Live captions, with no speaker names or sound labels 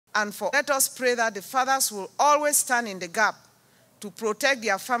And let us pray that the fathers will always stand in the gap to protect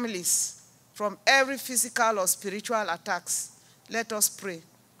their families from every physical or spiritual attacks. Let us pray.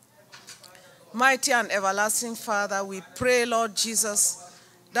 Mighty and everlasting Father, we pray, Lord Jesus,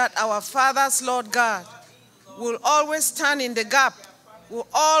 that our fathers, Lord God, will always stand in the gap, will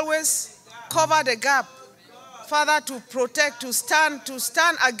always cover the gap, Father, to protect, to stand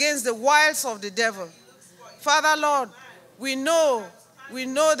against the wiles of the devil. Father, Lord, we know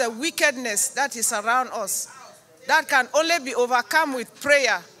the wickedness that is around us that can only be overcome with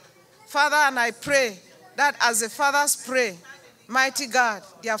prayer. Father, and I pray that as the fathers pray, mighty God,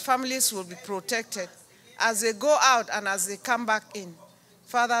 their families will be protected as they go out and as they come back in.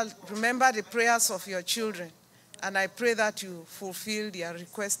 Father, remember the prayers of your children, and I pray that you fulfill their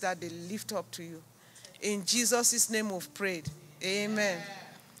requests that they lift up to you. In Jesus' name we've prayed. Amen.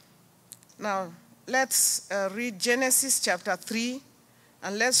 Now, let's read Genesis chapter 3,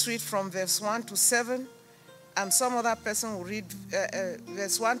 and let's read from verse 1 to 7, and some other person will read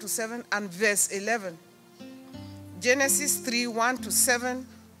verse 1 to 7 and verse 11. Genesis 3, 1 to 7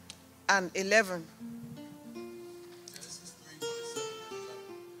 and 11.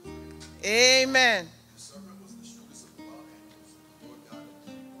 Amen.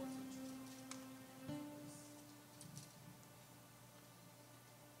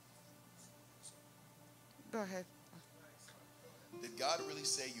 Go ahead. Did God really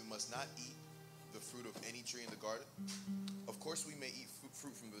say you must not eat the fruit of any tree in the garden? Of course we may eat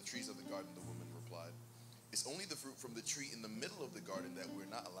fruit from the trees of the garden, the woman replied. It's only the fruit from the tree in the middle of the garden that we're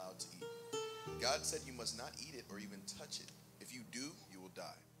not allowed to eat. God said you must not eat it or even touch it. If you do, you will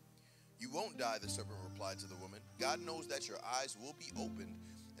die. You won't die, the serpent replied to the woman. God knows that your eyes will be opened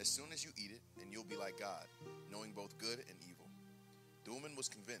as soon as you eat it, and you'll be like God, knowing both good and evil. The woman was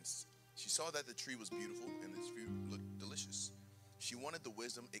convinced. She saw that the tree was beautiful and its fruit looked delicious. She wanted the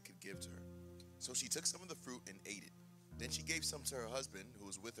wisdom it could give to her. So she took some of the fruit and ate it. Then she gave some to her husband, who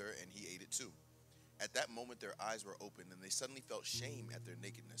was with her, and he ate it too. At that moment their eyes were opened, and they suddenly felt shame at their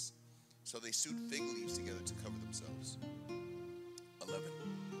nakedness. So they sewed fig leaves together to cover themselves. 11.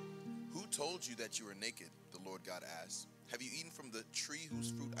 Who told you that you were naked? The Lord God asked. Have you eaten from the tree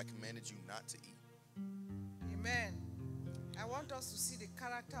whose fruit I commanded you not to eat? Amen. I want us to see the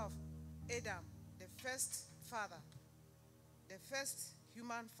character of Adam, the first father, the first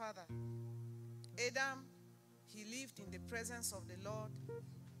human father. Adam, he lived in the presence of the Lord.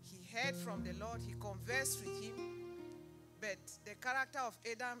 He heard from the Lord. He conversed with him. But the character of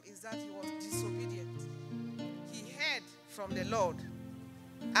Adam is that he was disobedient. He heard from the Lord.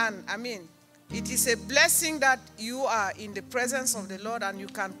 And it is a blessing that you are in the presence of the Lord and you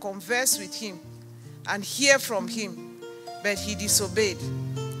can converse with him and hear from him. But he disobeyed.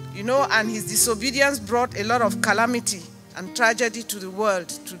 And his disobedience brought a lot of calamity and tragedy to the world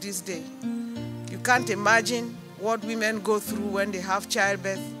to this day. You can't imagine what women go through when they have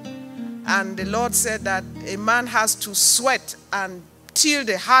childbirth. And the Lord said that a man has to sweat and till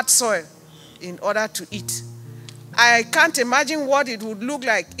the hard soil in order to eat. I can't imagine what it would look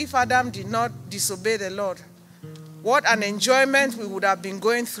like if Adam did not disobey the Lord. What an enjoyment we would have been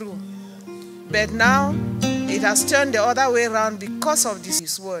going through. But now, it has turned the other way around because of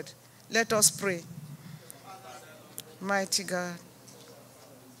this word. Let us pray. Mighty God,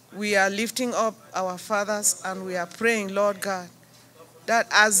 we are lifting up our fathers and we are praying, Lord God, that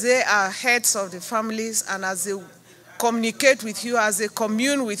as they are heads of the families and as they communicate with you, as they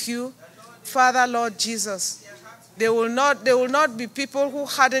commune with you, Father, Lord Jesus, they will not be people who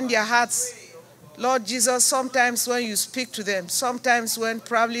harden their hearts. Lord Jesus, sometimes when you speak to them, sometimes when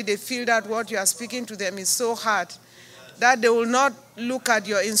probably they feel that what you are speaking to them is so hard, that they will not look at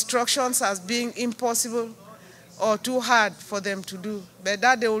your instructions as being impossible or too hard for them to do, but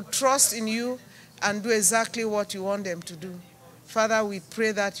that they will trust in you and do exactly what you want them to do. Father, we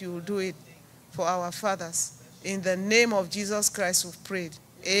pray that you will do it for our fathers. In the name of Jesus Christ, we've prayed.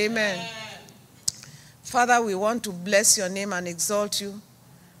 Amen. Father, we want to bless your name and exalt you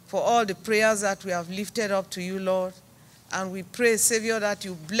for all the prayers that we have lifted up to you, Lord. And we pray, Savior, that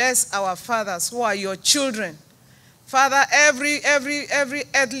you bless our fathers who are your children. Father, every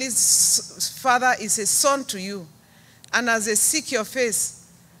earthly father is a son to you. And as they seek your face,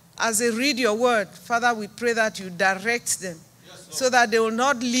 as they read your word, Father, we pray that you direct them so that they will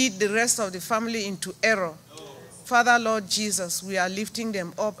not lead the rest of the family into error. Father, Lord Jesus, we are lifting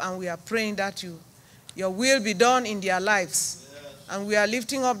them up and we are praying that your will be done in their lives. And we are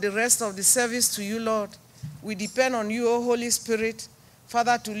lifting up the rest of the service to you, Lord. We depend on you, O Holy Spirit,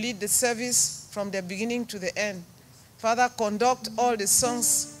 Father, to lead the service from the beginning to the end. Father, conduct all the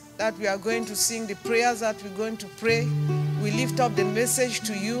songs that we are going to sing, the prayers that we're going to pray. We lift up the message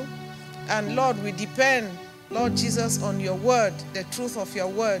to you. And Lord, we depend, Lord Jesus, on your word, the truth of your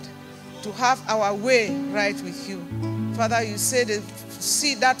word, to have our way right with you. Father, you say the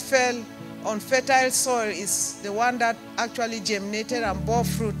seed that fell on fertile soil is the one that actually germinated and bore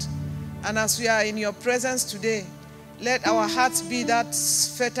fruit. And as we are in your presence today, let our hearts be that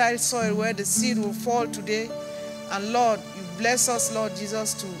fertile soil where the seed will fall today. And Lord, you bless us, Lord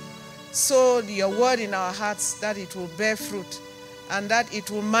Jesus, to sow your word in our hearts, that it will bear fruit and that it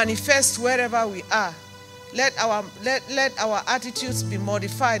will manifest wherever we are. Let our attitudes be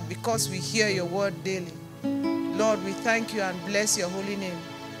modified because we hear your word daily. Lord, we thank you and bless your holy name.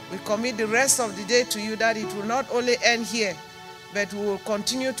 We commit the rest of the day to you, that it will not only end here, but we will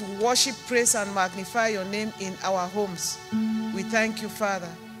continue to worship, praise, and magnify your name in our homes. We thank you, Father.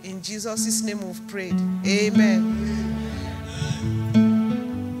 In Jesus' name we've prayed. Amen.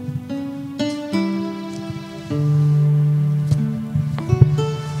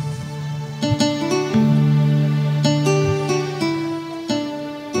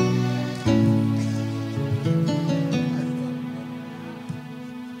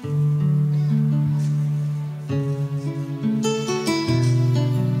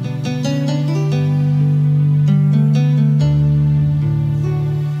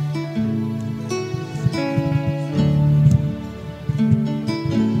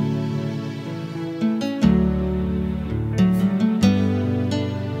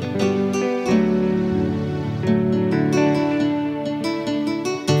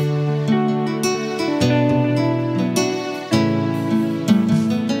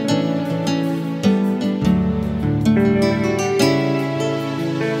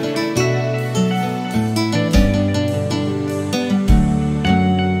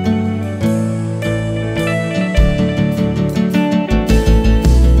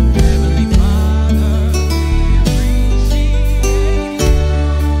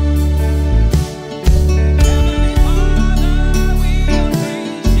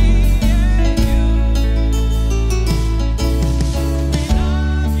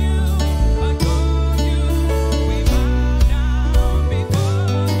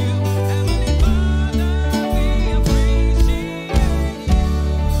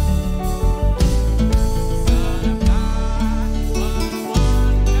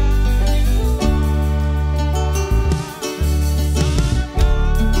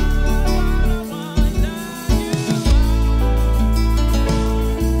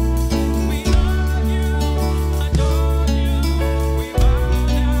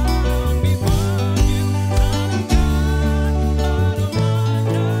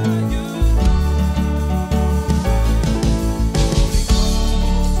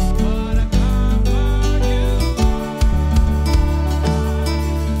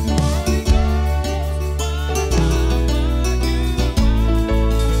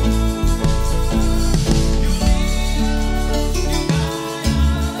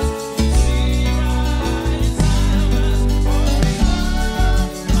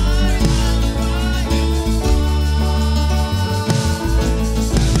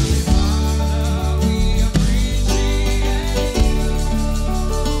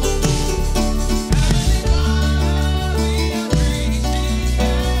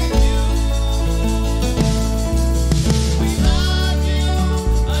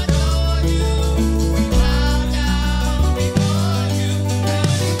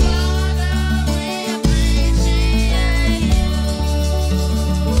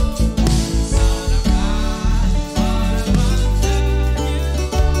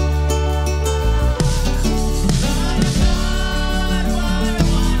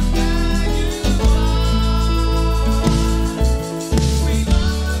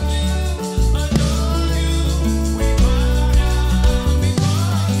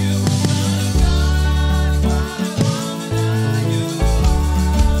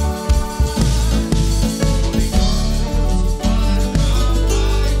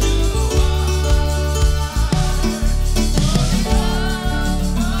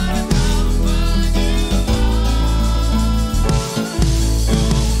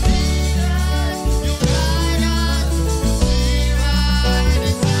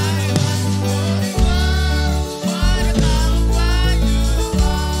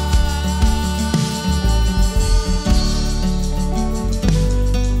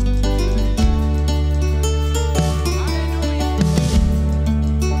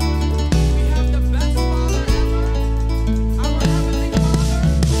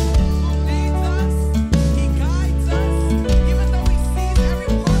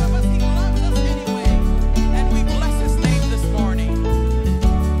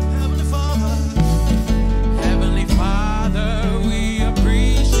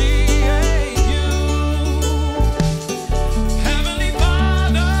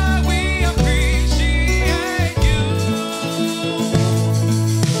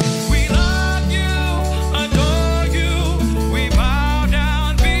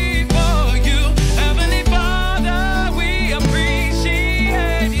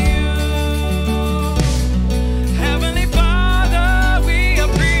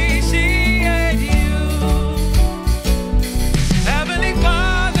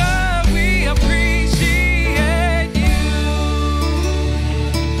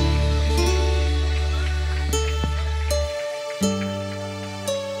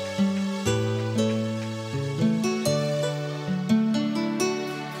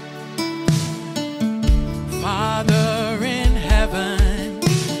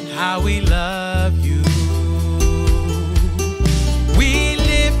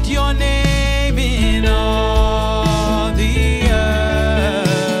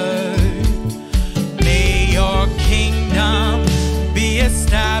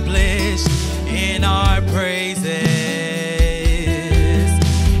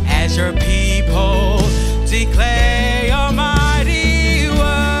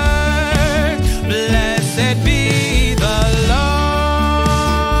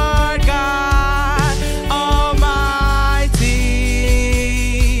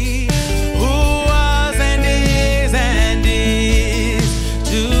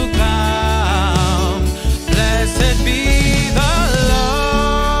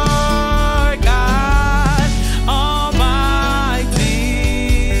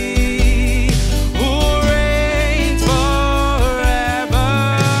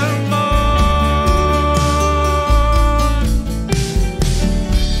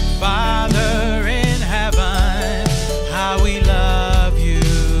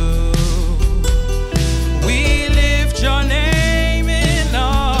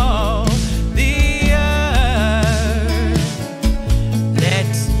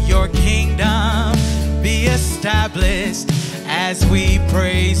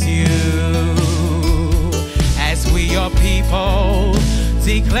 people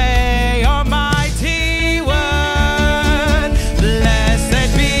declare your mighty word.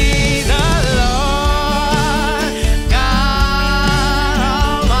 Blessed be the Lord God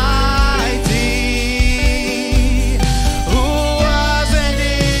Almighty, who was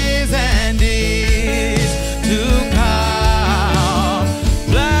and is to come.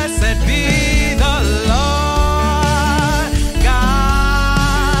 Blessed be the Lord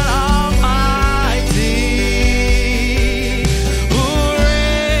God Almighty,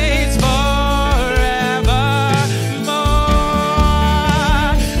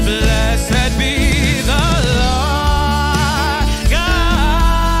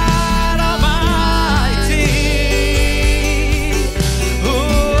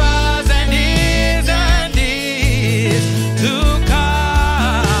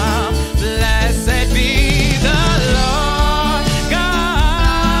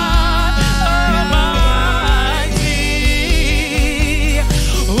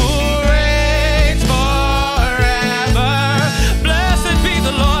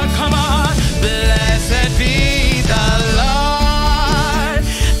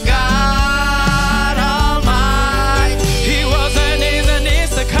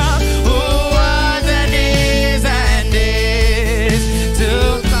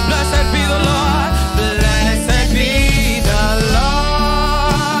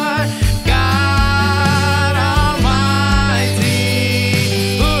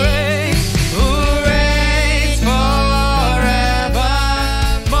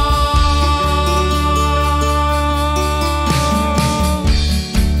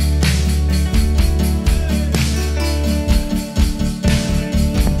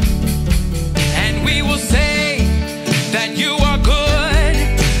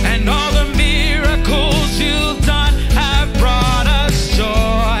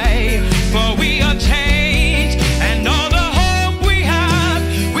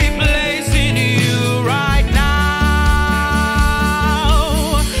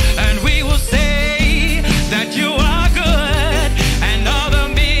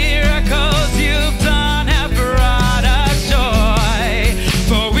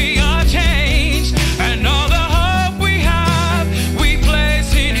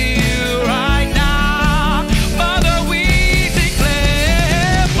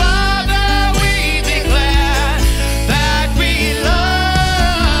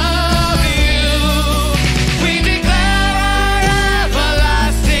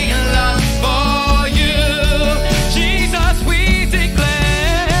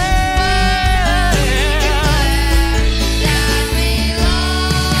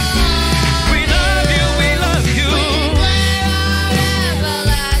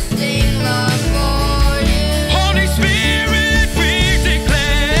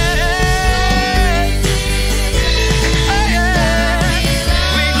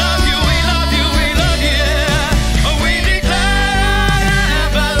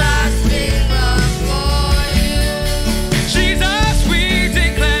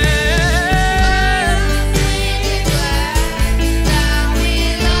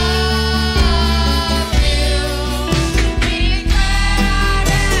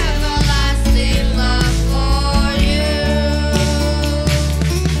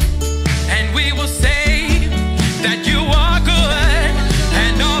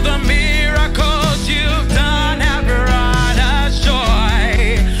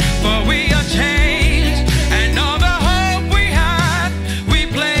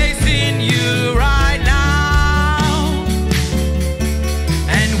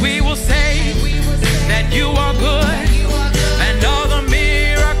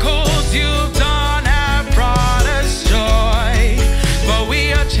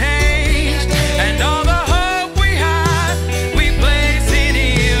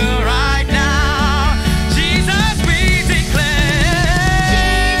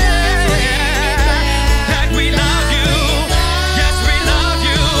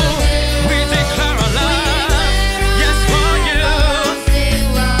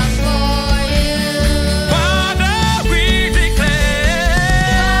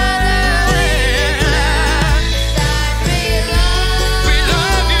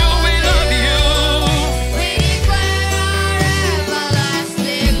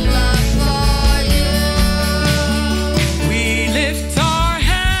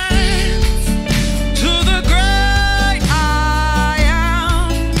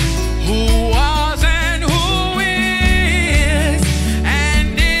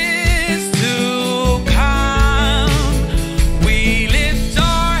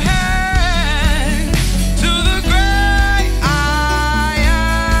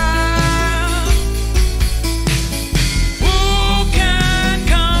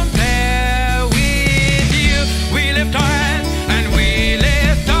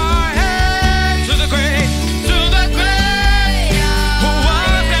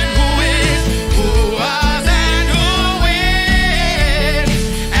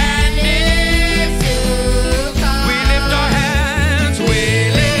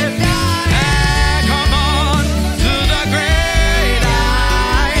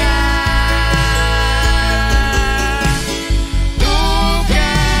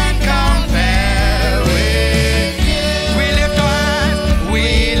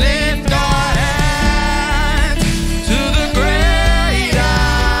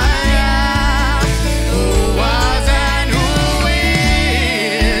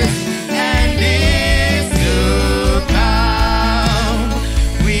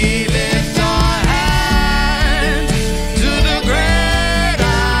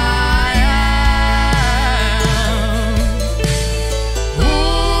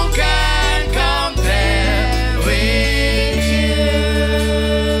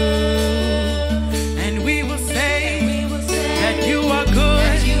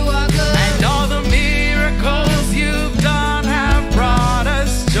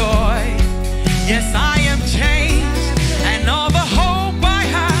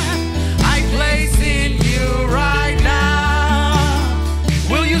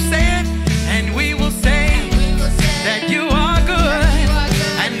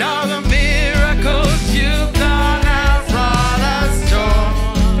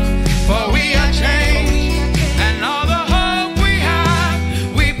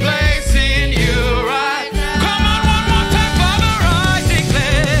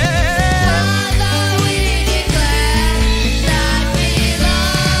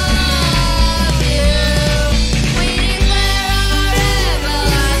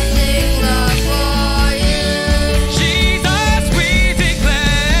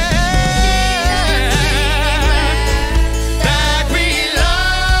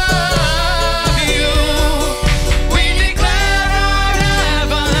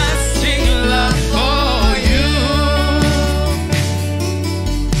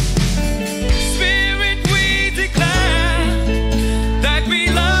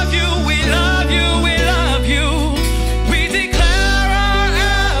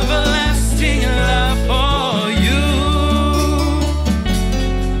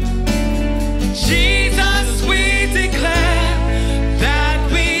 Jesus, we declare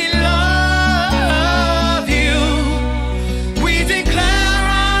that we love you. We declare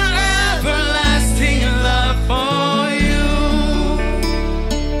our everlasting love for you.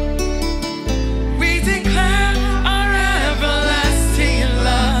 We declare our everlasting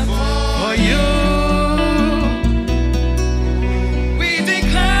love for you. We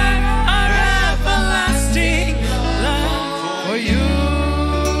declare our everlasting love for you.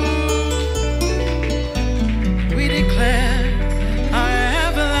 We declare our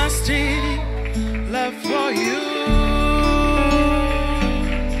everlasting love for you.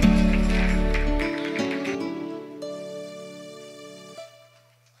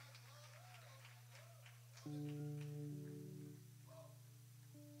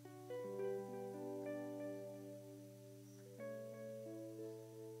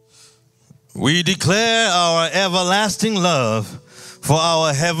 We declare our everlasting love for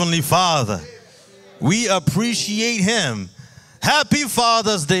our Heavenly Father. We appreciate Him. Happy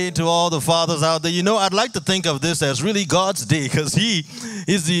Father's Day to all the fathers out there. You know, I'd like to think of this as really God's day because He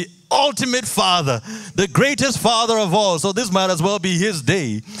is the ultimate Father, the greatest Father of all. So this might as well be His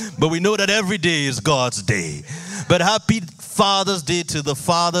day. But we know that every day is God's day. But happy Father's Day to the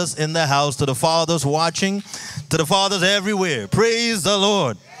fathers in the house, to the fathers watching, to the fathers everywhere. Praise the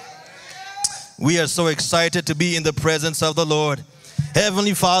Lord. We are so excited to be in the presence of the Lord.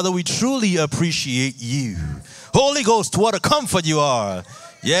 Heavenly Father, we truly appreciate you. Holy Ghost, what a comfort you are.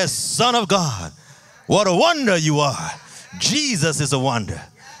 Yes, Son of God, what a wonder you are. Jesus is a wonder.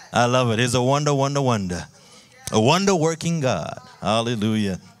 I love it. He's a wonder, wonder, wonder. A wonder-working God.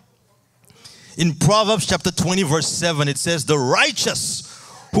 Hallelujah. In Proverbs chapter 20, verse 7, it says, the righteous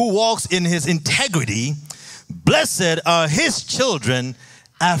who walks in his integrity, blessed are his children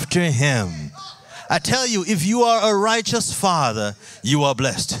after him. I tell you, if you are a righteous father, you are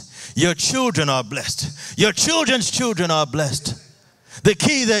blessed. Your children are blessed. Your children's children are blessed. The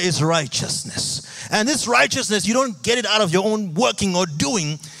key there is righteousness. And this righteousness, you don't get it out of your own working or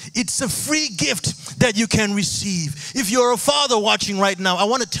doing. It's a free gift that you can receive. If you're a father watching right now, I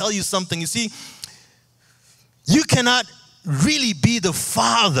want to tell you something. You see, you cannot really be the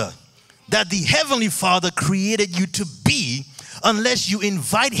father that the Heavenly Father created you to be unless you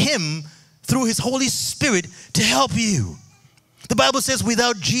invite Him through His Holy Spirit to help you. The Bible says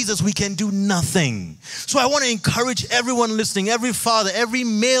without Jesus we can do nothing. So I want to encourage everyone listening, every father, every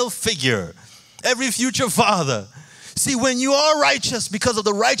male figure, every future father. See, when you are righteous because of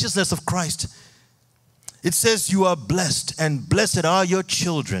the righteousness of Christ, it says you are blessed, and blessed are your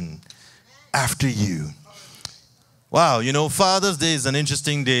children after you. Wow, you know, Father's Day is an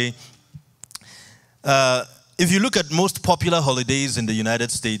interesting day. If you look at most popular holidays in the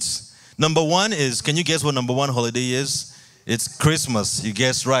United States, number one is, can you guess what number one holiday is? It's Christmas. You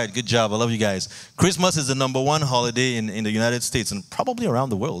guessed right. Good job. I love you guys. Christmas is the number one holiday in the United States and probably around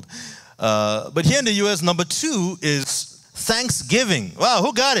the world. But here in the U.S., number two is Thanksgiving. Wow,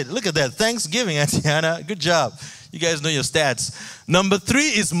 who got it? Look at that. Thanksgiving, Auntie Hannah. Good job. You guys know your stats. Number three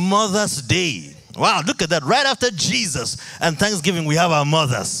is Mother's Day. Wow, look at that. Right after Jesus and Thanksgiving, we have our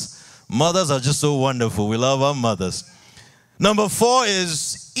mothers. Mothers are just so wonderful. We love our mothers. Number four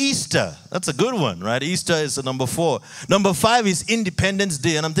is Easter. That's a good one, right? Easter is the number four. Number five is Independence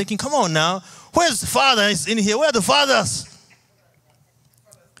Day. And I'm thinking, come on now. Where's the fathers in here? Where are the fathers?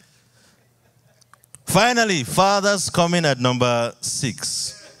 Finally, fathers coming at number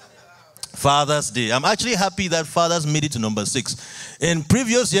 6. Father's Day. I'm actually happy that fathers made it to number 6. In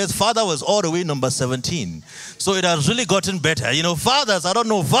previous years, father was all the way number 17. So it has really gotten better. You know, fathers, I don't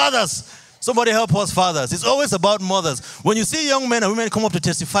know, fathers. Somebody help us, fathers. It's always about mothers. When you see young men and women come up to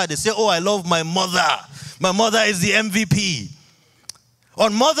testify, they say, oh, I love my mother. My mother is the MVP.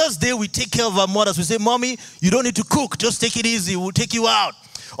 On Mother's Day, we take care of our mothers. We say, Mommy, you don't need to cook. Just take it easy. We'll take you out.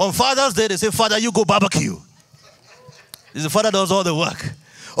 On Father's Day, they say, Father, you go barbecue. The father does all the work.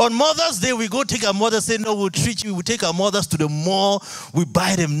 On Mother's Day, we go take our mothers, say, no, we'll treat you. We take our mothers to the mall. We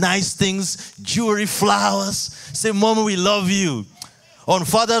buy them nice things, jewelry, flowers. Say, Mommy, we love you. On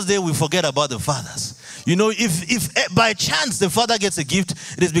Father's Day, we forget about the fathers. You know, if by chance the father gets a gift,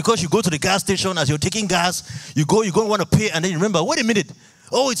 it is because you go to the gas station as you're taking gas, you go want to pay, and then you remember, wait a minute.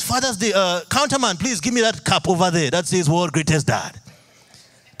 Oh, it's Father's Day. Counterman, please give me that cup over there. That says, World Greatest Dad.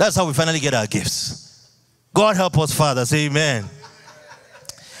 That's how we finally get our gifts. God help us, fathers. Amen.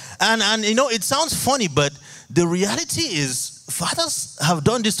 And you know, it sounds funny, but the reality is fathers have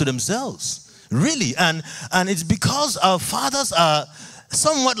done this to themselves. Really. And it's because our fathers are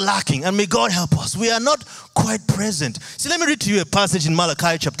somewhat lacking, and may God help us. We are not quite present. See, let me read to you a passage in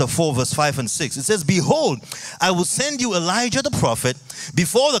Malachi chapter 4, verse 5 and 6. It says, "Behold, I will send you Elijah the prophet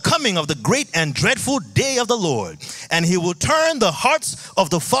before the coming of the great and dreadful day of the Lord. And he will turn the hearts of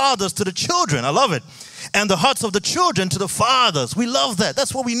the fathers to the children." I love it. "And the hearts of the children to the fathers." We love that.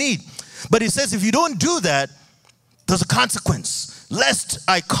 That's what we need. But he says, if you don't do that, there's a consequence. "Lest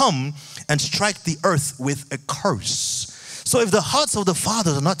I come and strike the earth with a curse." So if the hearts of the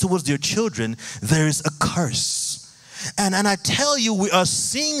fathers are not towards their children, there is a curse. And I tell you, we are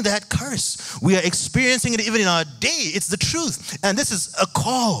seeing that curse. We are experiencing it even in our day. It's the truth. And this is a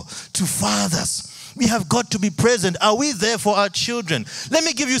call to fathers. We have got to be present. Are we there for our children? Let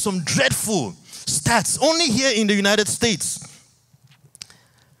me give you some dreadful stats. Only here in the United States,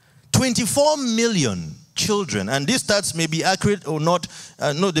 24 million children, and these stats may be accurate or not.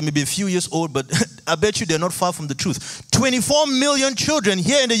 No, they may be a few years old, but I bet you they're not far from the truth. 24 million children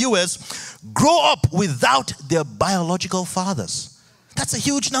here in the U.S. grow up without their biological fathers. That's a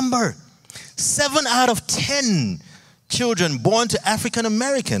huge number. 7 out of 10 children born to African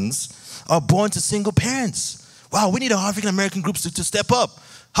Americans are born to single parents. Wow, we need our African American groups to step up.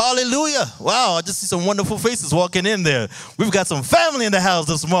 Hallelujah. Wow, I just see some wonderful faces walking in there. We've got some family in the house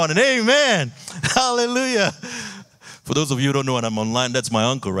this morning. Amen. Hallelujah. For those of you who don't know and I'm online, that's my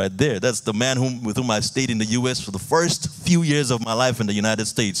uncle right there. That's the man with whom I stayed in the U.S. for the first few years of my life in the United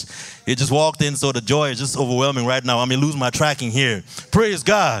States. He just walked in, so the joy is just overwhelming right now. I may lose my tracking here. Praise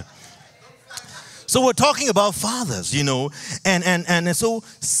God. So we're talking about fathers, you know, and so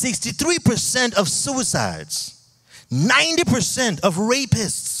 63% of suicides, 90% of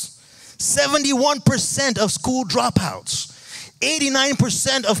rapists, 71% of school dropouts,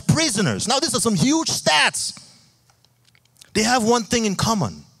 89% of prisoners. Now, these are some huge stats. They have one thing in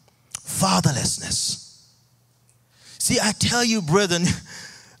common: fatherlessness. See, I tell you, brethren,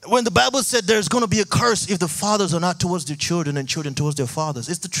 when the Bible said there's going to be a curse if the fathers are not towards their children and children towards their fathers,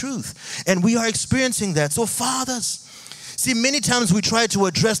 it's the truth. And we are experiencing that. So fathers, see, many times we try to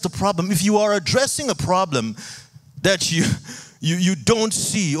address the problem. If you are addressing a problem that you don't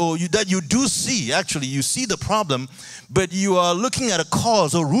see, or that you do see, actually you see the problem, but you are looking at a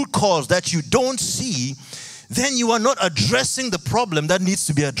cause or root cause that you don't see, then you are not addressing the problem that needs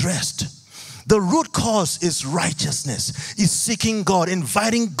to be addressed. The root cause is righteousness, is seeking God,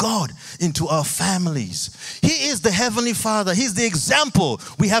 inviting God into our families. He is the Heavenly Father. He's the example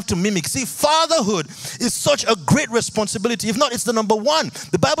we have to mimic. See, fatherhood is such a great responsibility. If not, it's the number one.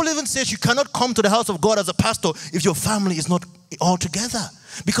 The Bible even says you cannot come to the house of God as a pastor if your family is not all together,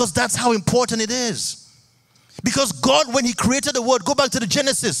 because that's how important it is. Because God, when He created the world, go back to the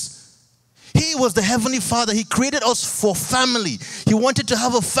Genesis, He was the Heavenly Father. He created us for family. He wanted to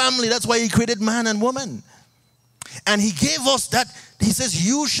have a family. That's why He created man and woman. And He gave us that. He says,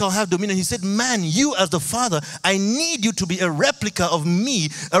 you shall have dominion. He said, man, you as the Father, I need you to be a replica of me,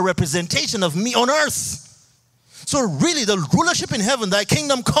 a representation of me on earth. So really, the rulership in heaven, thy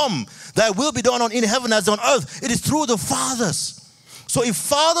kingdom come, thy will be done in heaven as on earth. It is through the fathers. So if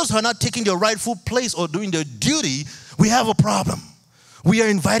fathers are not taking their rightful place or doing their duty, we have a problem. We are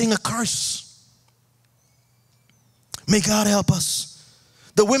inviting a curse. May God help us.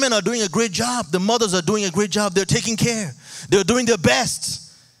 The women are doing a great job. The mothers are doing a great job. They're taking care. They're doing their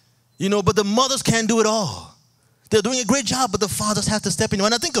best. You know, but the mothers can't do it all. They're doing a great job, but the fathers have to step in.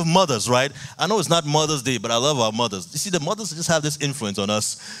 When I think of mothers, right? I know it's not Mother's Day, but I love our mothers. You see, the mothers just have this influence on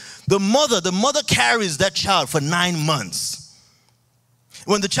us. The mother carries that child for 9 months.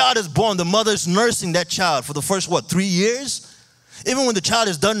 When the child is born, the mother is nursing that child for the first, 3 years? Even when the child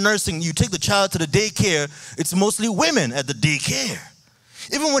is done nursing, you take the child to the daycare, it's mostly women at the daycare.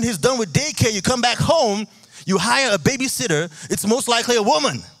 Even when he's done with daycare, you come back home, you hire a babysitter, it's most likely a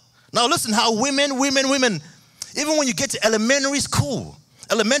woman. Now listen how women, even when you get to elementary school,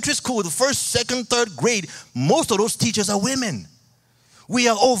 the first, second, third grade, most of those teachers are women. We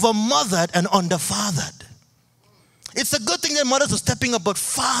are over-mothered and under-fathered. It's a good thing that mothers are stepping up, but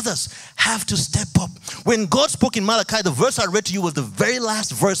fathers have to step up. When God spoke in Malachi, the verse I read to you was the very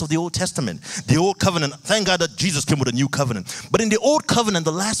last verse of the Old Testament, the Old Covenant. Thank God that Jesus came with a new covenant. But in the Old Covenant,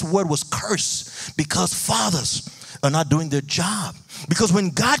 the last word was curse, because fathers are not doing their job. Because when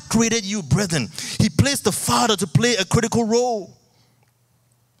God created you, brethren, He placed the father to play a critical role.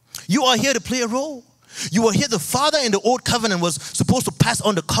 You are here to play a role. You are here. The father in the Old Covenant was supposed to pass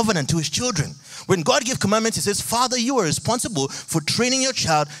on the covenant to his children. When God gave commandments, He says, Father, you are responsible for training your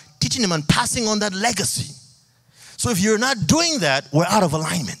child, teaching him and passing on that legacy. So if you're not doing that, we're out of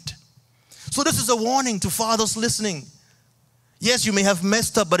alignment. So this is a warning to fathers listening. Yes, you may have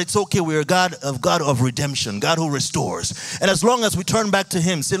messed up, but it's okay. We're a God of redemption, God who restores. And as long as we turn back to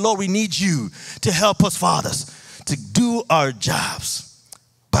him, say, Lord, we need you to help us, fathers, to do our jobs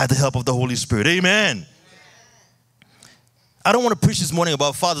by the help of the Holy Spirit. Amen. I don't want to preach this morning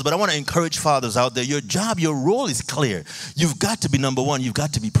about fathers, but I want to encourage fathers out there. Your job, your role is clear. You've got to be number one. You've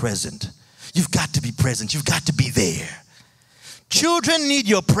got to be present. You've got to be present. You've got to be there. Children need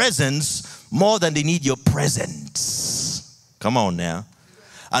your presence more than they need your presence. Come on now.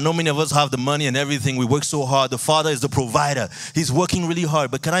 I know many of us have the money and everything. We work so hard. The father is the provider. He's working really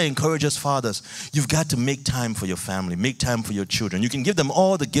hard. But can I encourage us, fathers? You've got to make time for your family. Make time for your children. You can give them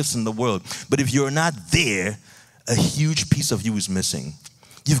all the gifts in the world. But if you're not there, a huge piece of you is missing.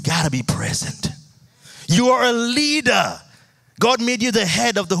 You've got to be present. You are a leader. God made you the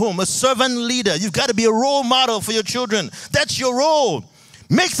head of the home, a servant leader. You've got to be a role model for your children. That's your role.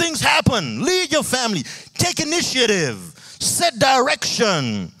 Make things happen. Lead your family. Take initiative. Set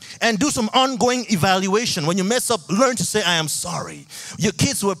direction. And do some ongoing evaluation. When you mess up, learn to say, I am sorry. Your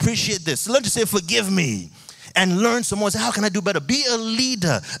kids will appreciate this. Learn to say, forgive me. And learn some more. Say, how can I do better? Be a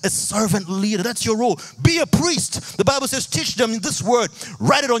leader, a servant leader. That's your role. Be a priest. The Bible says, teach them this word.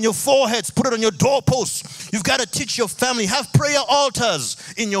 Write it on your foreheads. Put it on your doorposts. You've got to teach your family. Have prayer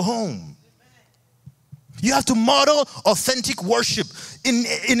altars in your home. You have to model authentic worship.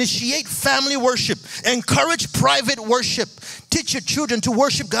 Initiate family worship. Encourage private worship. Teach your children to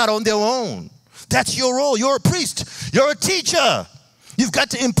worship God on their own. That's your role. You're a priest. You're a teacher. You've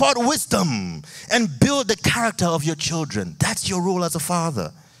got to impart wisdom and build the character of your children. That's your role as a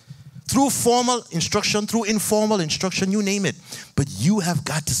father. Through formal instruction, through informal instruction, you name it. But you have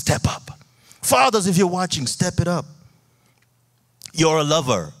got to step up. Fathers, if you're watching, step it up. You're a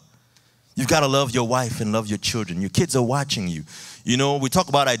lover. You've got to love your wife and love your children. Your kids are watching you. You know, we talk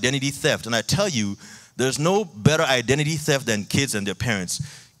about identity theft, and I tell you, there's no better identity theft than kids and their parents.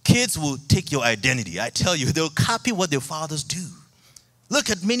 Kids will take your identity. I tell you, they'll copy what their fathers do. Look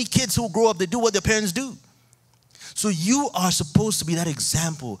at many kids who grow up, they do what their parents do. So you are supposed to be that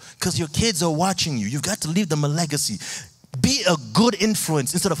example because your kids are watching you. You've got to leave them a legacy. Be a good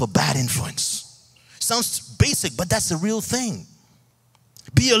influence instead of a bad influence. Sounds basic, but that's the real thing.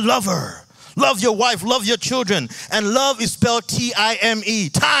 Be a lover. Love your wife, love your children. And love is spelled T-I-M-E,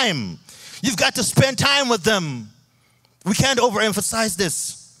 time. You've got to spend time with them. We can't overemphasize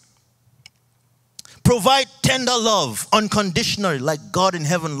this. Provide tender love unconditionally, like God in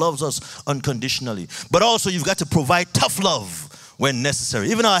heaven loves us unconditionally. But also you've got to provide tough love when necessary.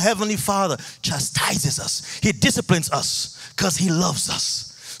 Even our Heavenly Father chastises us. He disciplines us because He loves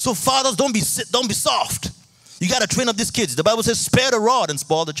us. So fathers, don't be soft. You got to train up these kids. The Bible says, spare the rod and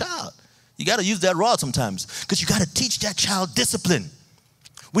spoil the child. You got to use that rod sometimes because you got to teach that child discipline.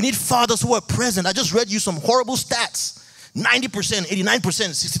 We need fathers who are present. I just read you some horrible stats. 90%, 89%,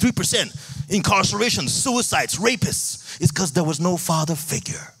 63% incarceration, suicides, rapists. It's because there was no father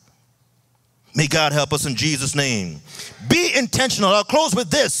figure. May God help us in Jesus' name. Be intentional. I'll close with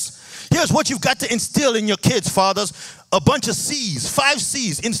this. Here's what you've got to instill in your kids, fathers. A bunch of C's, 5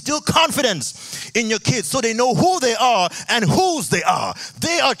 C's. Instill confidence in your kids so they know who they are and whose they are.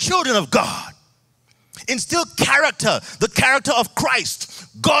 They are children of God. Instill character, the character of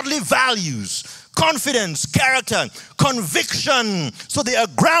Christ, godly values, confidence, character, conviction, so they are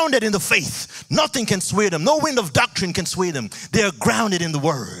grounded in the faith. Nothing can sway them. No wind of doctrine can sway them. They are grounded in the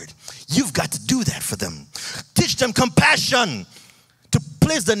word. You've got to do that for them. Teach them compassion, to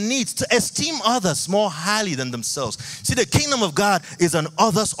place the needs, to esteem others more highly than themselves. See, the kingdom of God is an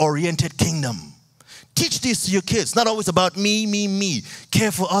others-oriented kingdom. Teach this to your kids. Not always about me, me, me.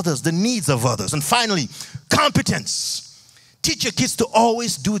 Care for others, the needs of others. And finally, competence. Teach your kids to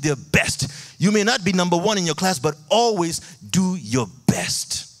always do their best. You may not be number one in your class, but always do your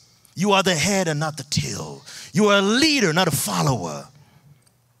best. You are the head and not the tail. You are a leader, not a follower.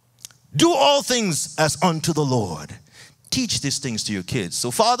 Do all things as unto the Lord. Teach these things to your kids. So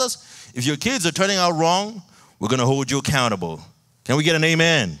fathers, if your kids are turning out wrong, we're going to hold you accountable. Can we get an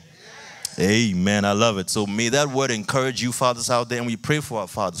amen? Amen. I love it. So may that word encourage you fathers out there, and we pray for our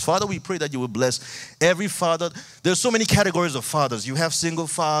fathers. Father, we pray that you will bless every father. There's so many categories of fathers. You have single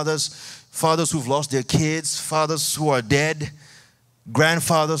fathers, fathers who've lost their kids, fathers who are dead,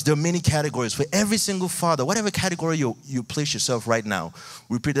 grandfathers. There are many categories. For every single father, whatever category you place yourself right now,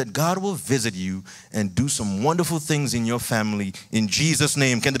 we pray that God will visit you and do some wonderful things in your family. In Jesus'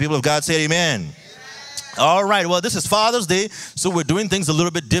 name. Can the people of God say amen? All right, well, this is Father's Day, so we're doing things a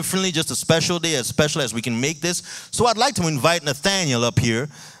little bit differently, just a special day, as special as we can make this. So I'd like to invite Nathaniel up here.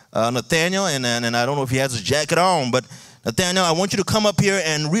 Nathaniel, and I don't know if he has his jacket on, but Nathaniel, I want you to come up here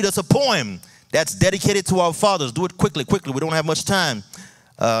and read us a poem that's dedicated to our fathers. Do it quickly. We don't have much time.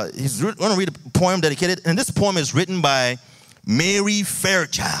 He's going to read a poem dedicated, and this poem is written by Mary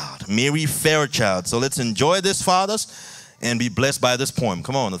Fairchild. Mary Fairchild. So let's enjoy this, fathers, and be blessed by this poem.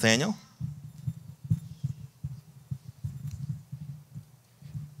 Come on, Nathaniel.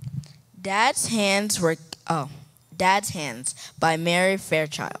 Dad's Hands by Mary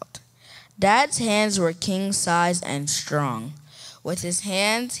Fairchild. Dad's hands were king size and strong. With his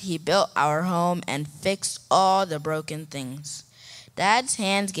hands he built our home and fixed all the broken things. Dad's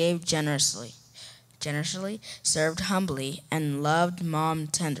hands gave generously, served humbly, and loved Mom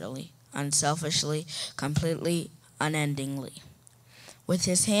tenderly, unselfishly, completely, unendingly. With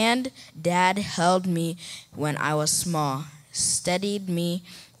his hand, Dad held me when I was small, steadied me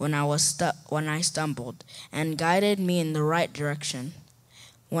when I stumbled, and guided me in the right direction.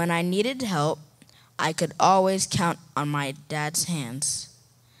 When I needed help, I could always count on my dad's hands.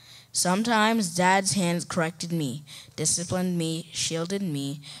 Sometimes Dad's hands corrected me, disciplined me, shielded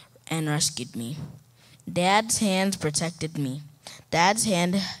me, and rescued me. Dad's hands protected me. Dad's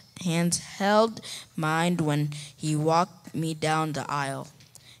hands held mine when he walked me down the aisle.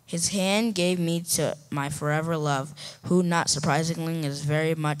 His hand gave me to my forever love, who, not surprisingly, is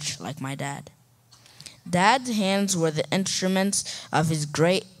very much like my dad. Dad's hands were the instruments of his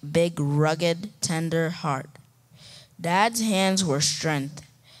great, big, rugged, tender heart. Dad's hands were strength.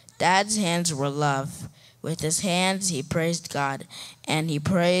 Dad's hands were love. With his hands, he praised God, and he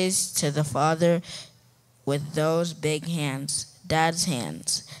praised to the Father with those big hands. Dad's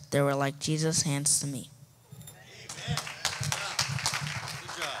hands, they were like Jesus' hands to me. Amen. Good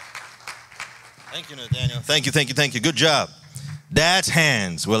job. Thank you, Nathaniel. Thank you. Good job. Dad's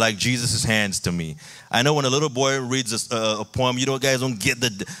hands were like Jesus' hands to me. I know when a little boy reads a poem, you guys don't get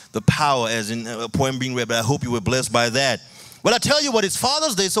the power as in a poem being read, but I hope you were blessed by that. Well, I tell you what, it's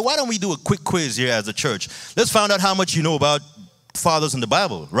Father's Day, so why don't we do a quick quiz here as a church? Let's find out how much you know about fathers in the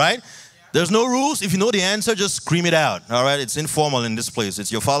Bible, right? There's no rules. If you know the answer, just scream it out, all right? It's informal in this place.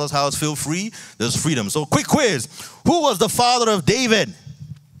 It's your father's house. Feel free. There's freedom. So quick quiz. Who was the father of David?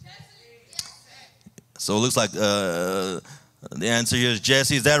 So it looks like the answer here is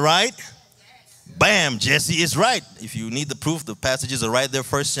Jesse. Is that right? Bam, Jesse is right. If you need the proof, the passages are right there.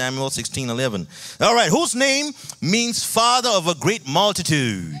 1 Samuel 16:11. All right, whose name means father of a great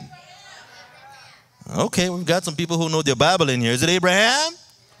multitude? Okay, we've got some people who know their Bible in here. Is it Abraham?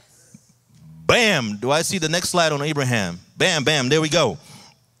 Bam. Do I see the next slide on Abraham? Bam, bam, there we go.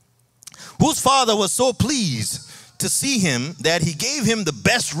 Whose father was so pleased to see him that he gave him the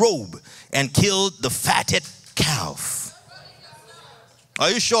best robe and killed the fatted calf?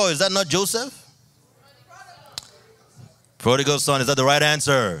 Are you sure? Is that not Joseph? Prodigal son, is that the right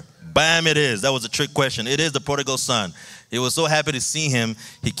answer? Bam, it is. That was a trick question. It is the prodigal son. He was so happy to see him,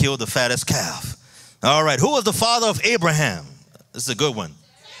 he killed the fattest calf. All right, who was the father of Abraham? This is a good one.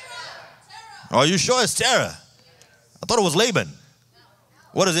 Are you sure it's Terah? I thought it was Laban.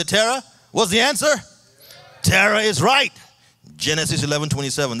 What is it, Terah? What's the answer? Terah is right. Genesis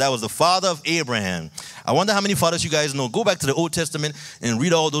 11:27. That was the father of Abraham. I wonder how many fathers you guys know. Go back to the Old Testament and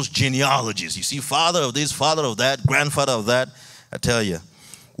read all those genealogies. You see father of this, father of that, grandfather of that. I tell you.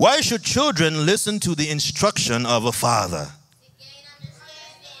 Why should children listen to the instruction of a father?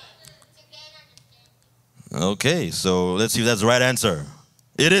 Okay, so let's see if that's the right answer.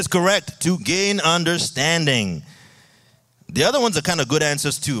 It is correct. To gain understanding. The other ones are kind of good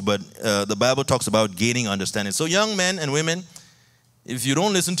answers too, but the Bible talks about gaining understanding. So young men and women, if you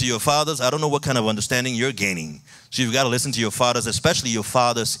don't listen to your fathers, I don't know what kind of understanding you're gaining. So you've got to listen to your fathers, especially your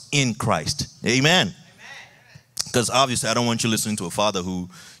fathers in Christ. Amen. Because obviously I don't want you listening to a father who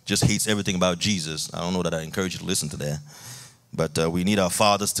just hates everything about Jesus. I don't know that I encourage you to listen to that. But we need our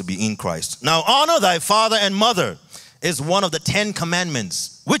fathers to be in Christ. Now, honor thy father and mother is one of the 10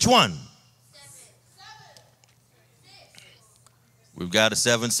 commandments. Which one? We've got a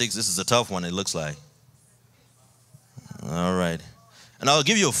 7, 6. This is a tough one, it looks like. All right. And I'll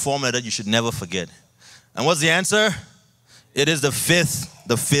give you a formula that you should never forget. And what's the answer? It is the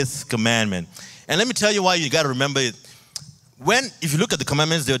fifth commandment. And let me tell you why you got to remember it. If you look at the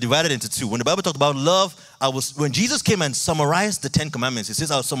commandments, they're divided into 2. When the Bible talked about love, when Jesus came and summarized the 10 commandments, he says,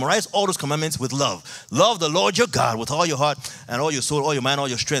 I'll summarize all those commandments with love. Love the Lord your God with all your heart and all your soul, all your mind, all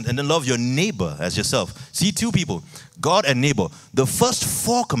your strength. And then love your neighbor as yourself. See, 2 people, God and neighbor. The first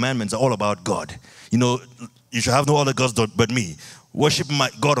 4 commandments are all about God. You shall have no other gods but me. Worship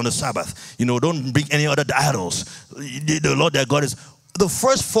my God on the Sabbath. Don't bring any other idols. The Lord their God is. The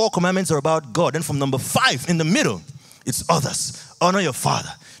first 4 commandments are about God. Then from number 5 in the middle, it's others. Honor your father.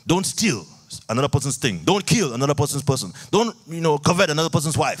 Don't steal. another person's thing. Don't kill another person's person. Don't, covet another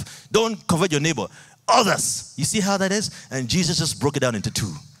person's wife. Don't covet your neighbor. Others. You see how that is? And Jesus just broke it down into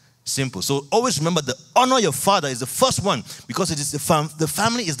 2. Simple. So always remember the honor your father is the first one because it is the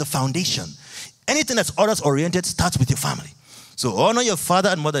family is the foundation. Anything that's others oriented starts with your family. So honor your father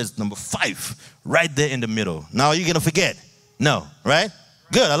and mother is number 5, right there in the middle. Now you're going to forget. No, right?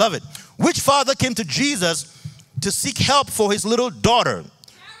 Good, I love it. Which father came to Jesus to seek help for his little daughter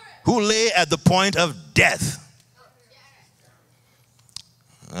who lay at the point of death?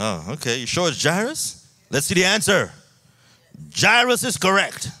 Oh, okay. You sure it's Jairus? Let's see the answer. Jairus is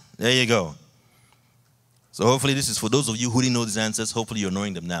correct. There you go. So hopefully this is for those of you who didn't know these answers. Hopefully you're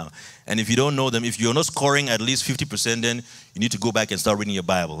knowing them now. And if you don't know them, if you're not scoring at least 50%, then you need to go back and start reading your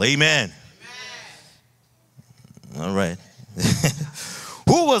Bible. Amen. Amen. All right.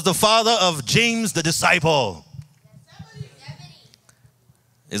 Who was the father of James the disciple?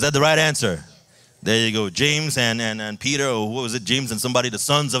 Is that the right answer? There you go. James and Peter, or what was it? James and somebody, the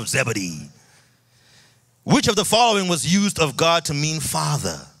sons of Zebedee. Which of the following was used of God to mean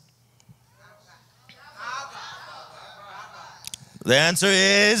father? The answer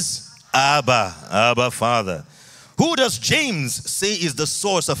is Abba. Abba, Father. Who does James say is the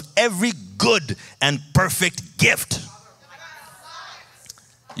source of every good and perfect gift?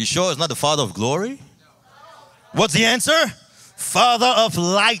 You sure it's not the Father of glory? What's the answer? Father of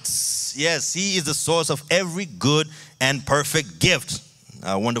lights. Yes, he is the source of every good and perfect gift.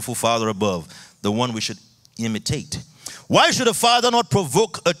 Our wonderful Father above, the one we should imitate. Why should a father not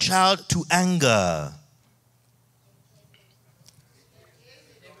provoke a child to anger?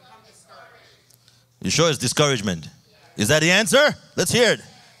 You sure it's discouragement? Is that the answer? Let's hear it.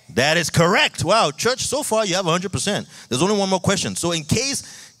 That is correct. Wow, church, so far you have 100%. There's only one more question. So in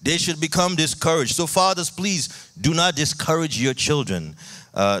case they should become discouraged. So fathers, please do not discourage your children.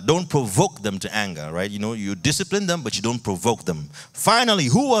 Don't provoke them to anger, right? You discipline them, but you don't provoke them. Finally,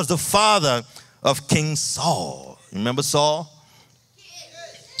 who was the father of King Saul? Remember Saul?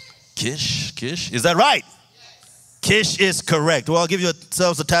 Kish. Is that right? Kish is correct. Well, I'll give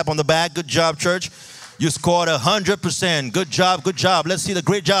yourselves a tap on the back. Good job, church. You scored 100%. Good job. Let's see the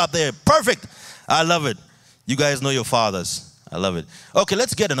great job there. Perfect. I love it. You guys know your fathers. I love it. Okay,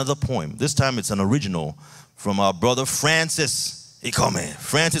 let's get another poem. This time it's an original from our brother Francis Ikome.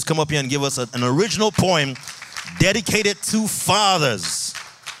 Francis, come up here and give us an original poem dedicated to fathers.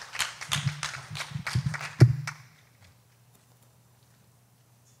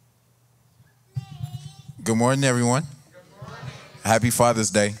 Good morning, everyone. Happy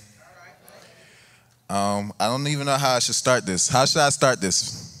Father's Day. I don't even know how I should start this. How should I start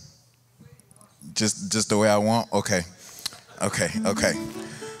this? Just the way I want? Okay.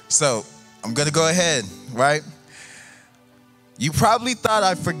 So, I'm going to go ahead, right? You probably thought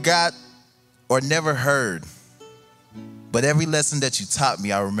I forgot or never heard, but every lesson that you taught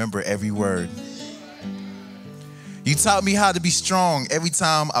me, I remember every word. You taught me how to be strong every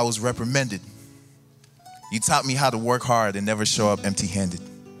time I was reprimanded. You taught me how to work hard and never show up empty-handed.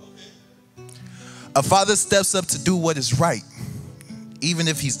 A father steps up to do what is right, even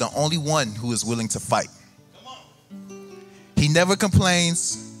if he's the only one who is willing to fight. He never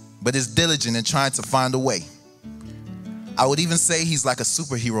complains, but is diligent in trying to find a way. I would even say he's like a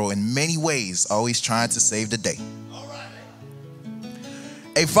superhero in many ways, always trying to save the day.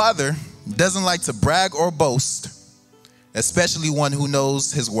 A father doesn't like to brag or boast, especially one who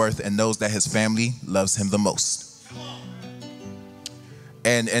knows his worth and knows that his family loves him the most.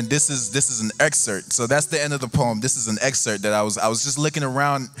 And this is an excerpt. So that's the end of the poem. This is an excerpt that I was just looking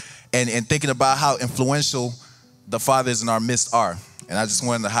around and thinking about how influential the fathers in our midst are. And I just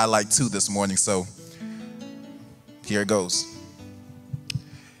wanted to highlight 2 this morning. So here it goes.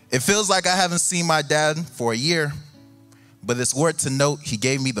 It feels like I haven't seen my dad for a year, but it's worth to note he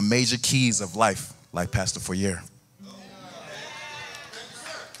gave me the major keys of life, like Pastor Foyer.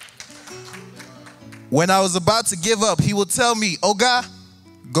 When I was about to give up, he would tell me, "Oga,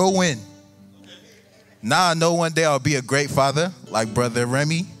 go win." Now I know one day I'll be a great father like Brother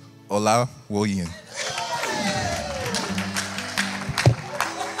Remy Olawoyin.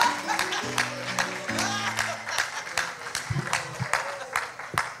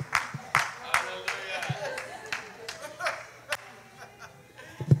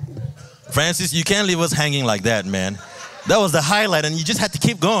 Francis, you can't leave us hanging like that, man. That was the highlight, and you just had to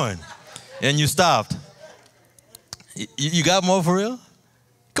keep going. And you stopped. You got more for real?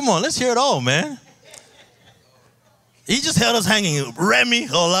 Come on, let's hear it all, man. He just held us hanging. Remy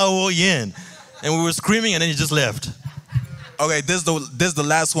Olawoyin. And we were screaming, and then he just left. Okay, this is the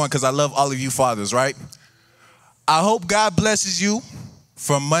last one because I love all of you fathers, right? I hope God blesses you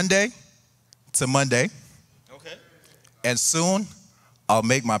from Monday to Monday. Okay. And soon, I'll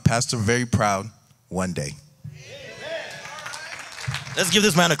make my pastor very proud one day. Let's give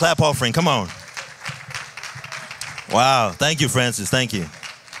this man a clap offering. Come on. Wow. Thank you, Francis. Thank you.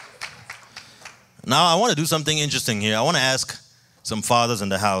 Now, I want to do something interesting here. I want to ask some fathers in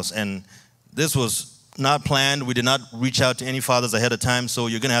the house. And this was not planned. We did not reach out to any fathers ahead of time. So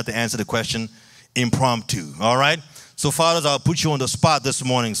you're going to have to answer the question impromptu. All right? So, fathers, I'll put you on the spot this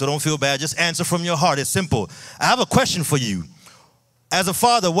morning. So don't feel bad. Just answer from your heart. It's simple. I have a question for you. As a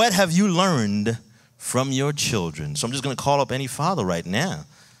father, what have you learned from your children? So I'm just going to call up any father right now.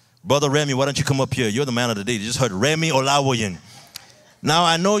 Brother Remy, why don't you come up here? You're the man of the day. You just heard Remy Olawoyin. Now,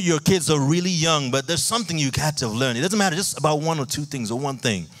 I know your kids are really young, but there's something you got to have learned. It doesn't matter, just about one or two things or one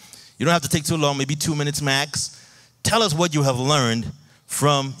thing. You don't have to take too long, maybe 2 minutes max. Tell us what you have learned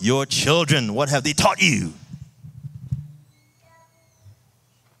from your children. What have they taught you?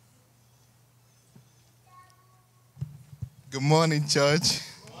 Good morning, church.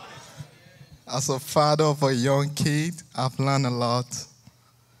 As a father of a young kid, I've learned a lot.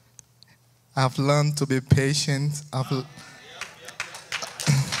 I've learned to be patient. I've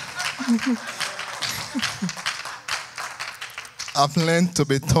learned to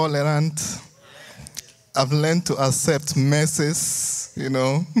be tolerant. I've learned to accept messes,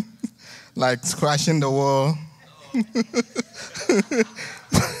 like scratching the wall,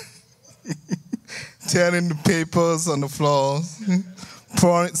 tearing the papers on the floor,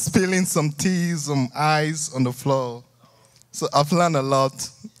 spilling some tea, some ice on the floor. So I've learned a lot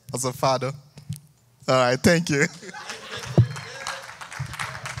as a father. All right, thank you.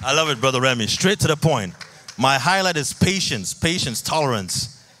 I love it, Brother Remy. Straight to the point. My highlight is patience,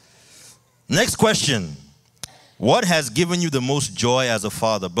 tolerance. Next question. What has given you the most joy as a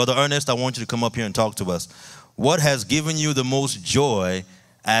father? Brother Ernest, I want you to come up here and talk to us. What has given you the most joy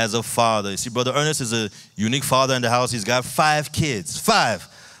as a father? You see, Brother Ernest is a unique father in the house. He's got 5 kids. 5.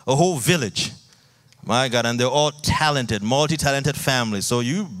 A whole village. My God, and they're all talented, multi-talented families. So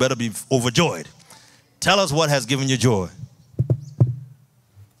you better be overjoyed. Tell us what has given you joy.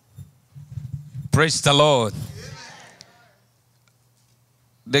 Praise the Lord.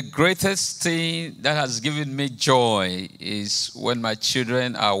 The greatest thing that has given me joy is when my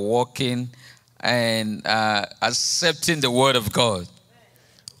children are walking and accepting the word of God.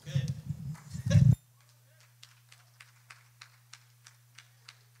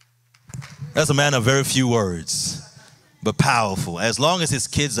 That's a man of very few words, but powerful. As long as his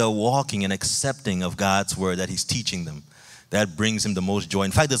kids are walking and accepting of God's word that he's teaching them, that brings him the most joy.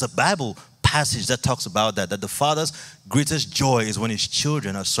 In fact, there's a Bible passage that talks about that the father's greatest joy is when his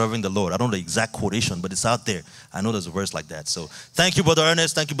children are serving the Lord. I don't know the exact quotation, but it's out there. I know there's a verse like that. So thank you, Brother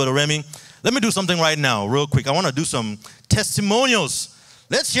Ernest. Thank you, Brother Remy. Let me do something right now, real quick. I want to do some testimonials.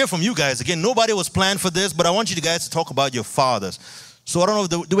 Let's hear from you guys. Again, nobody was planned for this, but I want you guys to talk about your fathers. So I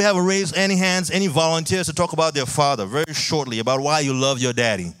don't know, do we have a raise any hands, any volunteers to talk about their father very shortly, about why you love your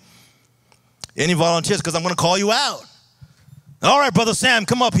daddy? Any volunteers? Because I'm going to call you out. All right, Brother Sam,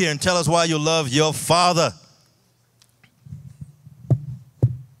 come up here and tell us why you love your father.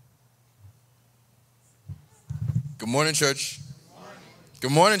 Good morning, church.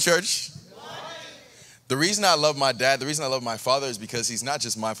 Good morning, church. The reason I love my dad, the reason I love my father is because he's not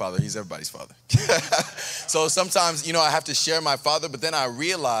just my father, he's everybody's father. So sometimes, I have to share my father, but then I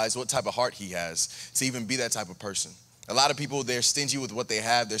realize what type of heart he has to even be that type of person. A lot of people, they're stingy with what they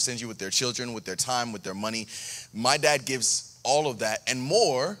have. They're stingy with their children, with their time, with their money. My dad gives all of that and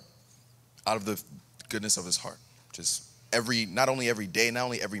more out of the goodness of his heart. Just not only every day, not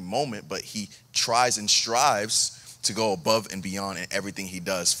only every moment, but he tries and strives to go above and beyond in everything he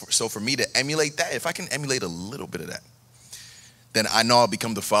does. So for me to emulate that, if I can emulate a little bit of that, then I know I'll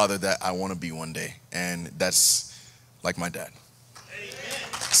become the father that I want to be one day. And that's like my dad.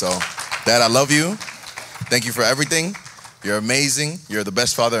 So, Dad, I love you. Thank you for everything. You're amazing. You're the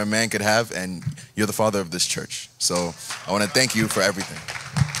best father a man could have, and you're the father of this church. So I want to thank you for everything.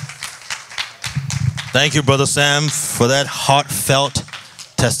 Thank you, Brother Sam, for that heartfelt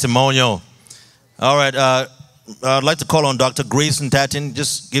testimonial. All right, I'd like to call on Dr. Grayson Tatin.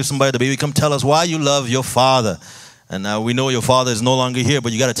 Just give somebody the baby. Come tell us why you love your father. And we know your father is no longer here,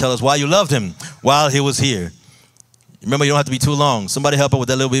 but you got to tell us why you loved him while he was here. Remember, you don't have to be too long. Somebody help out with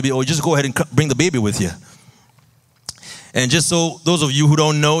that little baby, or just go ahead and bring the baby with you. And just so those of you who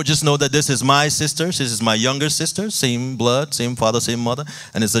don't know, just know that this is my sister. This is my younger sister, same blood, same father, same mother.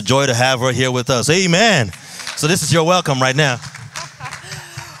 And it's a joy to have her here with us. Amen. So this is your welcome right now.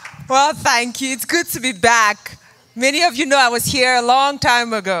 Well, thank you. It's good to be back. Many of you know I was here a long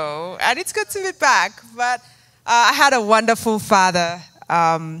time ago, and it's good to be back. But I had a wonderful father.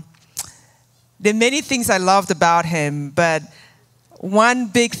 there are many things I loved about him, but one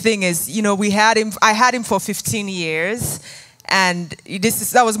big thing is, you know, I had him for 15 years, and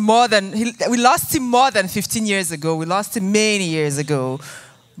that was we lost him more than 15 years ago. We lost him many years ago,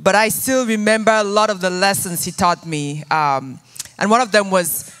 but I still remember a lot of the lessons he taught me, and one of them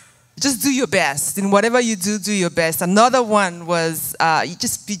was, just do your best. In whatever you do, do your best. Another one was,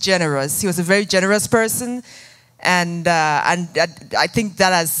 just be generous. He was a very generous person, and I think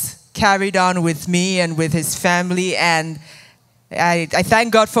that has carried on with me and with his family, and I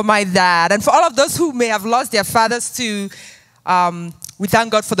thank God for my dad. And for all of those who may have lost their fathers too, we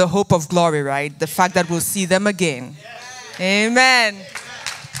thank God for the hope of glory, right? The fact that we'll see them again. Amen.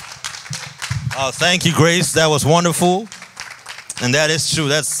 Oh, thank you, Grace. That was wonderful. And that is true.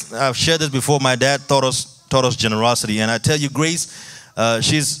 I've shared this before. My dad taught us generosity. And I tell you, Grace,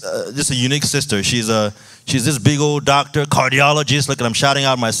 she's just a unique sister. She's this big old doctor, cardiologist. Look, I'm shouting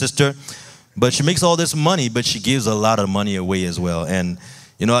out my sister. But she makes all this money, but she gives a lot of money away as well. And,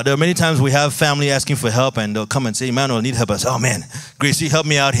 you know, there are many times we have family asking for help, and they'll come and say, Emmanuel, I need help. I say, oh, man, Grace, you help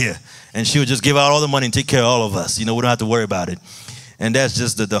me out here. And she would just give out all the money and take care of all of us. You know, we don't have to worry about it. And that's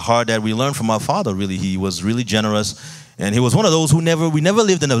just the heart that we learned from our father, really. He was really generous. And he was one of those we never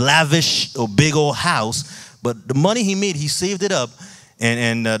lived in a lavish or big old house, but the money he made, he saved it up.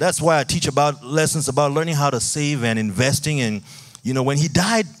 And that's why I teach lessons about learning how to save and investing. And, you know, when he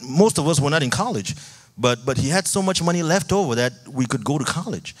died, most of us were not in college, but he had so much money left over that we could go to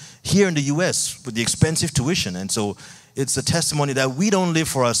college here in the U.S. with the expensive tuition. And so it's a testimony that we don't live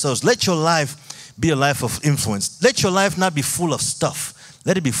for ourselves. Let your life be a life of influence. Let your life not be full of stuff.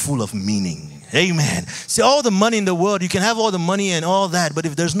 Let it be full of meaning. Amen. See, all the money in the world, you can have all the money and all that, but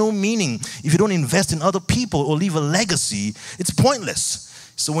if there's no meaning, if you don't invest in other people or leave a legacy, it's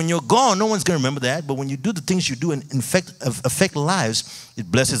pointless. So when you're gone, no one's going to remember that, but when you do the things you do and affect lives,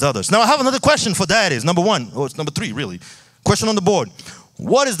 it blesses others. Now, I have another question for daddies. Number one, it's number three, really. Question on the board.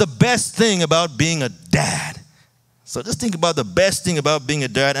 What is the best thing about being a dad? So just think about the best thing about being a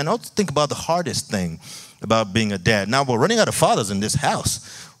dad, and also think about the hardest thing about being a dad. Now, we're running out of fathers in this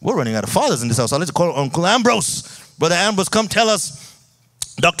house. We're running out of fathers in this house. So let's call Uncle Ambrose. Brother Ambrose, come tell us,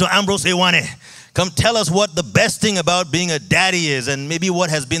 Dr. Ambrose Ewane, come tell us what the best thing about being a daddy is, and maybe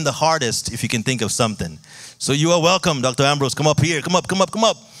what has been the hardest, if you can think of something. So you are welcome, Dr. Ambrose. Come up here. Come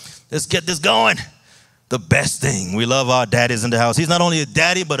up. Let's get this going. The best thing. We love our daddies in the house. He's not only a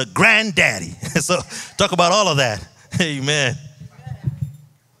daddy, but a granddaddy. So talk about all of that. Amen.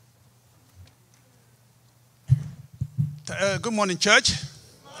 Good morning, church.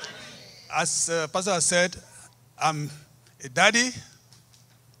 As Pastor has said, I'm a daddy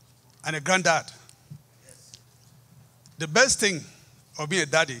and a granddad. The best thing of being a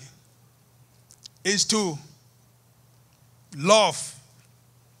daddy is to love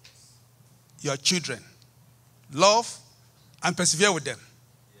your children, love and persevere with them.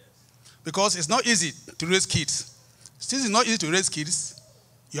 Because it's not easy to raise kids. Since it's not easy to raise kids,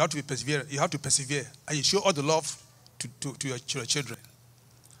 you have to be perseverant. You have to persevere, and you show all the love to your children.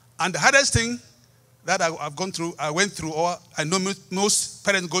 And the hardest thing that I went through, or I know most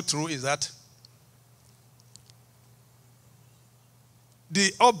parents go through, is that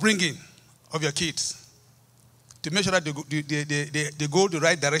the upbringing of your kids, to make sure that they go the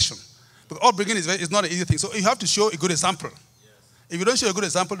right direction. Because upbringing is not an easy thing. So you have to show a good example. Yes. If you don't show a good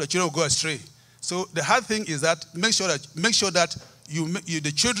example, the children will go astray. So the hard thing is that make sure that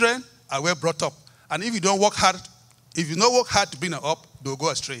the children are well brought up. And if you don't work hard, if you don't work hard to bring them up, they'll go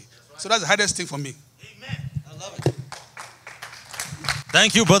astray. Right. So that's the hardest thing for me. Amen. I love it.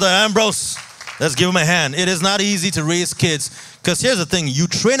 Thank you, Brother Ambrose. Let's give him a hand. It is not easy to raise kids, because here's the thing. You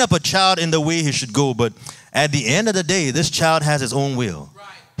train up a child in the way he should go, but at the end of the day, this child has his own will. Right.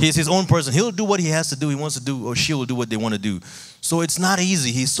 He's his own person. He'll do what he has to do, he wants to do, or she will do what they want to do. So it's not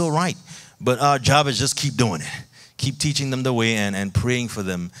easy. He's so right. But our job is just keep doing it. Keep teaching them the way and praying for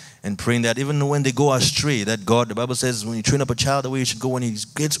them, and praying that even when they go astray, that God, the Bible says, when you train up a child the way he should go, when he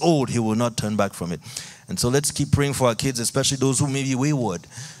gets old, he will not turn back from it. And so let's keep praying for our kids, especially those who may be wayward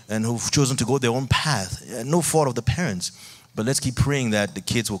and who've chosen to go their own path. No fault of the parents, but let's keep praying that the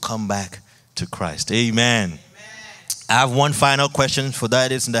kids will come back to Christ. Amen. I have one final question for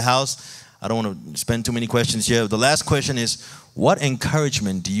daddies in the house. I don't want to spend too many questions here. The last question is, what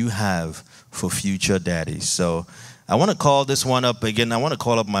encouragement do you have for future daddies? So I want to call this one up again. I want to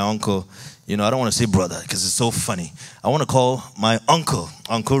call up my uncle. You know, I don't want to say brother because it's so funny. I want to call my uncle,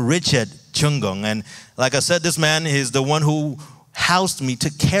 Uncle Richard Chungong. And like I said, this man is the one who housed me,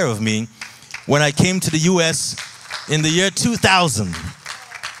 took care of me when I came to the U.S. in the year 2000.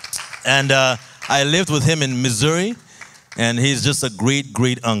 And I lived with him in Missouri. And he's just a great,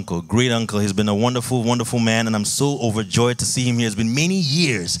 great uncle. Great uncle. He's been a wonderful, wonderful man, and I'm so overjoyed to see him here. It's been many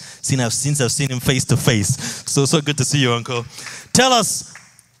years since I've seen him face to face. So good to see you, uncle. Tell us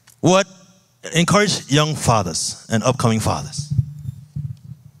what encourage young fathers and upcoming fathers.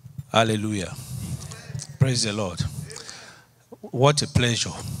 Hallelujah. Praise the Lord. What a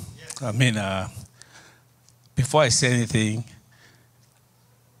pleasure. I mean, before I say anything,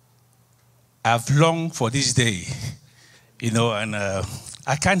 I've longed for this day, and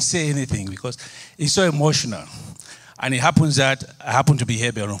I can't say anything because it's so emotional. And it happens that I happen to be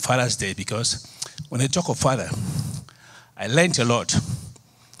here on Father's Day because when I talk of father, I learned a lot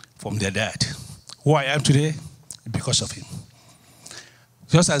from their dad. Who I am today, because of him.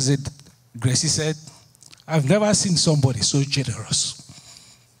 Just as Gracie said, I've never seen somebody so generous.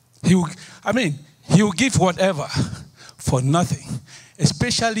 He will give whatever for nothing,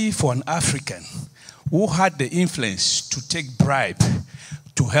 especially for an African who had the influence to take bribe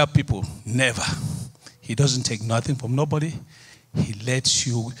to help people. Never. He doesn't take nothing from nobody. He lets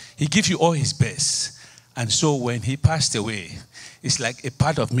you, he gives you all his best. And so when he passed away, it's like a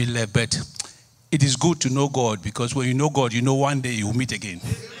part of me left, but it is good to know God, because when you know God, you know one day you will meet again.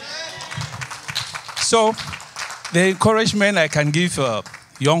 So the encouragement I can give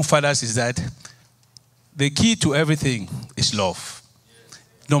young fathers is that the key to everything is love.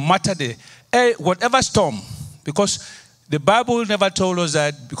 No matter whatever storm, because the Bible never told us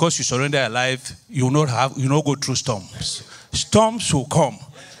that because you surrender your life, you will not go through storms. Storms will come,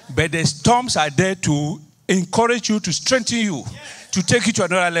 but the storms are there to encourage you, to strengthen you, to take you to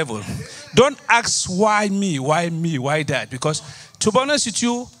another level. Don't ask why me, why that, because to be honest with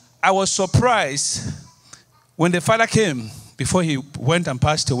you, I was surprised when the father came before he went and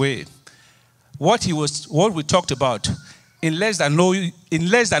passed away. What we talked about, in less than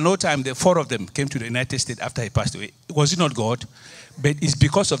no time, the four of them came to the United States after he passed away. Was it not God? But it's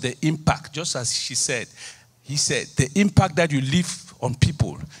because of the impact, just as he said, the impact that you leave on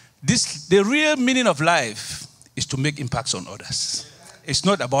people. The real meaning of life is to make impacts on others. It's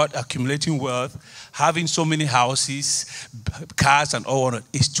not about accumulating wealth, having so many houses, cars, and all that.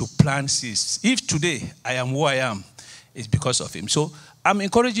 It's to plant seeds. If today I am who I am, it's because of him. So I'm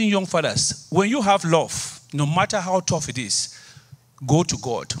encouraging young fathers, when you have love, no matter how tough it is, go to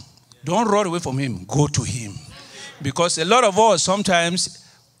God. Don't run away from him. Go to him. Because a lot of us sometimes,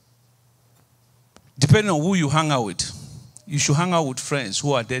 depending on who you hang out with, you should hang out with friends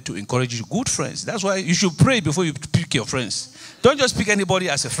who are there to encourage you. Good friends. That's why you should pray before you pick your friends. Don't just pick anybody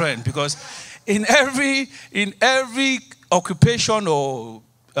as a friend, because in every occupation or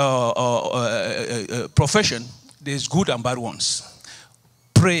profession, there's good and bad ones.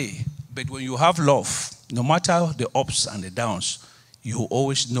 Pray, but when you have love, no matter the ups and the downs, you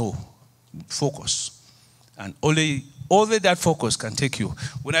always know, focus. And only that focus can take you.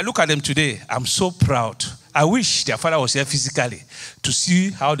 When I look at them today, I'm so proud. I wish their father was here physically to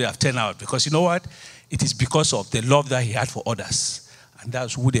see how they have turned out, because you know what? It is because of the love that he had for others. And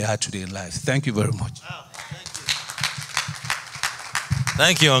that's who they are today in life. Thank you very much. Wow,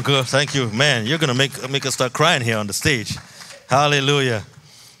 thank you, Uncle. Thank you. Man, you're going to make us start crying here on the stage. Hallelujah.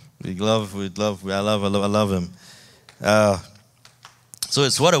 I love him. So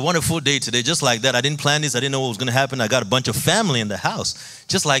it's what a wonderful day today. Just like that. I didn't plan this. I didn't know what was going to happen. I got a bunch of family in the house.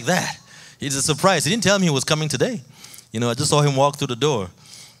 Just like that. It's a surprise. He didn't tell me he was coming today. I just saw him walk through the door.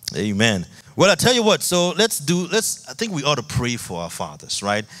 Amen. Well, I tell you what. So I think we ought to pray for our fathers,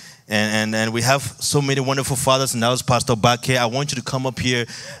 right? And we have so many wonderful fathers, and that was Pastor Bake. I want you to come up here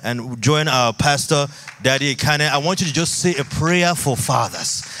and join our pastor, Daddy Ekane. I want you to just say a prayer for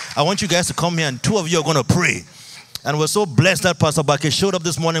fathers. I want you guys to come here, and two of you are going to pray. And we're so blessed that Pastor Bake showed up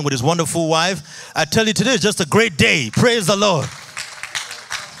this morning with his wonderful wife. I tell you, today is just a great day. Praise the Lord.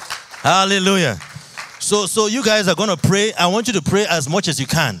 Hallelujah. So you guys are going to pray. I want you to pray as much as you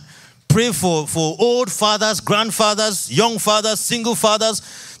can. Pray for old fathers, grandfathers, young fathers, single fathers,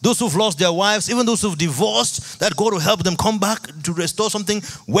 those who've lost their wives, even those who've divorced, that God will help them come back to restore something.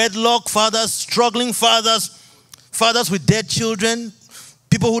 Wedlock fathers, struggling fathers, fathers with dead children,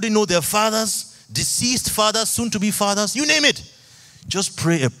 people who didn't know their fathers, deceased fathers, soon-to-be fathers, you name it. Just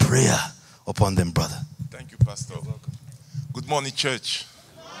pray a prayer upon them, brother. Thank you, Pastor. Good morning, church.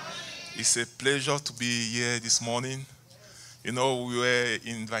 It's a pleasure to be here this morning. We were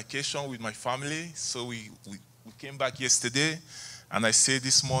in vacation with my family, so we came back yesterday, and I said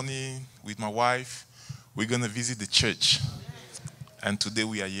this morning with my wife, we're going to visit the church. And today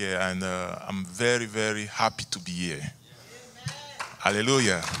we are here, and I'm very, very happy to be here.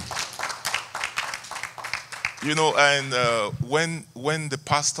 Hallelujah. You know, and when the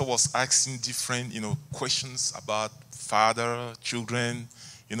pastor was asking different, questions about father, children,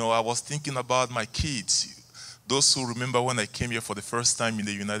 I was thinking about my kids. Those who remember when I came here for the first time in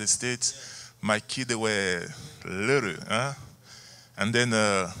the United States, my kids, they were little, huh? And then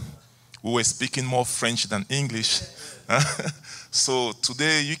we were speaking more French than English. So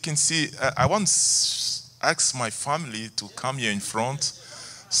today you can see, I once asked my family to come here in front.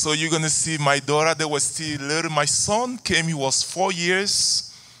 So you're going to see my daughter, they were still little. My son came, he was 4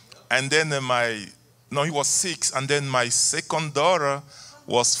 years. And then he was 6. And then my second daughter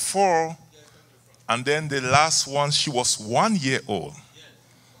was 4. And then the last one, she was 1 year old.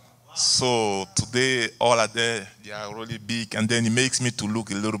 So today, all are there, they are really big. And then it makes me to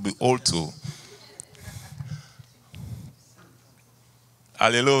look a little bit old too.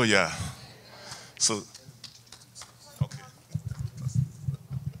 Hallelujah. So, okay.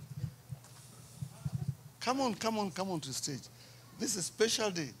 Come on to the stage. This is a special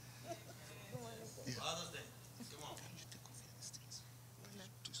day. Yeah.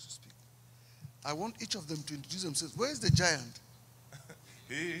 I want each of them to introduce themselves. Where is the giant?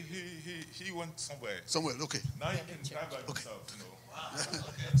 He went somewhere. Somewhere, okay. Now he can drive by himself,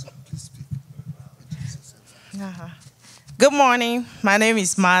 So please speak. Good morning. My name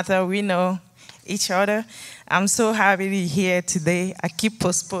is Martha. We know each other. I'm so happy to be here today. I keep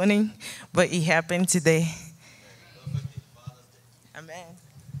postponing, but it happened today. Amen.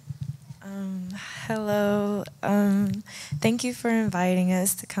 Hello. Thank you for inviting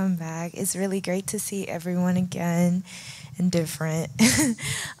us to come back. It's really great to see everyone again and different.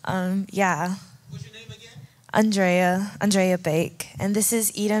 Yeah. What's your name again? Andrea Bake. And this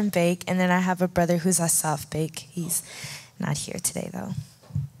is Eden Bake. And then I have a brother who's Asaf Bake. He's not here today, though.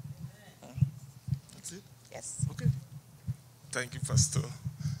 That's it? Yes. Okay. Thank you, Pastor.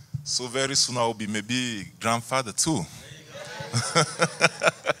 So very soon I will be maybe grandfather too.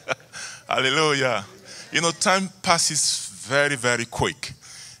 Hallelujah. Time passes very, very quick.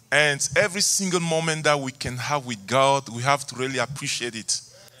 And every single moment that we can have with God, we have to really appreciate it.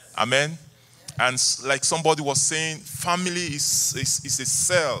 Amen. And like somebody was saying, family is a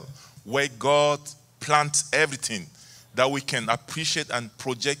cell where God plants everything that we can appreciate and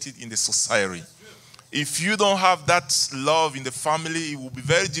project it in the society. If you don't have that love in the family, it will be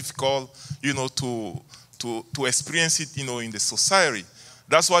very difficult, to experience it, in the society.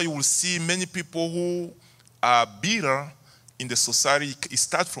 That's why you will see many people who are bitter in the society. It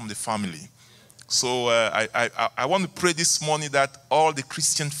starts from the family. So I want to pray this morning that all the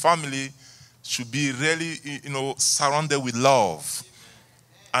Christian family should be really, surrounded with love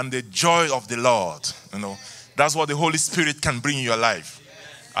and the joy of the Lord. That's what the Holy Spirit can bring in your life.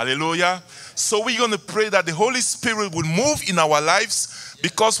 Hallelujah. So we're going to pray that the Holy Spirit will move in our lives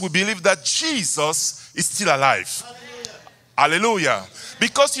because we believe that Jesus is still alive. Hallelujah.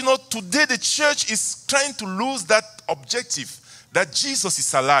 Because, today the church is trying to lose that objective that Jesus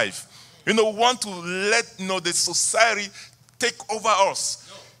is alive. We want to let, the society take over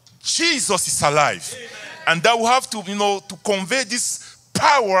us. Jesus is alive. And that we have to, to convey this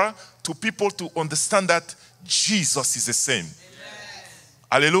power to people to understand that Jesus is the same.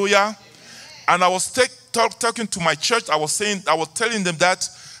 Hallelujah. And I was talking to my church. I was telling them that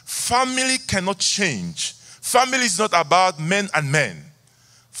family cannot change. Family is not about men and men.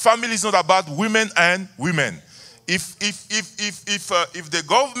 Family is not about women and women. If the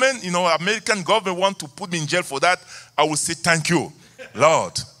government, American government want to put me in jail for that, I will say thank you,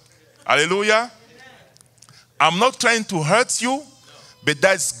 Lord. Hallelujah. I'm not trying to hurt you, but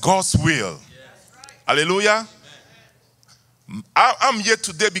that's God's will. Hallelujah. I'm here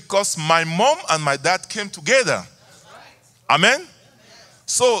today because my mom and my dad came together. Amen.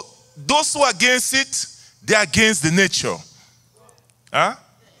 So those who are against it, they're against the nature. Huh?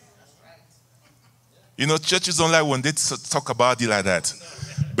 Churches don't like when they talk about it like that.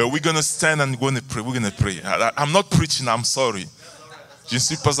 But we're going to stand and we're going to pray. We're going to pray. I'm not preaching. I'm sorry. Je ne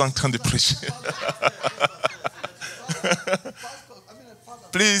suis pas en train de prêcher.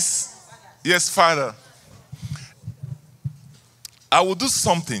 Please. Yes, Father. I will do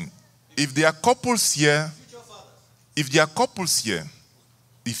something. If there are couples here,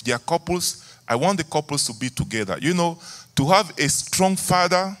 I want the couples to be together. To have a strong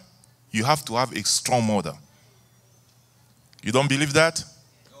father, you have to have a strong mother. You don't believe that?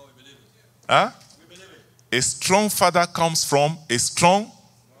 No, we believe it. Huh? We believe it. A strong father comes from a strong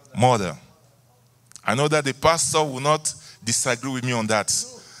mother. I know that the pastor will not disagree with me on that.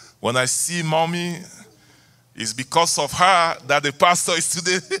 When I see mommy, it's because of her that the pastor is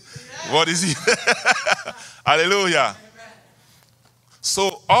today. What is he? Hallelujah.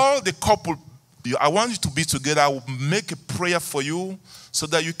 So all the couple, I want you to be together. I will make a prayer for you so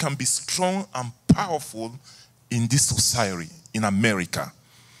that you can be strong and powerful in this society, in America.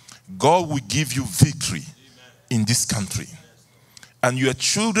 God will give you victory in this country. And your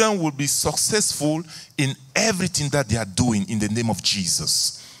children will be successful in everything that they are doing in the name of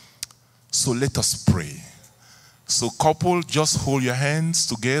Jesus. So let us pray. So couple, just hold your hands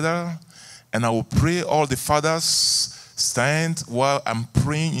together, and I will pray. All the fathers stand while I'm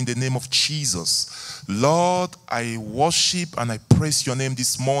praying in the name of Jesus. Lord, I worship and I praise your name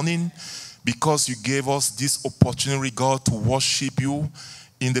this morning because you gave us this opportunity, God, to worship you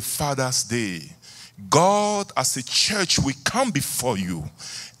in the Father's Day. God, as a church, we come before you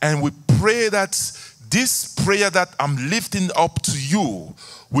and we pray that this prayer that I'm lifting up to you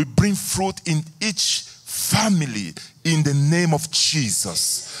will bring fruit in each family in the name of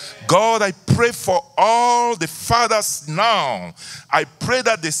Jesus. God, I pray for all the fathers now. I pray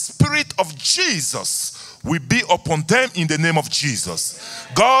that the Spirit of Jesus will be upon them in the name of Jesus.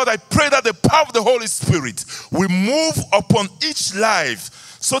 God, I pray that the power of the Holy Spirit will move upon each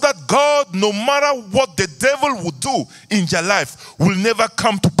life, so that God, no matter what the devil will do in your life, will never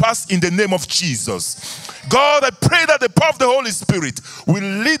come to pass in the name of Jesus. God, I pray that the power of the Holy Spirit will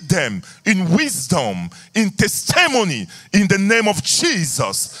lead them in wisdom, in testimony, in the name of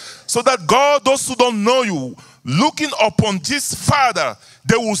Jesus. So that God, those who don't know you, looking upon this Father,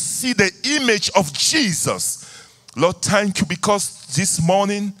 they will see the image of Jesus. Lord, thank you, because this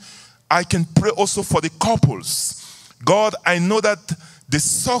morning I can pray also for the couples. God, I know that the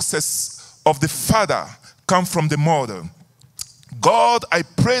success of the father comes from the mother. God, I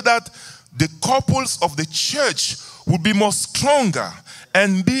pray that the couples of the church will be more stronger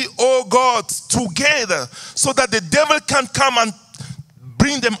and be, oh God, together, so that the devil can't come and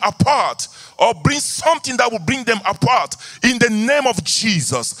bring them apart, or bring something that will bring them apart in the name of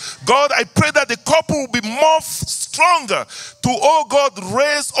Jesus. God, I pray that the couple will be more stronger to, oh God,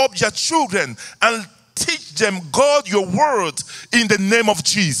 raise up your children and teach them, God, your word in the name of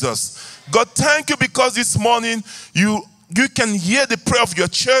Jesus. God, thank you, because this morning you can hear the prayer of your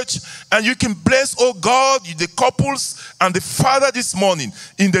church and you can bless, oh God, the couples and the father this morning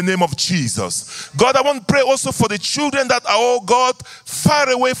in the name of Jesus. God, I want to pray also for the children that are, oh God, far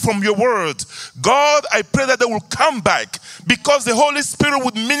away from your word. God, I pray that they will come back, because the Holy Spirit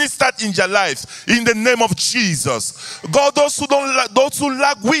would minister in your life in the name of Jesus. God, those who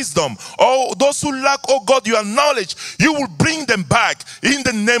lack wisdom, or those who lack, oh God, your knowledge, you will bring them back in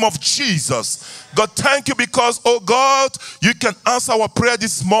the name of Jesus. God, thank you, because, oh God, you can answer our prayer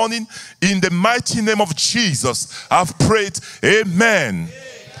this morning in the mighty name of Jesus. I've prayed. Amen.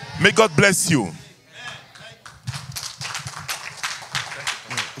 May God bless you.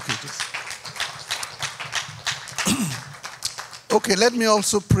 Okay, let me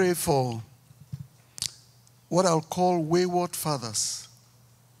also pray for what I'll call wayward fathers.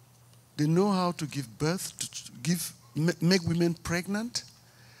 They know how to give birth, make women pregnant,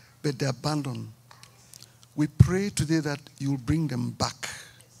 but they abandon. We pray today that you'll bring them back.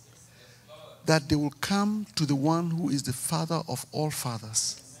 That they will come to the one who is the father of all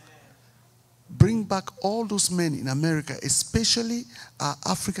fathers. Bring back all those men in America, especially our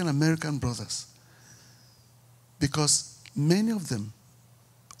African American brothers. Because many of them,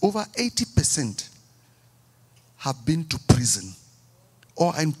 over 80%, have been to prison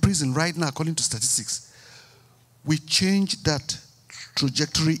or are in prison right now, according to statistics. We change that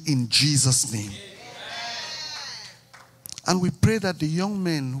trajectory in Jesus' name. And we pray that the young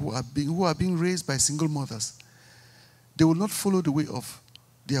men who are being raised by single mothers, they will not follow the way of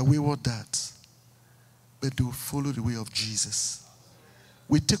their wayward dads, but they will follow the way of Jesus.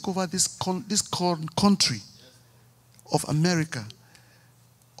 We take over this country of America.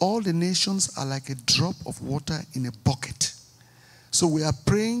 All the nations are like a drop of water in a bucket. So we are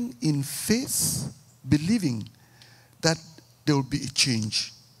praying in faith, believing that there will be a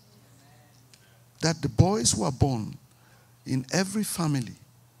change. That the boys who are born in every family,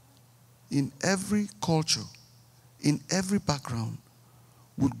 in every culture, in every background,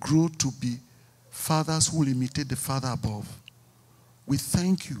 would grow to be fathers who will imitate the Father above. We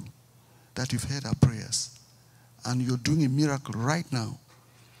thank you that you've heard our prayers, and you're doing a miracle right now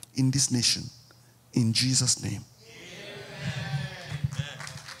in this nation. In Jesus' name.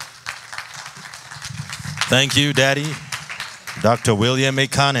 Thank you, Daddy. Dr. William A.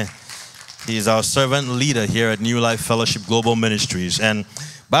 Kane. He is our servant leader here at New Life Fellowship Global Ministries. And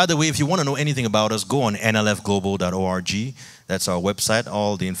by the way, if you want to know anything about us, go on nlfglobal.org. That's our website.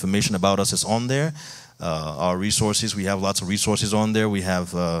 All the information about us is on there. Our resources, we have lots of resources on there. We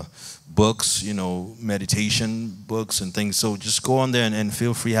have books, meditation books and things. So just go on there and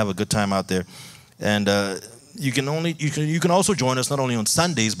feel free, have a good time out there. And you can also join us not only on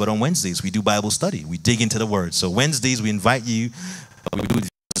Sundays but on Wednesdays. We do Bible study. We dig into the Word. So Wednesdays we invite you. We do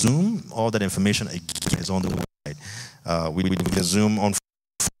Zoom. All that information again is on the website. We do Zoom on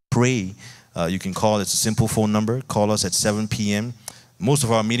Pray. You can call. It's a simple phone number. Call us at 7 p.m. Most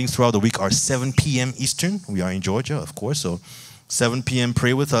of our meetings throughout the week are 7 p.m. Eastern. We are in Georgia, of course. So 7 p.m.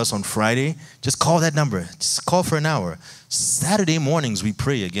 Pray with us on Friday. Just call that number. Just call for an hour. Saturday mornings we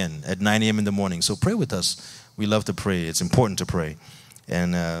pray again at 9 a.m. in the morning. So pray with us. We love to pray. It's important to pray.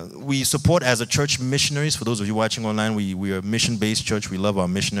 And we support as a church missionaries. For those of you watching online, we are a mission-based church. We love our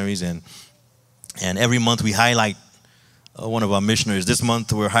missionaries. And every month we highlight one of our missionaries. This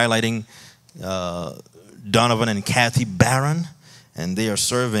month we're highlighting Donovan and Kathy Barron. And they are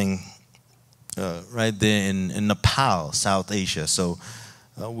serving right there in Nepal, South Asia. So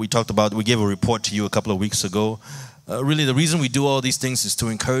we gave a report to you a couple of weeks ago. Really, the reason we do all these things is to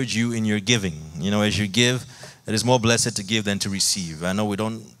encourage you in your giving. You know, as you give, it is more blessed to give than to receive. I know we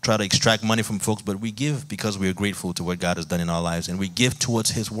don't try to extract money from folks, but we give because we are grateful to what God has done in our lives, and we give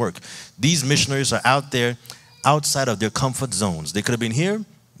towards His work. These missionaries are out there outside of their comfort zones. They could have been here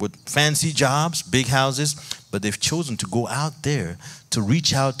with fancy jobs, big houses, but they've chosen to go out there to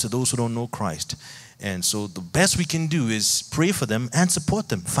reach out to those who don't know Christ. And so the best we can do is pray for them and support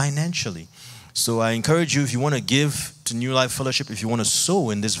them financially. So I encourage you, if you want to give to New Life Fellowship, if you want to sow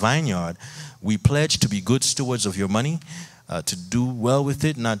in this vineyard, we pledge to be good stewards of your money, to do well with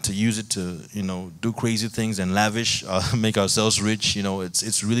it, not to use it to, do crazy things and lavish, make ourselves rich.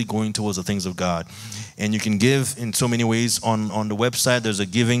 It's really going towards the things of God. And you can give in so many ways. On the website, there's a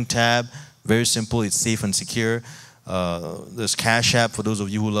giving tab. Very simple. It's safe and secure. There's Cash App for those of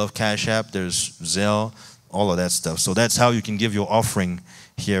you who love Cash App. There's Zelle, all of that stuff. So that's how you can give your offering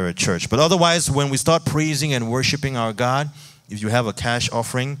here at church. But otherwise, when we start praising and worshiping our God, if you have a cash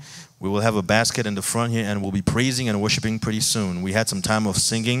offering, we will have a basket in the front here, and we'll be praising and worshiping pretty soon. We had some time of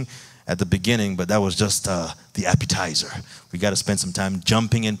singing at the beginning, but that was just the appetizer. We got to spend some time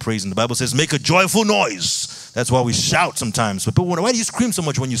jumping and praising. The Bible says, make a joyful noise. That's why we shout sometimes. But people wonder, why do you scream so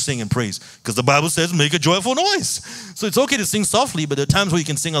much when you sing and praise? Because the Bible says, make a joyful noise. So it's okay to sing softly, but there are times where you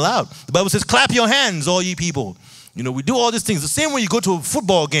can sing aloud. The Bible says, clap your hands, all ye people. We do all these things. The same way you go to a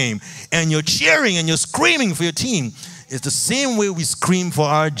football game and you're cheering and you're screaming for your team. It's the same way we scream for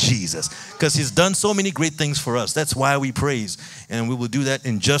our Jesus, because He's done so many great things for us. That's why we praise, and we will do that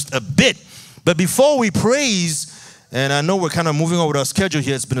in just a bit. But before we praise, and I know we're kind of moving over our schedule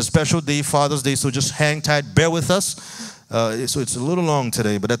here. It's been a special day, Father's Day, so just hang tight, bear with us. So it's a little long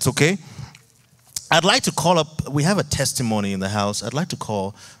today, but that's okay. I'd like to call up, we have a testimony in the house. I'd like to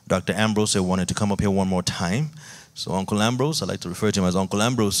call Dr. Ambrose. I wanted to come up here one more time. So Uncle Ambrose, I like to refer to him as Uncle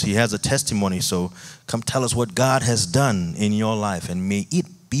Ambrose. He has a testimony, so come tell us what God has done in your life, and may it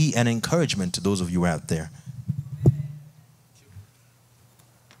be an encouragement to those of you out there.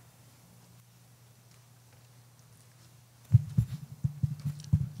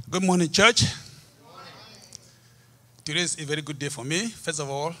 Good morning, church. Today is a very good day for me. First of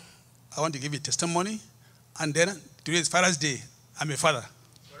all, I want to give you a testimony, and then today is Father's Day. I'm a father.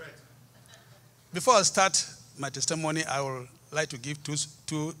 Correct. Before I start my testimony, I would like to give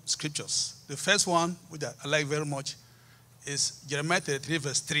two scriptures. The first one, which I like very much, is Jeremiah 33,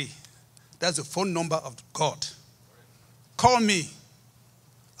 verse 3. That's the phone number of God. Call me.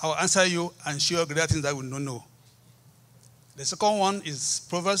 I will answer you and show you greater things that you will not know. The second one is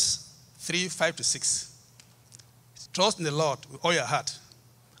Proverbs 3, 5-6. Trust in the Lord with all your heart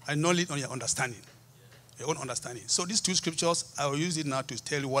and not lean on your understanding, your own understanding. So these two scriptures, I will use it now to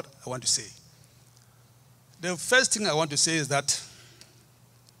tell you what I want to say. The first thing I want to say is that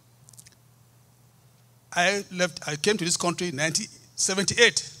I came to this country in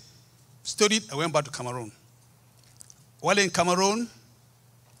 1978, studied, I went back to Cameroon. While in Cameroon,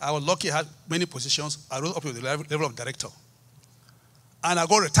 I was lucky, I had many positions. I rose up to the level of director. And I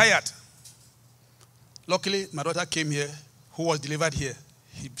got retired. Luckily, my daughter came here, who was delivered here.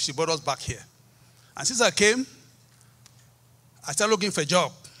 She brought us back here. And since I came, I started looking for a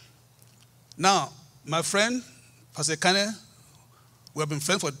job. Now, my friend, Pastor Kane, we have been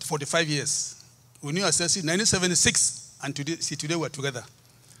friends for 45 years. We knew ourselves in 1976, and today we're together.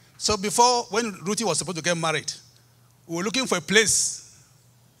 So before, when Ruthie was supposed to get married, we were looking for a place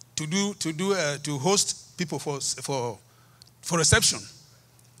to host people for reception.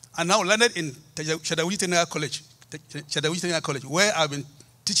 And now landed in Shadawuji Technical College, where I've been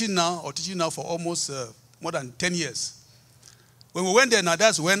teaching now for almost more than 10 years. When we went there, now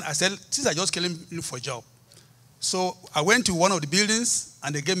that's when I said, since I just came in for a job. So I went to one of the buildings,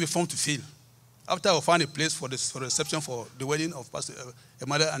 and they gave me a form to fill. After I found a place for reception for the wedding of Pastor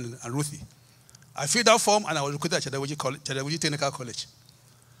Emada and Ruthie. I filled that form and I was recruited at Chadabuji Technical College.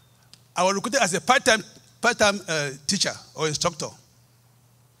 I was recruited as a part-time teacher or instructor.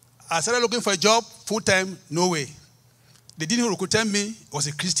 I started looking for a job, full-time, no way. The dean who recruited me was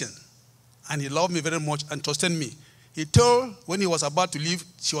a Christian, and he loved me very much and trusted me. He told, when he was about to leave,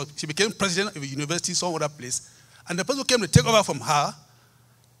 she became president of a university, some other place, and the person who came to take over from her,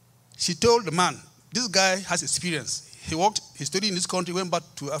 she told the man, this guy has experience. He studied in this country, went back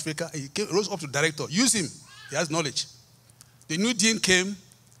to Africa, he rose up to director. Use him, he has knowledge. The new dean came,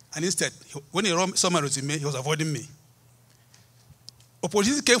 and instead, when he saw my resume, he was avoiding me.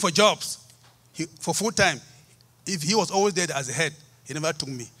 Opportunity came for jobs, for full-time. If he was always there as a head, he never took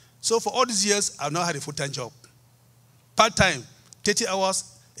me. So for all these years, I've now had a full-time job. Part-time, 30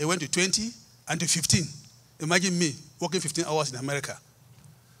 hours, it went to 20 and to 15. Imagine me working 15 hours in America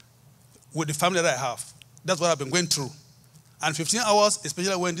with the family that I have. That's what I've been going through. And 15 hours,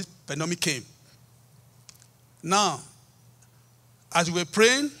 especially when this pandemic came. Now, as we were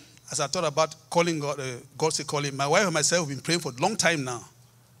praying, as I thought about calling God, God's calling, my wife and myself have been praying for a long time now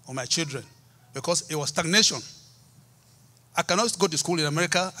on my children because it was stagnation. I cannot go to school in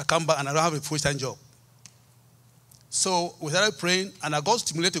America, I come back and I don't have a full-time job. So we started praying and I got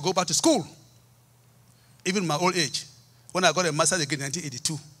stimulated to go back to school, even in my old age. When I got a master's degree in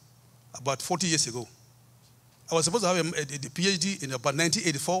 1982, about 40 years ago. I was supposed to have a PhD in about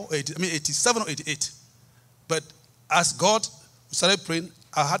 87 or 88. But as God started praying,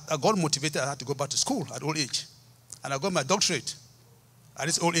 I got motivated. I had to go back to school at old age. And I got my doctorate at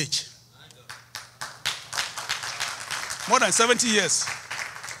this old age. More than 70 years.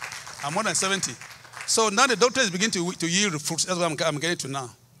 I'm more than 70. So now the doctorate is beginning to yield fruits. That's what I'm getting to now.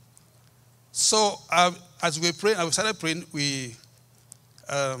 So as we were praying, I started praying,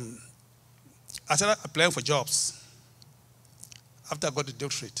 I started applying for jobs after I got the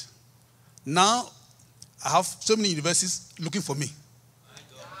doctorate. Now, I have so many universities looking for me.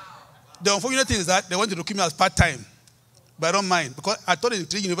 The unfortunate thing is that they want to look at me as part-time, but I don't mind because I taught in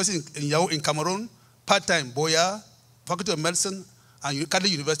 3 universities in Yao, in Cameroon, part-time, Boya, Faculty of Medicine, and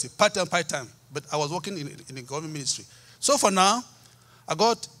Catholic University, part-time. But I was working in the government ministry. So for now,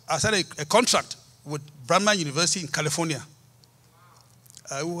 I started a contract with Brandman University in California,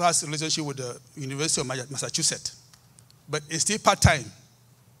 who has a relationship with the University of Massachusetts. But it's still part-time.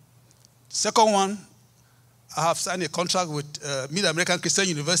 Second one, I have signed a contract with Mid-American Christian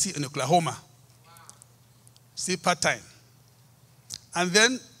University in Oklahoma. Still part-time. And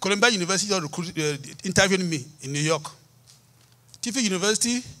then Columbia University interviewed me in New York. Tiffin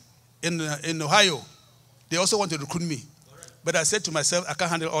University in Ohio, they also want to recruit me. But I said to myself, I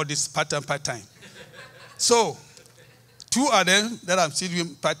can't handle all this part-time. So, 2 are them that I'm still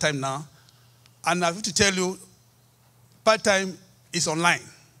doing part-time now. And I have to tell you, part-time is online.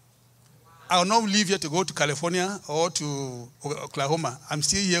 I will not leave here to go to California or to Oklahoma. I'm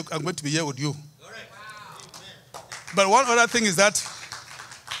still here. I'm going to be here with you. But one other thing is that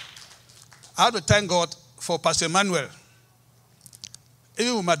I have to thank God for Pastor Emmanuel.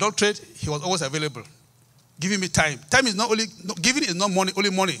 Even with my doctorate, he was always available, giving me time. Time is giving is not money, only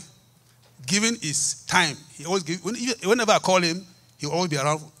money. Giving is time. He always whenever I call him, he will always be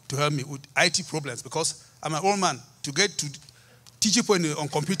around to help me with IT problems because I'm an old man. To get to teach people on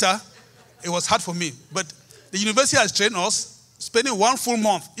computer, it was hard for me. But the university has trained us, spending 1 full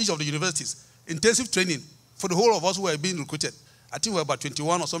month, each of the universities, intensive training for the whole of us who are being recruited. I think we're about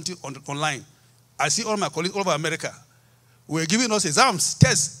 21 or something online. I see all my colleagues all over America. We're giving us exams,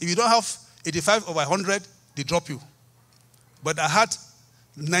 tests. If you don't have 85 over 100, they drop you. But I had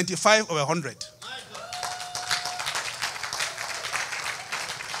 95 over 100.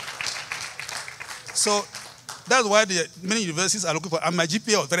 So that's why many universities are looking for, and my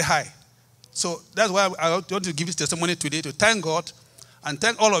GPA was very high. So that's why I want to give this testimony today to thank God and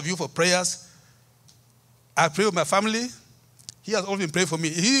thank all of you for prayers. I pray with my family. He has always been praying for me.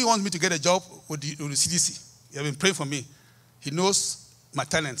 He wants me to get a job with the CDC. He has been praying for me. He knows my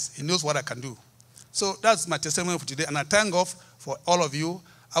talents. He knows what I can do. So that's my testimony for today. And I thank God for all of you.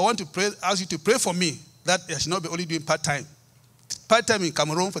 I want to ask you to pray for me that I should not be only doing part-time. Part-time in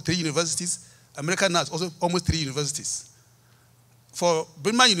Cameroon for 3 universities. America now is also almost 3 universities. For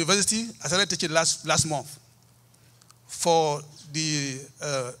Brandman University, I started teaching last month. For the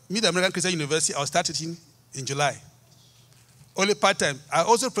Mid-American Christian University, I will start teaching in July. Only part-time. I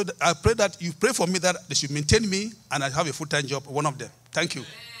also pray that you pray for me that they should maintain me and I have a full-time job, one of them. Thank you.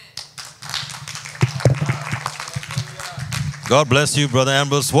 God bless you, Brother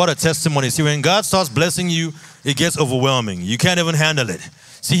Ambrose. What a testimony. See, when God starts blessing you, it gets overwhelming. You can't even handle it.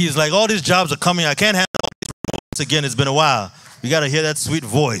 See, he's like, all these jobs are coming. I can't handle all these remotes again. It's been a while. We got to hear that sweet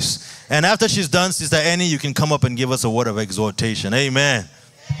voice. And after she's done, Sister Annie, you can come up and give us a word of exhortation. Amen.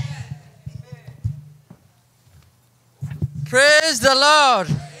 Praise the Lord.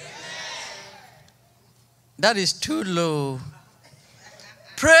 That is too low.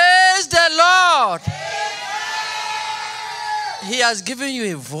 Praise the Lord. He has given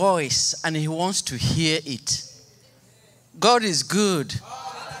you a voice and he wants to hear it. God is good.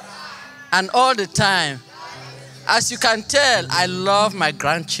 And all the time. As you can tell, I love my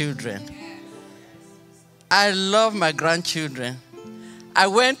grandchildren. I love my grandchildren. I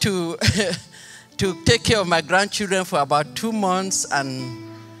went to take care of my grandchildren for about 2 months and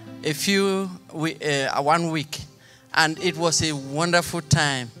 1 week. And it was a wonderful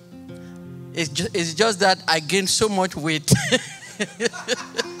time. It's just that I gained so much weight,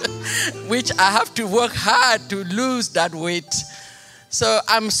 which I have to work hard to lose that weight. So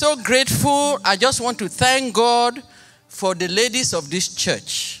I'm so grateful. I just want to thank God for the ladies of this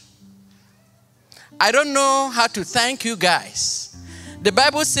church. I don't know how to thank you guys. The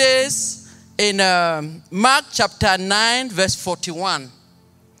Bible says in Mark chapter 9, verse 41,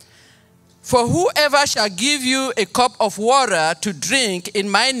 "For whoever shall give you a cup of water to drink in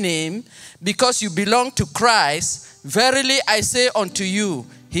my name, because you belong to Christ, verily I say unto you,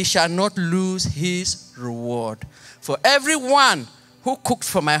 he shall not lose his reward. For everyone who cooked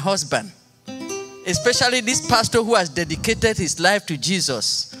for my husband, especially this pastor who has dedicated his life to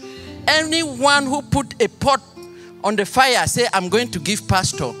Jesus, anyone who put a pot on the fire, say, I'm going to give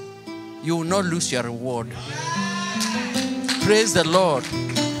pastor, you will not lose your reward." Praise the Lord.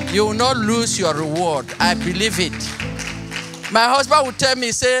 You will not lose your reward. I believe it. My husband would tell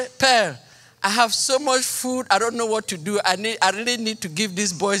me, say, Pearl, I have so much food, I don't know what to do. I really need to give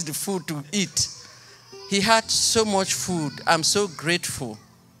these boys the food to eat. He had so much food. I'm so grateful.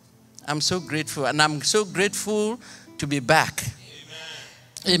 I'm so grateful. And I'm so grateful to be back.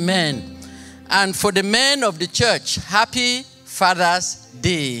 Amen. Amen. And for the men of the church, happy Father's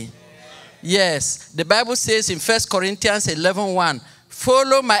Day. Yes, the Bible says in 1 Corinthians 11:1,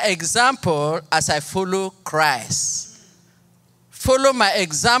 follow my example as I follow Christ. Follow my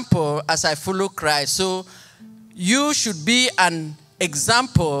example as I follow Christ. So you should be an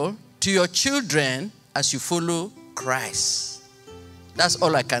example to your children as you follow Christ. That's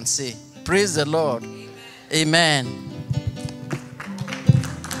all I can say. Praise the Lord. Amen.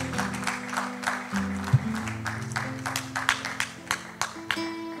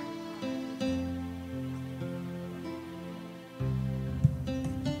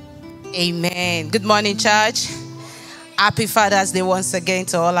 Amen. Good morning, church. Happy Father's Day once again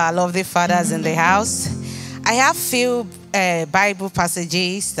to all our lovely fathers in the house. I have few Bible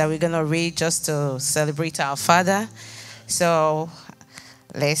passages that we're going to read just to celebrate our Father. So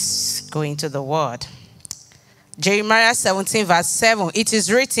let's go into the Word. Jeremiah 17 verse 7. It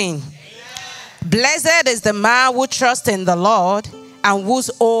is written, Amen. Blessed is the man who trusts in the Lord and whose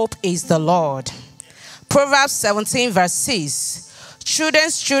hope is the Lord. Proverbs 17 verse 6.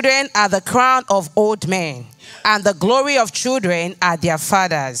 Children's children are the crown of old men, and the glory of children are their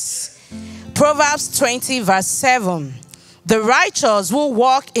fathers. Proverbs 20 verse 7. The righteous who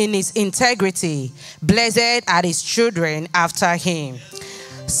walk in his integrity, blessed are his children after him.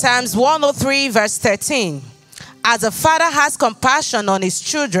 Psalms 103 verse 13. As a father has compassion on his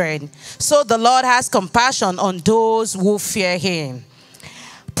children, so the Lord has compassion on those who fear him.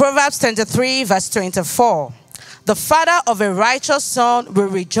 Proverbs 23 verse 24. The father of a righteous son will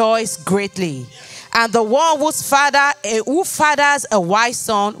rejoice greatly, and the one who fathers a wise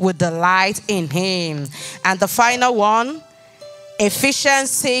son will delight in him. And the final one, Ephesians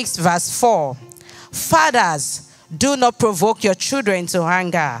 6 verse 4. Fathers, do not provoke your children to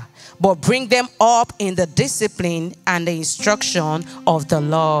anger, but bring them up in the discipline and the instruction of the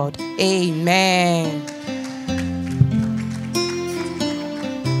Lord. Amen.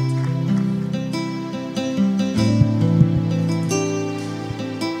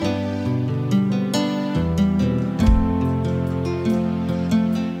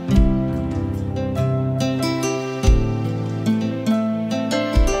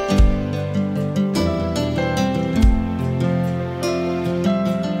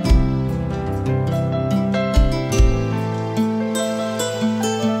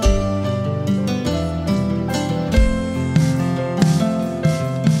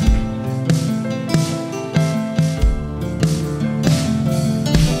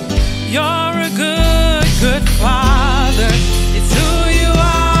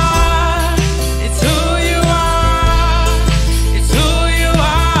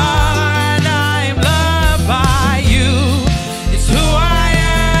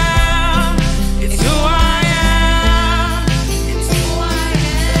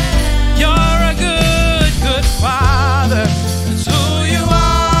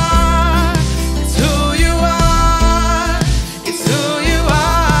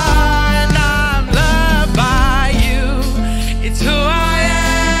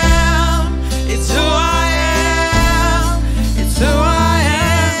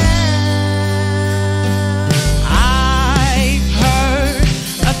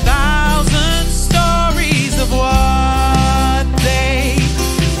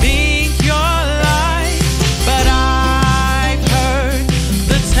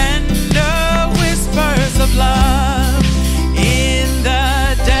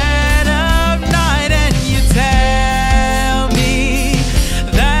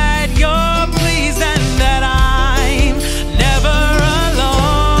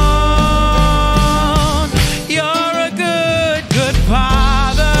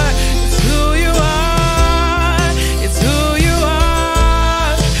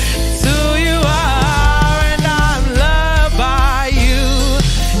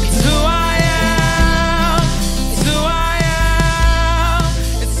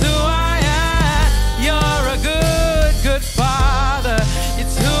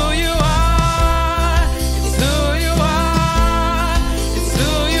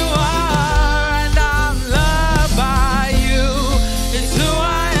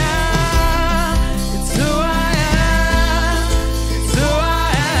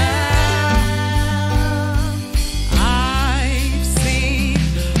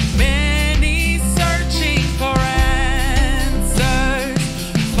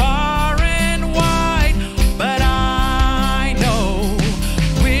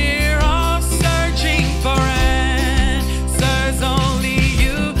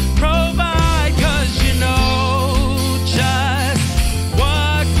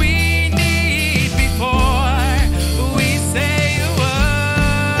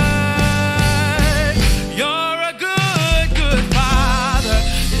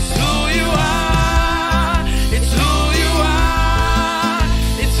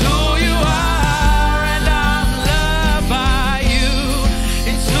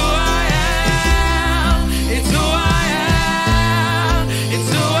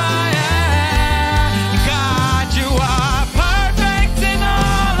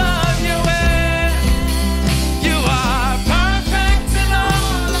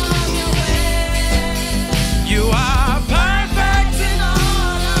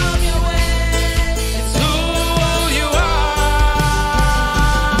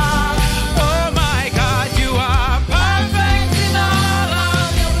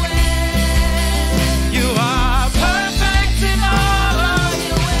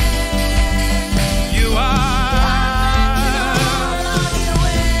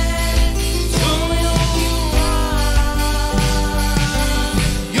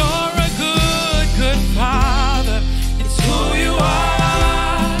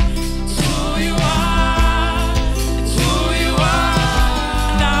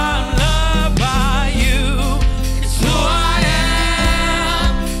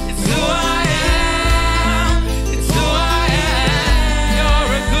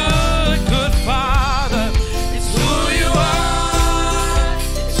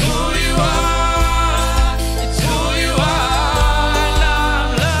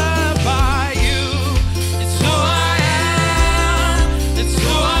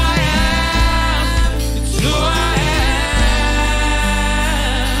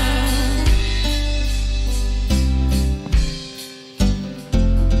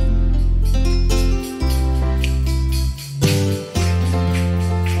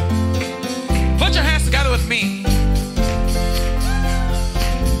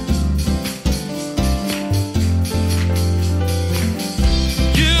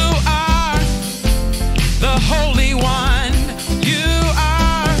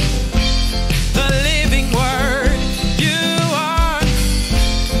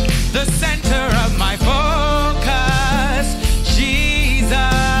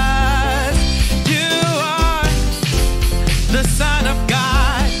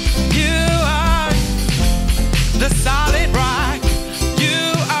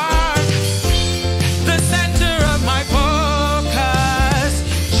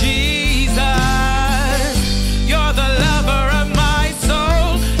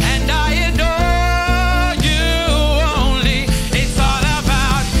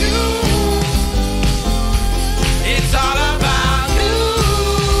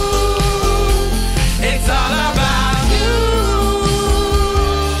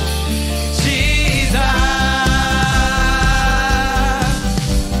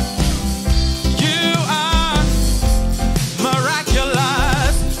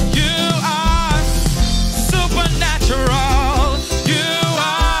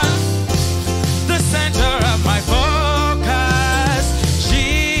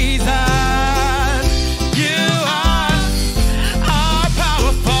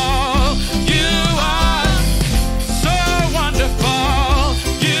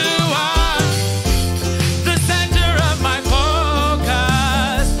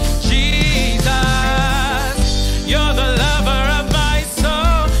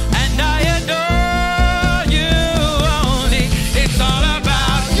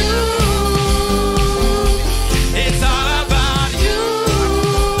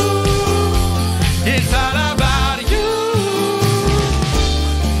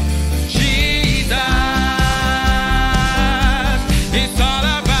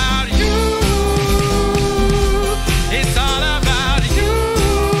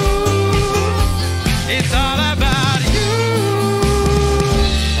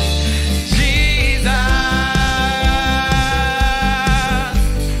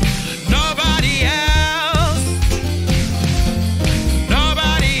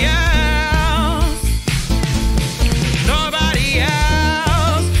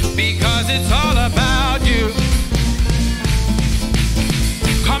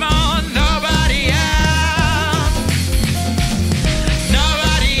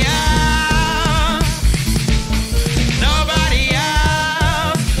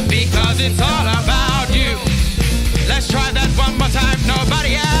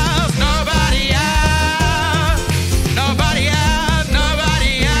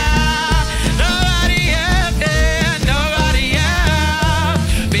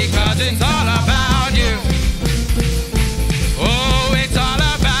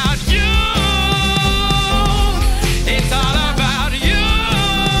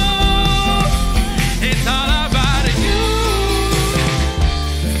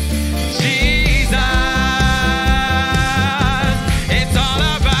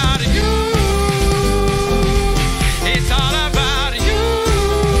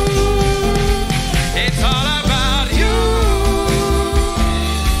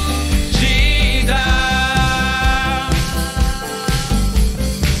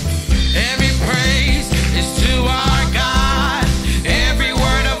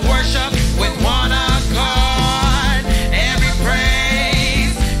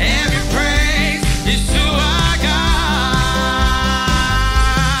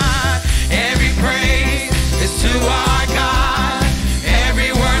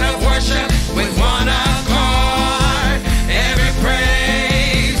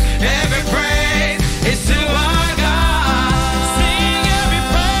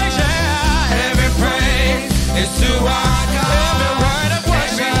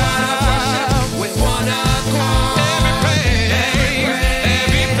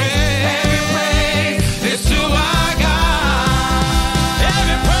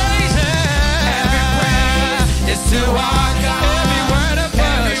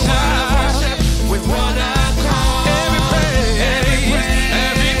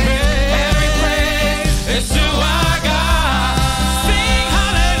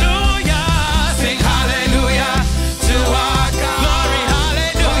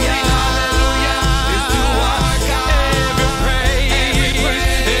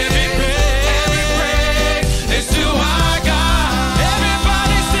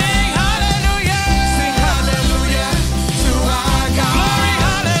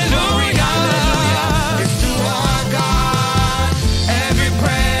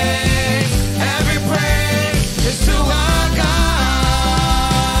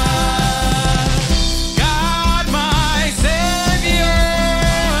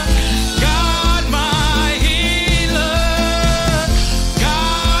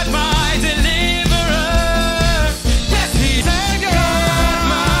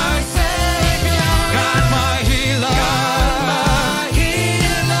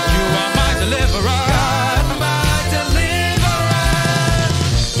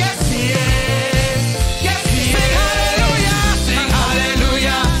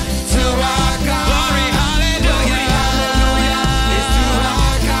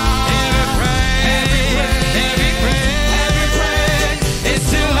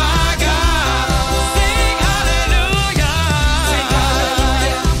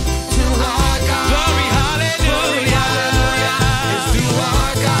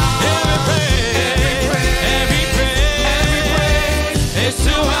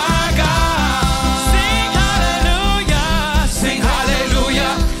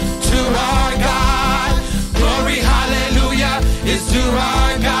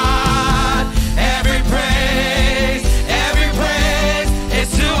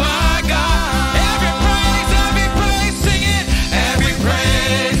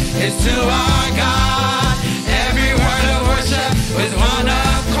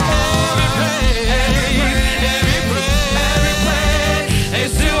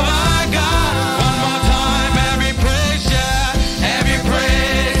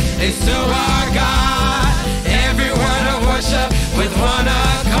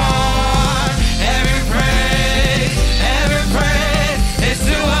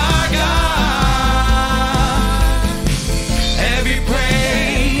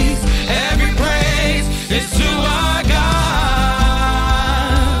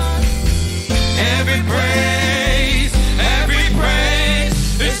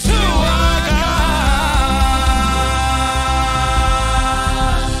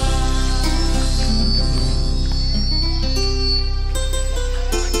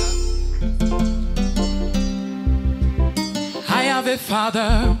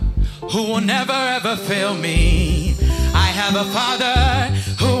 Father who will never ever fail me. I have a Father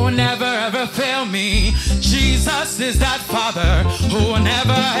who will never ever fail me. Jesus is that Father who will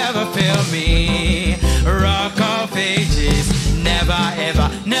never ever fail me. Rock of ages, never ever,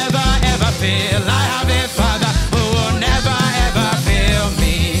 never ever fail. I have a Father who will never ever fail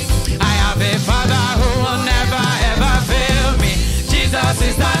me. I have a Father who will never ever fail me. Jesus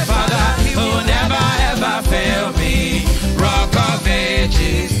is that Father who will never ever fail me. Rock of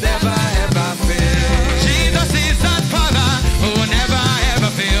ages, never ever fail. Jesus is that Father who will never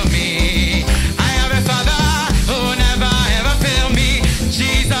ever fail me. I have a Father who will never ever fail me.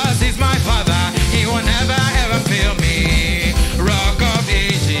 Jesus is my Father, He will never ever fail me. Rock of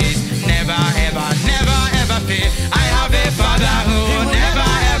ages, never ever, never ever fail.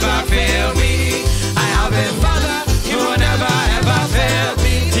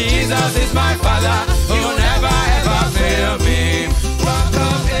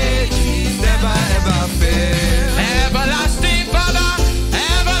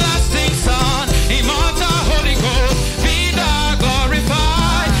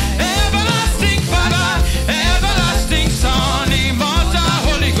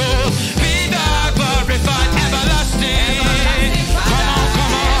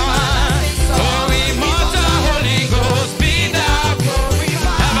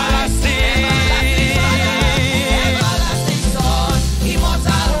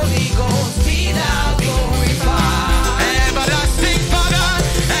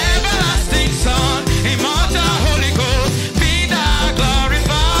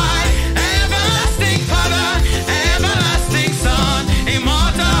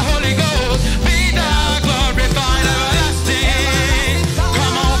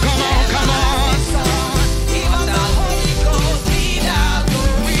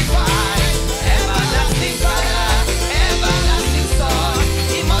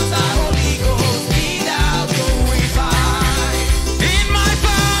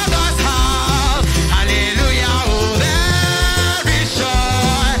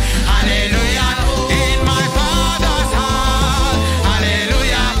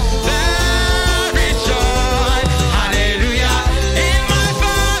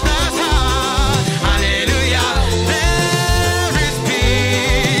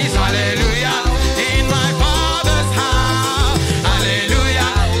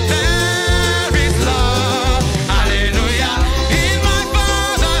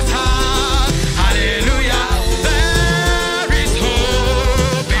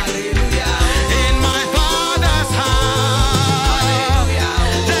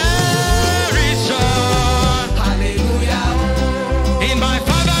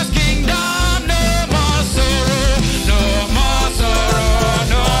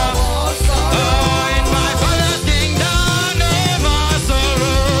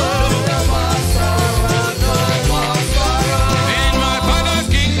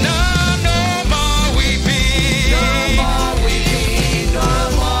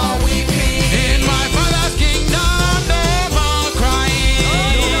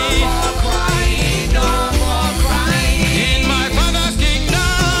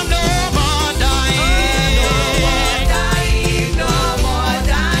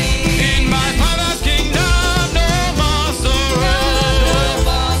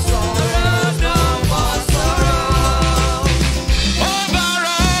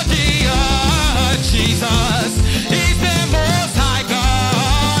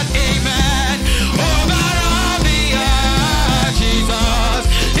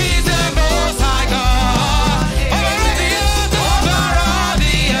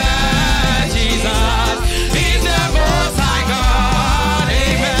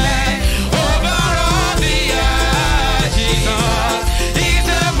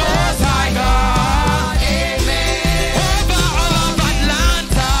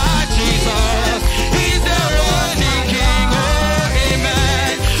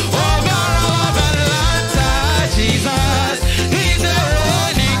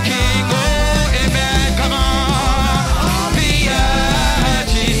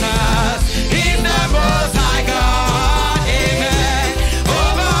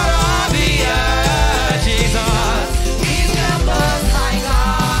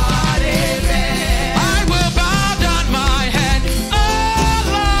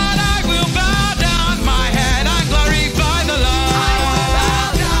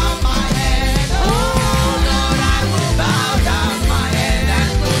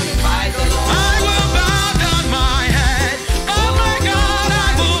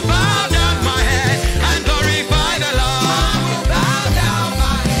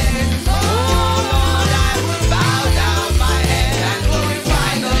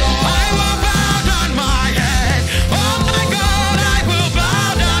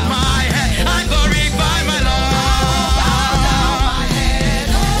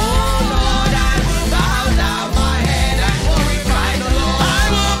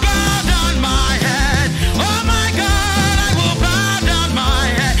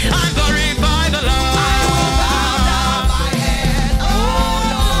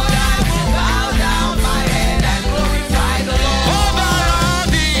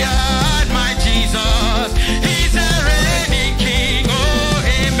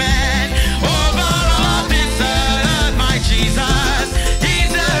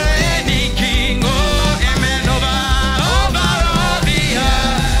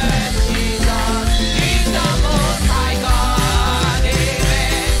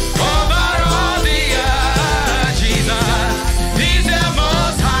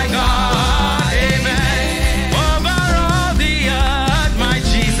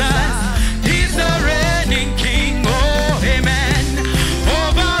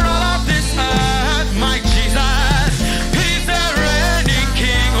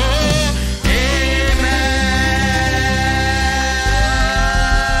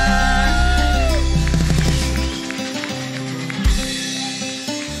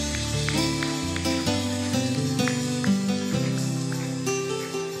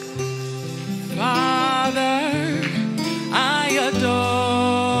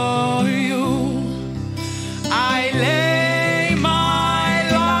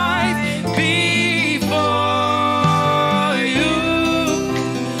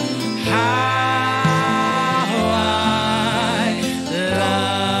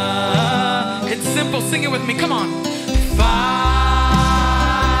 with me. Come on. Father,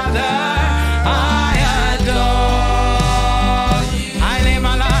 I adore you. I lay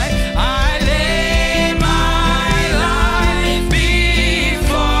my life. I lay my life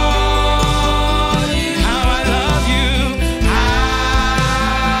before you. How I love you. How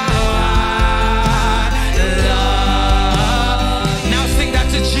I love. Now sing that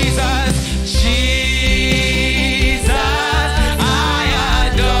to Jesus. Jesus, I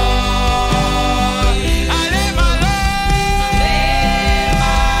adore. I lay my life.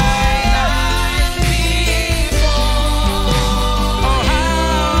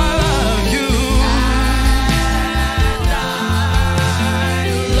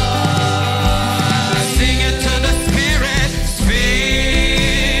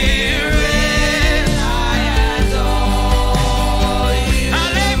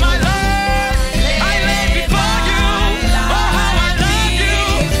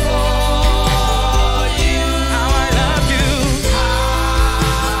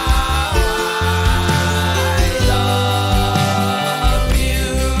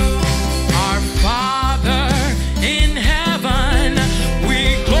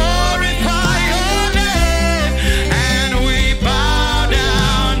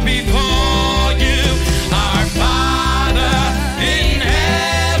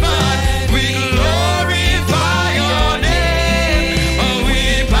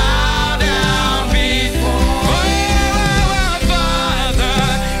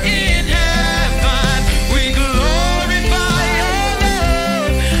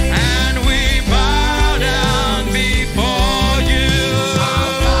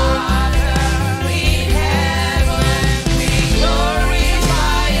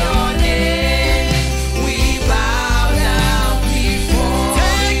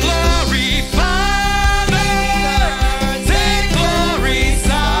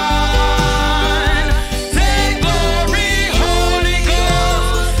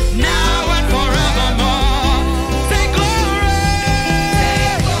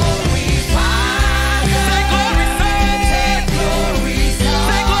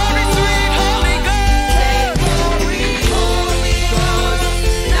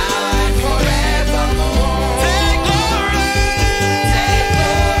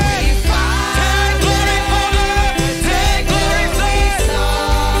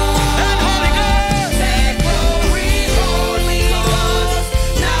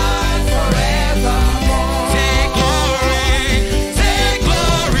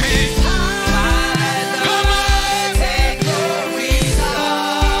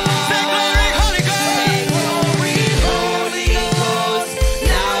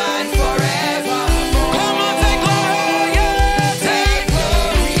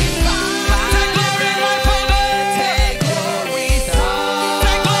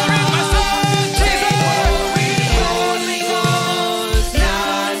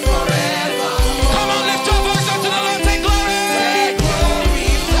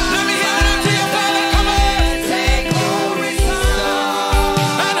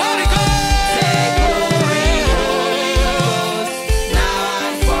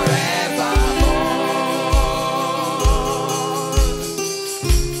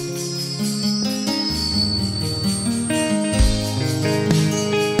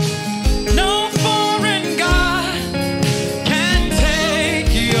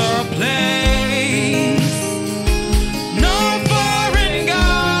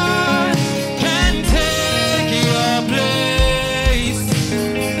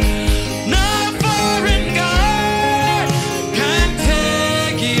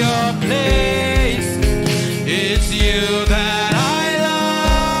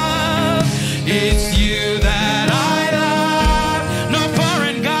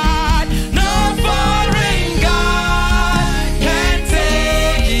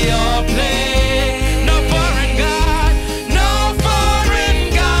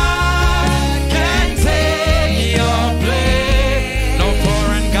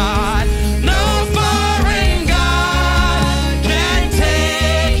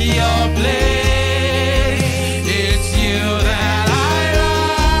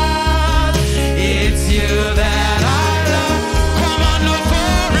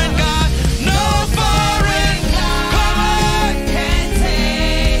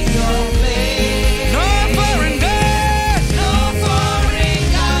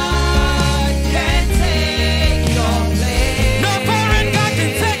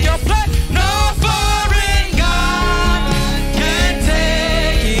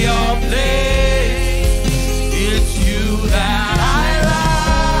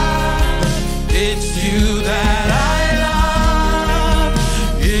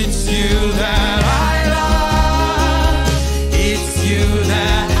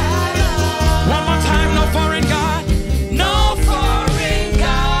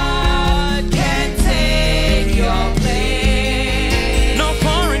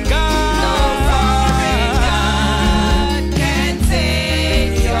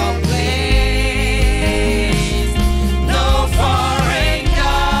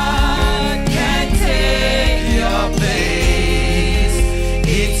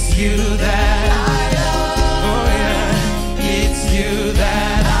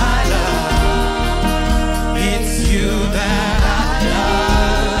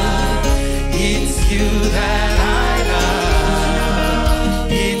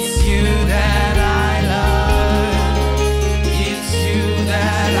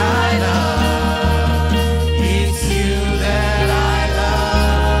 that I love. It's you that I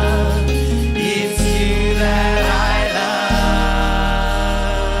love. It's you that I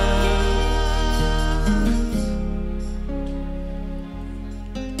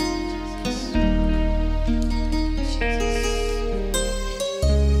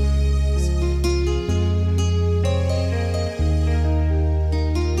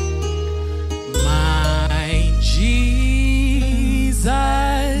My Jesus,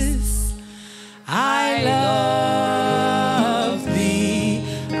 I love thee.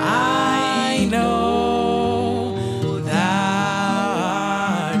 I know thou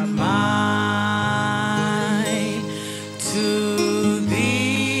art mine. To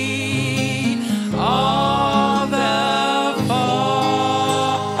thee all the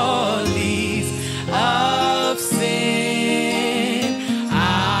follies of sin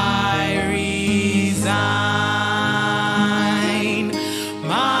I resign.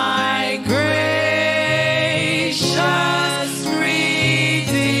 My gracious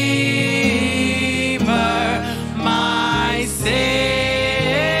Redeemer, my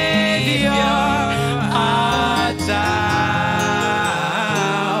Savior art thou.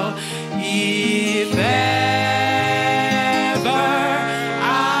 If ever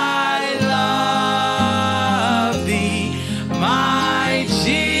I love thee, my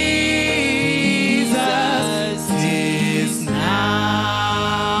Jesus, 'tis now.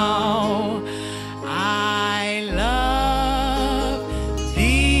 I love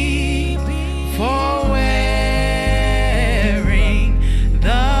thee for wearing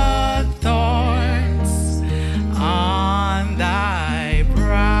the thorns on thy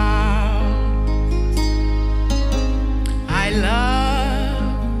brow. I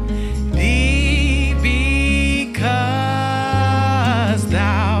love thee because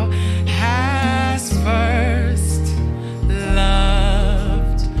thou hast first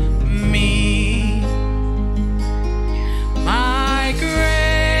loved me. My gracious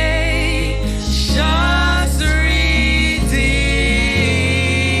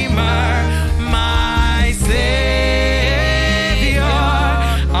Redeemer, my Savior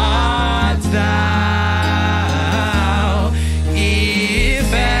art thou.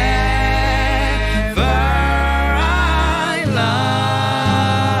 If ever I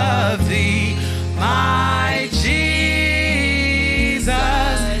love thee, my Jesus,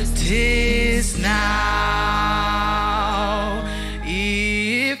 'tis now.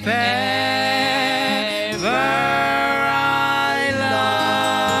 If ever I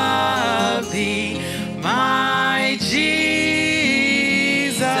love thee, my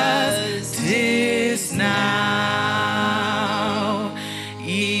Jesus, 'tis now.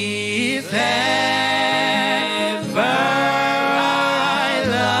 If ever I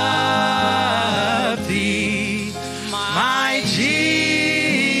love thee, my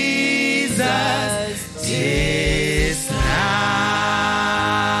Jesus, 'tis now.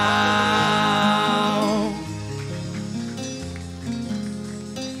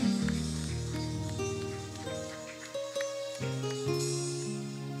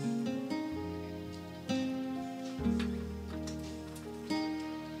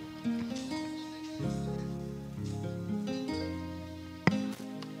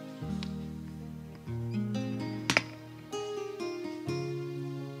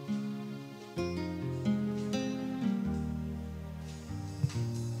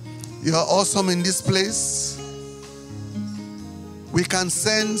 You are awesome in this place. We can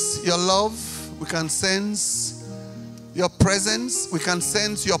sense your love. We can sense your presence. We can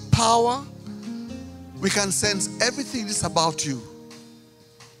sense your power. We can sense everything is about you.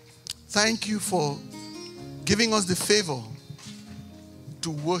 Thank you for giving us the favor to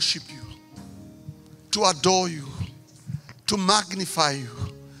worship you, to adore you, to magnify you,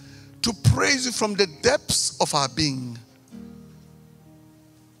 to praise you from the depths of our being.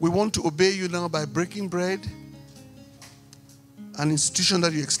 We want to obey you now by breaking bread, an institution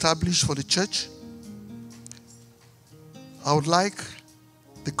that you established for the church. I would like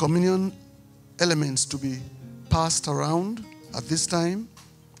the communion elements to be passed around at this time.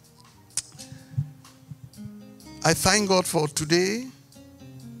 I thank God for today.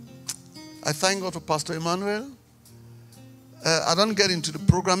 I thank God for Pastor Emmanuel. I don't get into the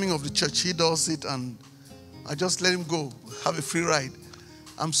programming of the church. He does it and I just let him go, have a free ride.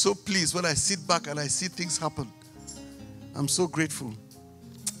 I'm so pleased when I sit back and I see things happen. I'm so grateful.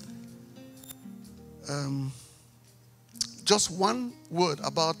 Just one word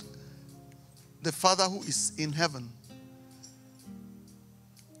about the Father who is in heaven.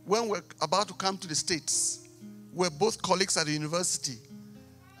 When we're about to come to the States, we're both colleagues at the university.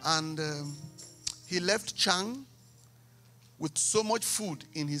 And he left Chang with so much food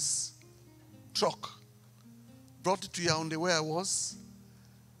in his truck, brought it to Yaoundé where I was,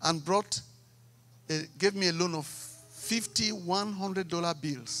 and gave me a loan of $50, $100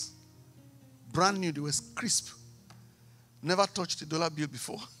 bills. Brand new, they were crisp. Never touched a dollar bill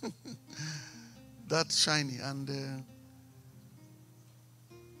before. That shiny. And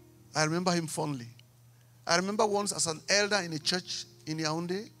I remember him fondly. I remember once as an elder in a church in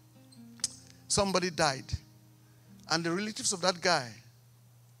Yaoundé, somebody died. And the relatives of that guy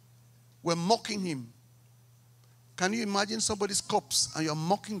were mocking him. Can you imagine somebody's corpse and you're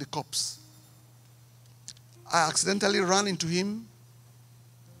mocking the corpse? I accidentally ran into him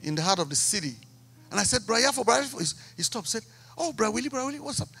in the heart of the city. And I said, Brother Yafo. He stopped, said, oh, Brother Willie,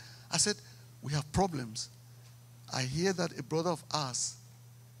 what's up? I said, we have problems. I hear that a brother of ours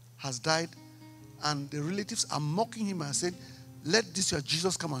has died and the relatives are mocking him. I said, let this your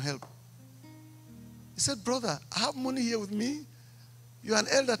Jesus come and help. He said, brother, I have money here with me. You're an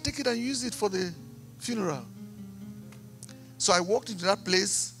elder. Take it and use it for the funeral. So I walked into that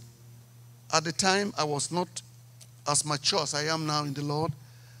place. At the time, I was not as mature as I am now in the Lord.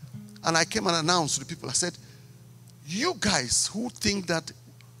 And I came and announced to the people. I said, you guys who think that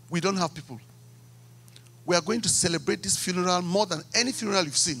we don't have people, we are going to celebrate this funeral more than any funeral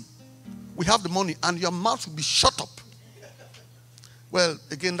you've seen. We have the money and your mouth will be shut up. Well,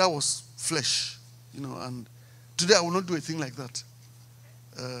 again, that was flesh, and today I will not do a thing like that.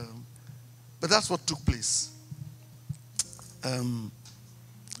 But that's what took place.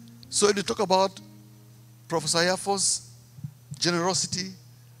 So if you talk about Professor Yafo's generosity,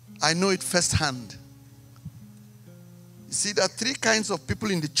 I know it firsthand. You see, there are three kinds of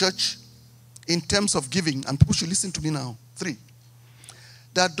people in the church in terms of giving, and people should listen to me now. Three.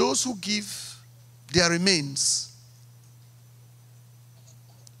 There are those who give their remains.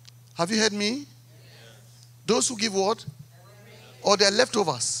 Have you heard me? Yes. Those who give what? Or their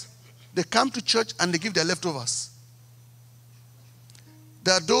leftovers. They come to church and they give their leftovers.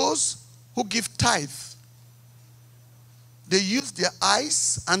 There are those who give tithe. They use their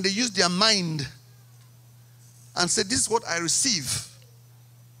eyes and they use their mind and say, this is what I receive.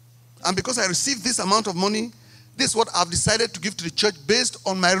 And because I receive this amount of money, this is what I've decided to give to the church based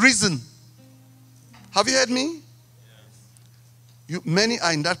on my reason. Have you heard me? Yes. Many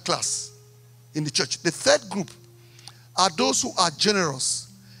are in that class in the church. The third group are those who are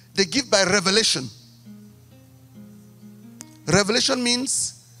generous. They give by revelation. Revelation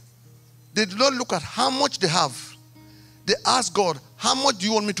means they do not look at how much they have. They ask God, how much do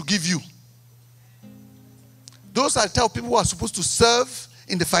you want me to give you? Those I tell people who are supposed to serve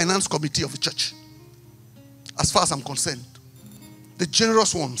in the finance committee of the church. As far as I'm concerned. The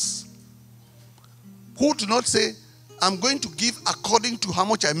generous ones. Who do not say, I'm going to give according to how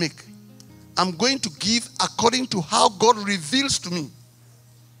much I make. I'm going to give according to how God reveals to me.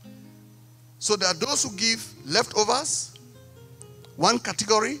 So there are those who give leftovers. One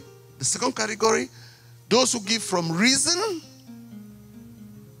category. The second category, those who give from reason.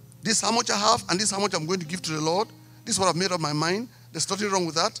 This is how much I have and this is how much I'm going to give to the Lord. This is what I've made up my mind. There's nothing wrong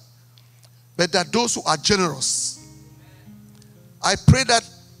with that. But there are those who are generous. I pray that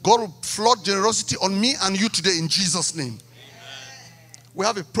God will flood generosity on me and you today in Jesus' name. Amen. We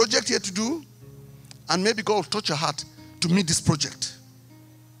have a project here to do, and maybe God will touch your heart to meet this project.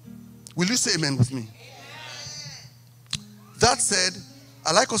 Will you say amen with me? Amen. That said,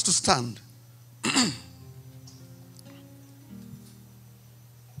 I'd like us to stand.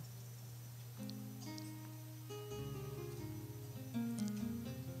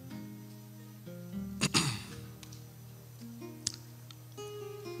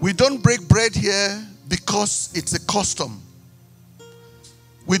 We don't break bread here because it's a custom.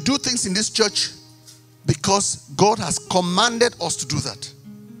 We do things in this church because God has commanded us to do that.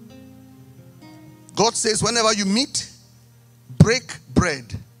 God says whenever you meet, break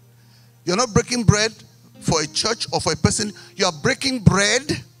bread. You're not breaking bread for a church or for a person. You are breaking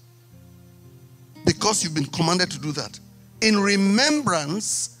bread because you've been commanded to do that. In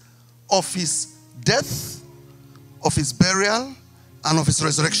remembrance of his death, of his burial, and of his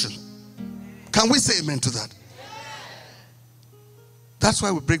resurrection. Can we say amen to that? That's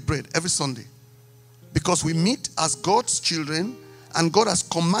why we break bread every Sunday. Because we meet as God's children and God has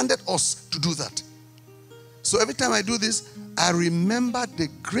commanded us to do that. So every time I do this, I remember the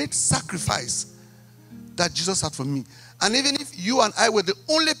great sacrifice that Jesus had for me. And even if you and I were the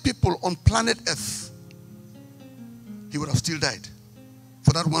only people on planet Earth, he would have still died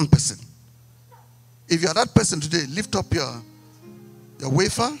for that one person. If you are that person today, lift up your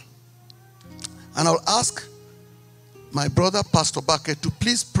wafer, and I'll ask my brother Pastor Baker to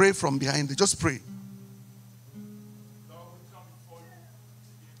please pray from behind. Just pray. Lord, we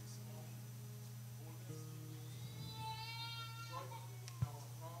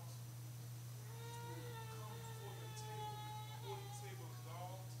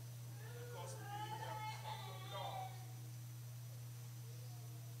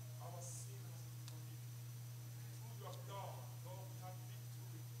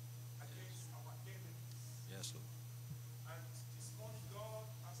Yes, Lord. And this morning, God,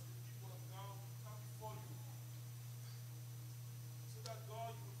 as the people of God, we come before you, so that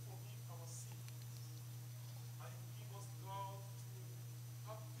God, you will forgive our sin, and you will give us, God, to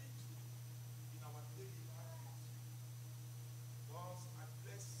have victory in our daily life. God, I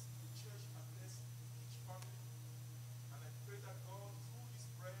bless the church, I bless each family, and I pray that God, through this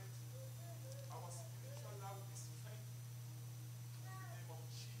bread, our spiritual life will be strengthened in the name of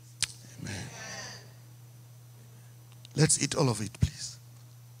Jesus. Amen. Let's eat all of it, please.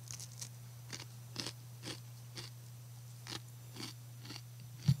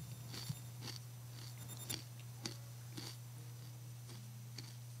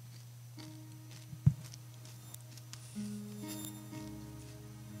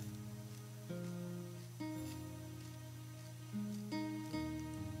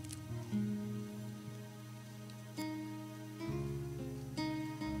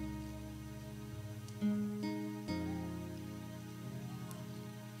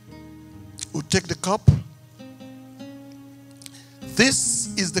 We'll take the cup.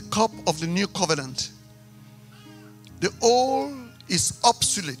 This is the cup of the new covenant. The old is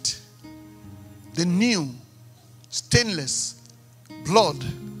obsolete. The new, stainless blood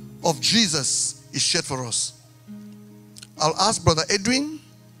of Jesus is shed for us. I'll ask Brother Edwin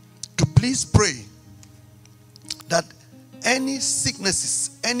to please pray that any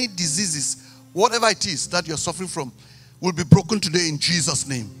sicknesses, any diseases, whatever it is that you're suffering from, will be broken today in Jesus'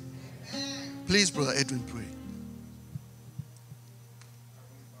 name. Please, Brother Edwin, pray.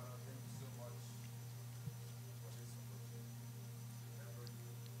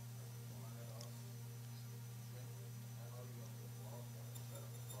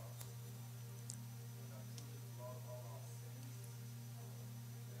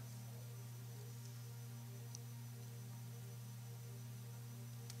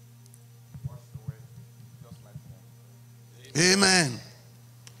 Amen.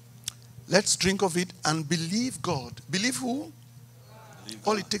 Let's drink of it and believe God. Believe who? Believe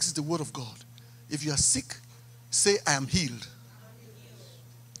all it takes is the word of God. If you are sick, say, I am healed.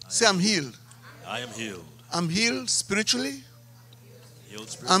 Say, I'm healed. I am healed. I'm healed spiritually. Healed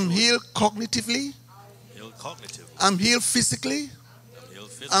spiritually. I'm healed cognitively. Healed cognitively. I'm healed physically. I'm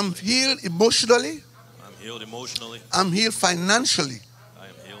healed physically. I'm healed emotionally. I'm healed emotionally. I'm healed financially. I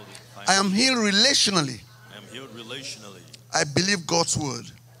am healed financially. I am healed relationally. I am healed relationally. I believe God's word.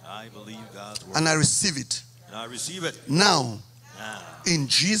 I believe God's word. And I receive it. And I receive it. Now, Now. in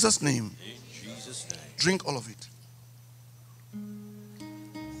Jesus' name, In Jesus' name. drink all of it.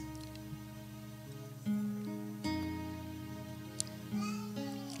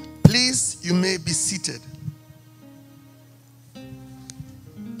 Please, you may be seated.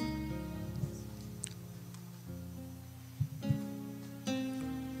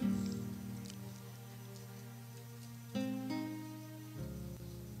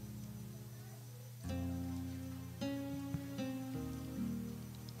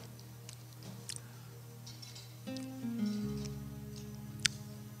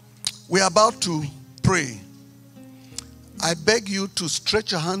 We are about to pray. I beg you to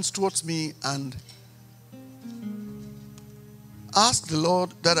stretch your hands towards me and ask the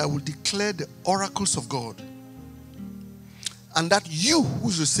Lord that I will declare the oracles of God. And that you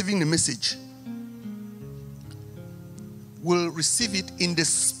who's receiving the message will receive it in the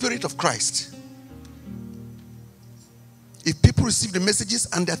Spirit of Christ. If people receive the messages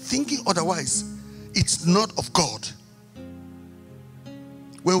and they're thinking otherwise, it's not of God.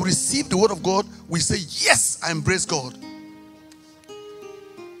 When we receive the word of God, we say, yes, I embrace God.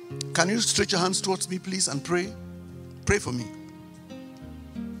 Can you stretch your hands towards me, please, and pray? Pray for me.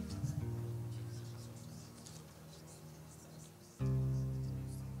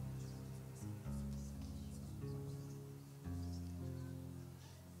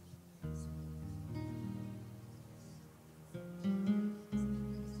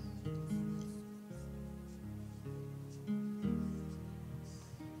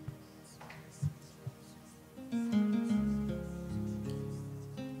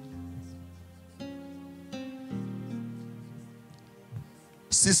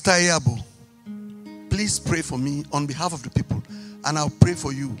 Sister Yabo, please pray for me on behalf of the people, and I'll pray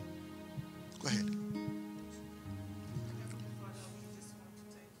for you. Go ahead.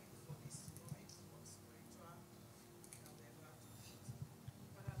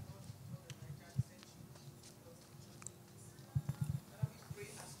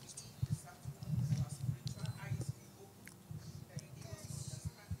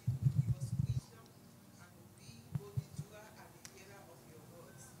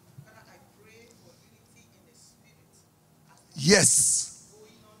 Yes.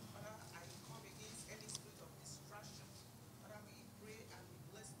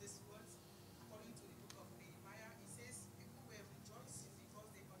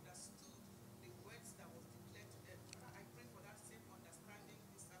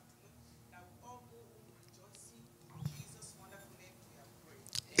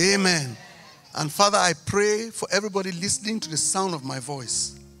 And Father, I pray for everybody listening to the sound of my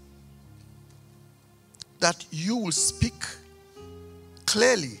voice, that you will speak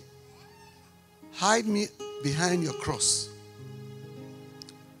clearly. Hide me behind your cross.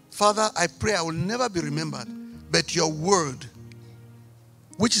 Father, I pray I will never be remembered, but your word,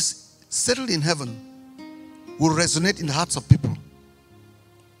 which is settled in heaven, will resonate in the hearts of people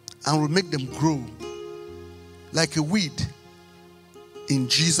and will make them grow like a weed in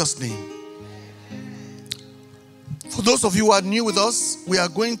Jesus' name. For those of you who are new with us, we are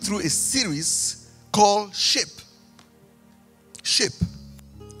going through a series called Shape. Shape.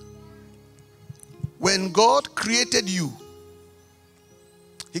 When God created you,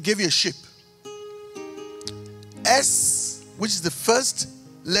 He gave you a shape. S, which is the first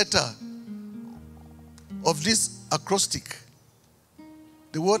letter of this acrostic.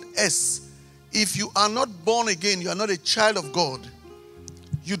 The word S. If you are not born again, you are not a child of God,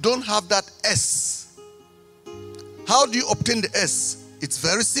 you don't have that S. How do you obtain the S? It's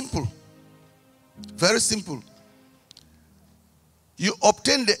very simple. Very simple. You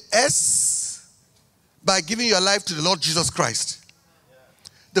obtain the S by giving your life to the Lord Jesus Christ.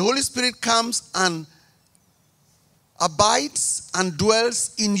 The Holy Spirit comes and abides and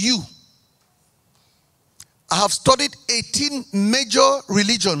dwells in you. I have studied 18 major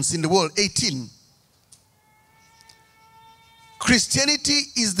religions in the world. 18. Christianity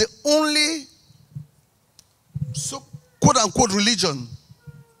is the only quote-unquote religion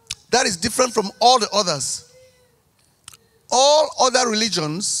that is different from all the others. All other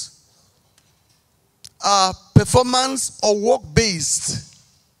religions are performance or work-based,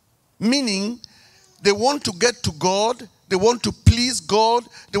 meaning they want to get to God, they want to please God,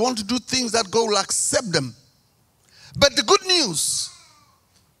 they want to do things that God will accept them. But the good news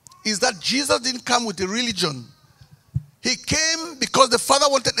is that Jesus didn't come with a religion. He came because the Father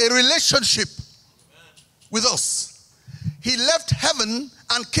wanted a relationship with us. He left heaven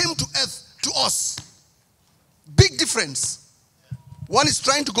and came to earth to us. Big difference. One is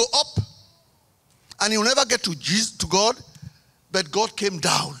trying to go up and he will never get to Jesus, to God, but God came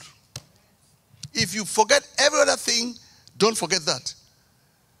down. If you forget every other thing, don't forget that.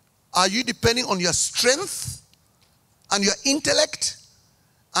 Are you depending on your strength and your intellect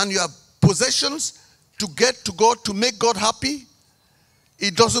and your possessions to get to God, to make God happy?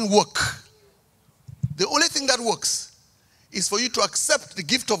 It doesn't work. The only thing that works is for you to accept the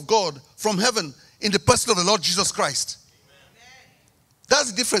gift of God from heaven in the person of the Lord Jesus Christ.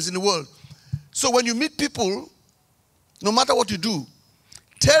 That's the difference in the world. So when you meet people, no matter what you do,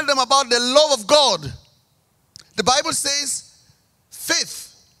 tell them about the love of God. The Bible says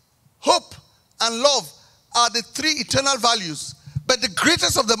faith, hope, and love are the three eternal values. But the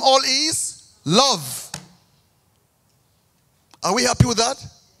greatest of them all is love. Are we happy with that?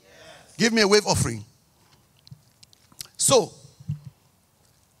 Yes. Give me a wave offering. So,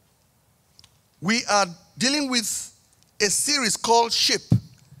 we are dealing with a series called Shape.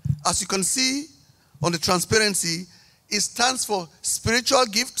 As you can see on the transparency, it stands for spiritual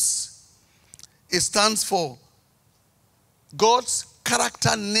gifts. It stands for God's character.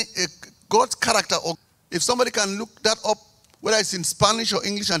 God's character. Or if somebody can look that up, whether it's in Spanish or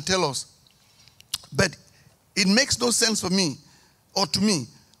English, and tell us. But it makes no sense for me or to me.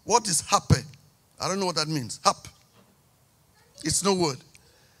 What is hape? I don't know what that means. Hap. It's no word.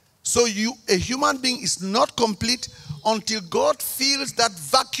 So a human being is not complete until God fills that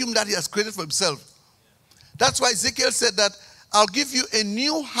vacuum that he has created for himself. That's why Ezekiel said that I'll give you a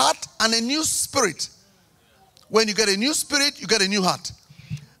new heart and a new spirit. When you get a new spirit, you get a new heart.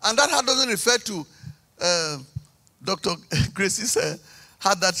 And that heart doesn't refer to Dr. Gracie's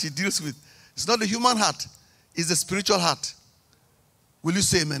heart that she deals with. It's not the human heart. It's the spiritual heart. Will you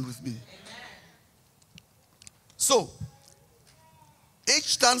say amen with me? Amen. So, H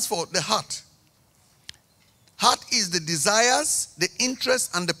stands for the heart. Heart is the desires, the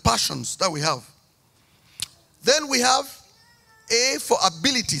interests, and the passions that we have. Then we have A for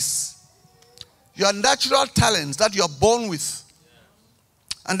abilities. Your natural talents that you are born with.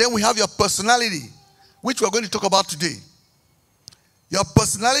 And then we have your personality, which we're going to talk about today. Your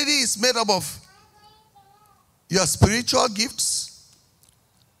personality is made up of your spiritual gifts,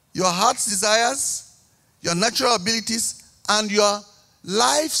 your heart's desires, your natural abilities, and your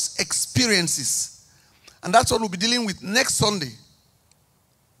life's experiences. And that's what we'll be dealing with next Sunday.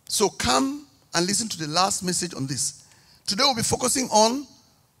 So come and listen to the last message on this. Today we'll be focusing on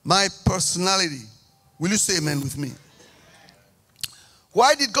my personality. Will you say amen with me?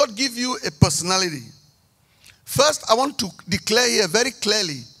 Why did God give you a personality? First, I want to declare here very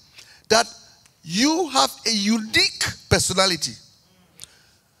clearly that you have a unique personality.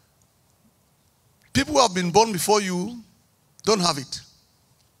 People who have been born before you don't have it.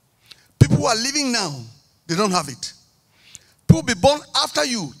 People who are living now, they don't have it. People be born after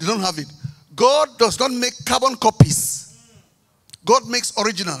you, they don't have it. God does not make carbon copies. God makes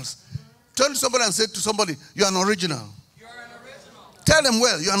originals. Turn to somebody and say to somebody, you are an original. You're an original. Tell them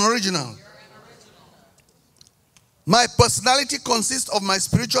well, you are an original. My personality consists of my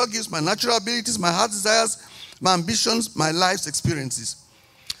spiritual gifts, my natural abilities, my heart desires, my ambitions, my life's experiences.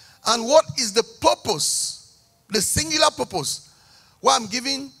 And what is the purpose, the singular purpose, why I'm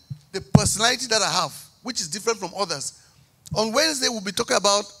giving the personality that I have, which is different from others? On Wednesday, we'll be talking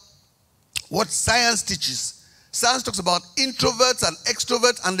about what science teaches. Science talks about introverts and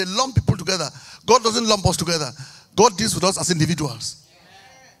extroverts, and they lump people together. God doesn't lump us together. God deals with us as individuals.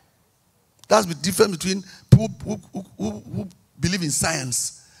 That's the difference between people who believe in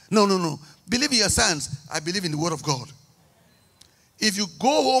science. No. Believe in your science. I believe in the Word of God. If you go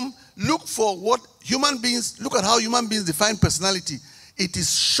home, look for what human beings, look at how human beings define personality. It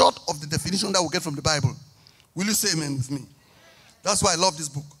is short of the definition that we get from the Bible. Will you say amen with me? That's why I love this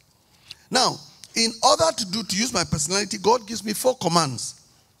book. Now, in order to use my personality, God gives me 4 commands.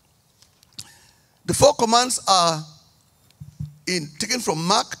 The 4 commands are taken from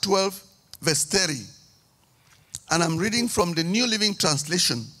Mark 12, verse 30. And I'm reading from the New Living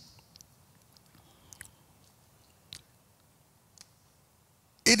Translation.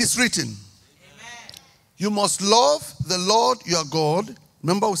 It is written, amen. You must love the Lord your God.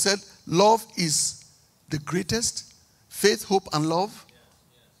 Remember we said love is the greatest. Faith, hope, and love.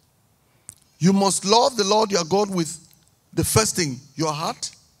 You must love the Lord your God with the first thing, your heart.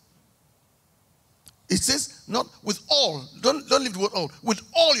 It says not with all. Don't leave the word all. With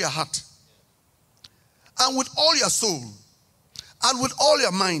all your heart. And with all your soul. And with all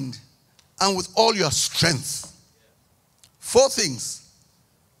your mind. And with all your strength. 4 things.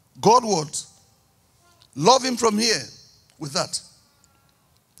 God words. Love him from here with that.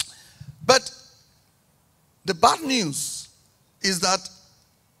 But the bad news is that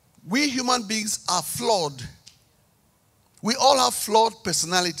we human beings are flawed. We all have flawed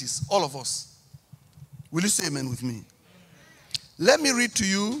personalities, all of us. Will you say amen with me? Let me read to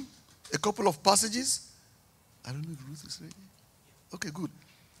you a couple of passages. I don't know if Ruth is ready. Okay, good.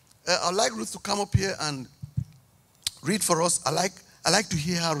 I'd like Ruth to come up here and read for us. I like to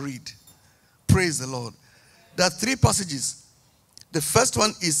hear her read. Praise the Lord. There are 3 passages. The first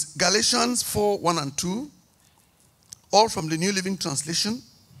one is Galatians 4, 1 and 2. All from the New Living Translation.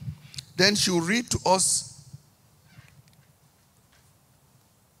 Then she will read to us.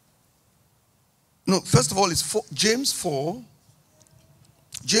 No, first of all, it's James 4.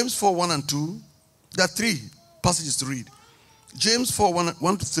 James 4, 1 and 2. There are 3 passages to read. James 4,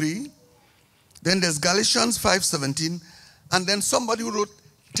 1 to 3. Then there's Galatians 5, 17. And then somebody who wrote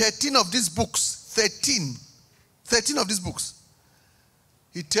 13 of these books. 13 of these books.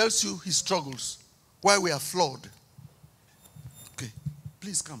 He tells you his struggles. Why we are flawed. Okay,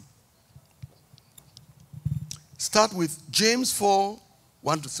 please come. Start with James 4,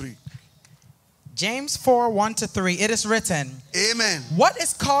 1 to 3. James 4, 1 to 3. It is written, amen. What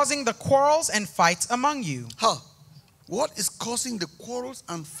is causing the quarrels and fights among you? What is causing the quarrels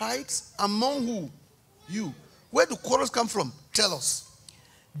and fights among who? You. Where do quarrels come from? Tell us.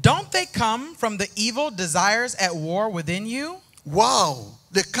 Don't they come from the evil desires at war within you? Wow.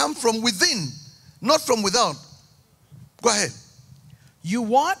 They come from within, not from without. Go ahead. You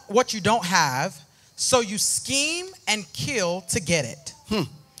want what you don't have, so you scheme and kill to get it.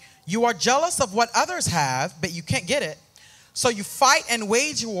 You are jealous of what others have, but you can't get it. So you fight and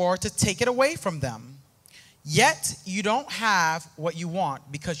wage war to take it away from them. Yet you don't have what you want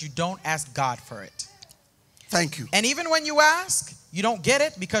because you don't ask God for it. Thank you. And even when you ask, you don't get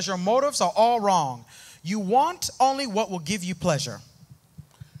it because your motives are all wrong. You want only what will give you pleasure.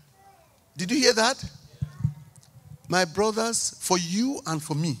 Did you hear that? My brothers, for you and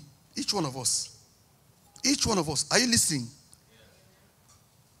for me, each one of us. Each one of us. Are you listening?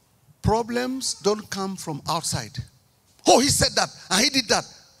 Problems don't come from outside. Oh, he said that and he did that.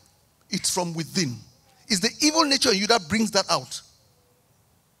 It's from within. It's the evil nature in you that brings that out.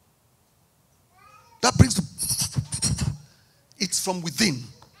 That brings it's from within.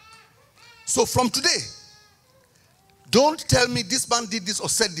 So from today, don't tell me this man did this or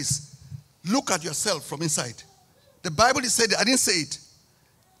said this. Look at yourself from inside. The Bible said it. I didn't say it.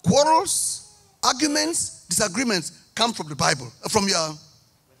 Quarrels, arguments, disagreements come from the Bible,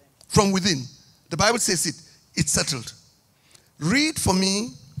 from within. The Bible says it. It's settled. Read for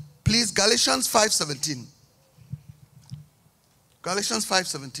me, please, Galatians 5:17. Galatians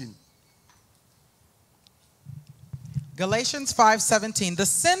 5:17. Galatians 5:17. The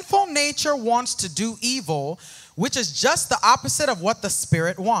sinful nature wants to do evil, which is just the opposite of what the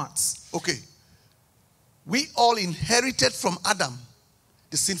Spirit wants. Okay. We all inherited from Adam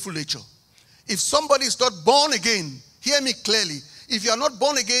the sinful nature. If somebody is not born again, hear me clearly. If you are not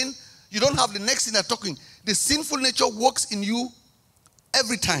born again, you don't have the next thing they're talking. The sinful nature works in you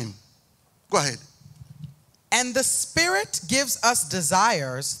every time. Go ahead. And the Spirit gives us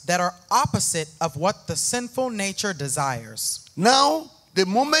desires that are opposite of what the sinful nature desires. Now, the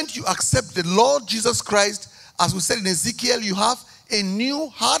moment you accept the Lord Jesus Christ, as we said in Ezekiel, you have a new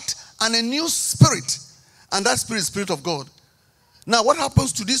heart and a new spirit. And that spirit is the Spirit of God. Now, what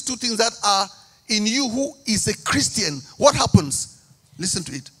happens to these two things that are in you who is a Christian? What happens? Listen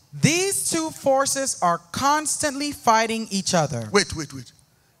to it. These two forces are constantly fighting each other. Wait.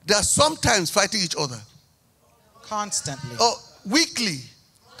 They are sometimes fighting each other. Constantly. Oh, weekly.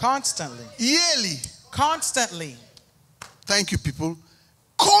 Constantly. Yearly. Constantly. Thank you, people.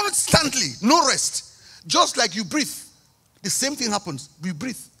 Constantly. No rest. Just like you breathe. The same thing happens. We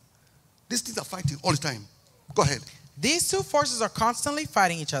breathe. These things are fighting all the time. Go ahead. These two forces are constantly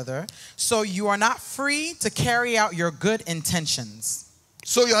fighting each other, so you are not free to carry out your good intentions.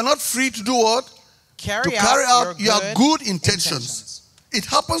 So you are not free to do what? Carry out your good intentions. It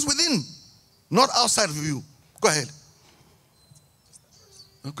happens within, not outside of you. Go ahead.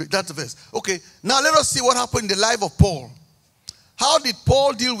 Okay, that's the verse. Okay, now let us see what happened in the life of Paul. How did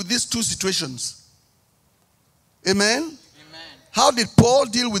Paul deal with these two situations? Amen? How did Paul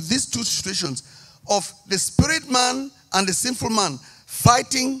deal with these two situations of the spirit man and the sinful man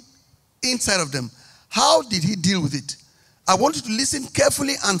fighting inside of them? How did he deal with it? I want you to listen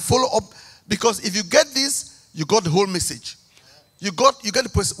carefully and follow up, because if you get this, you got the whole message. You get the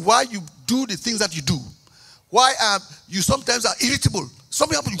person why you do the things that you do. Why you sometimes are irritable.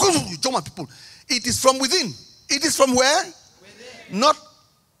 Something happens, you jump at people. It is from within. It is from where? Within. Not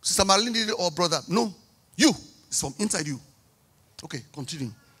Sister Marilyn did it or brother. No. You. It's from inside you. Okay,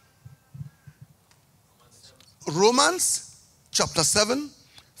 continue. Romans chapter 7,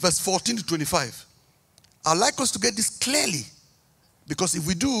 verse 14 to 25. I'd like us to get this clearly, because if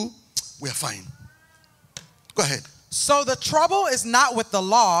we do, we are fine. Go ahead. So the trouble is not with the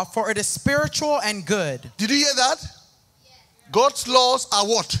law, for it is spiritual and good. Did you hear that? God's laws are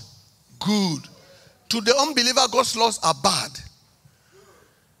what? Good. To the unbeliever, God's laws are bad.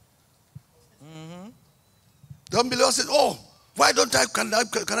 The unbeliever says, oh, why don't can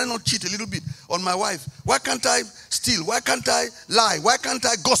I not cheat a little bit on my wife? Why can't I steal? Why can't I lie? Why can't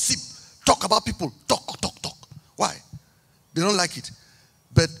I gossip? Talk about people. Talk. Why? They don't like it.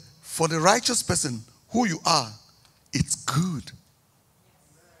 But for the righteous person who you are, it's good.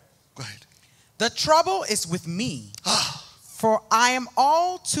 Go ahead. The trouble is with me, for I am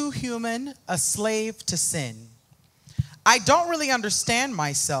all too human, a slave to sin. I don't really understand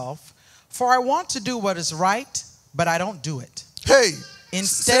myself, for I want to do what is right, but I don't do it. Hey,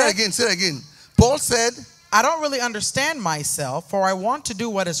 instead, say it again. Paul said, I don't really understand myself, for I want to do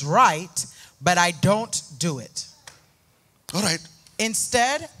what is right, but I don't do it. All right.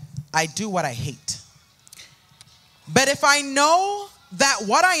 Instead, I do what I hate. But if I know that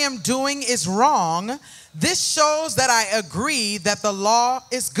what I am doing is wrong, this shows that I agree that the law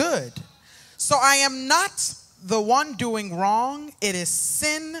is good. So I am not the one doing wrong. It is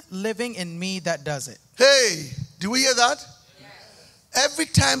sin living in me that does it. Hey, do we hear that? Yes. Every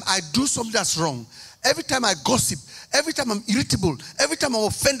time I do something that's wrong, every time I gossip, every time I'm irritable, every time I'm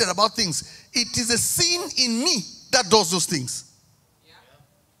offended about things, it is a sin in me that does those things. Yeah.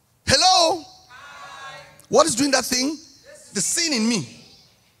 Hello? Hi. What is doing that thing? The sin in me,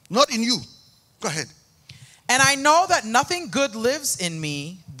 not in you. Go ahead. And I know that nothing good lives in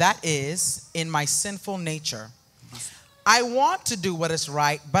me, that is, in my sinful nature. I want to do what is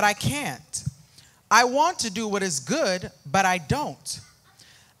right, but I can't. I want to do what is good, but I don't.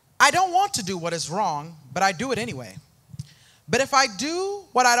 I don't want to do what is wrong, but I do it anyway. But if I do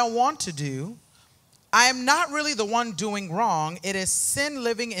what I don't want to do, I am not really the one doing wrong. It is sin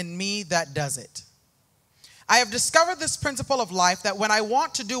living in me that does it. I have discovered this principle of life, that when I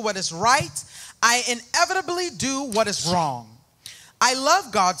want to do what is right, I inevitably do what is wrong. I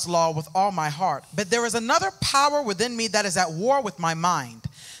love God's law with all my heart, but there is another power within me that is at war with my mind.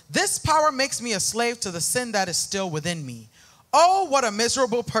 This power makes me a slave to the sin that is still within me. Oh, what a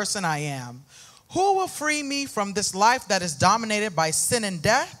miserable person I am. Who will free me from this life that is dominated by sin and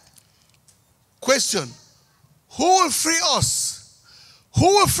death? Question. Who will free us? Who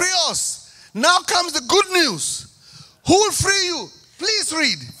will free us? Now comes the good news. Who will free you? Please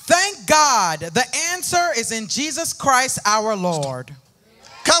read. Thank God. The answer is in Jesus Christ our Lord.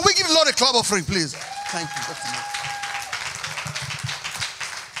 Can we give the Lord a clap offering, please? Thank you.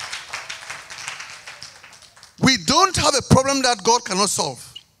 We don't have a problem that God cannot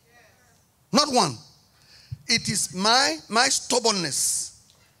solve. Not one. It is my stubbornness.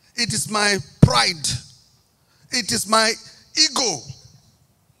 It is my pride. It is my ego.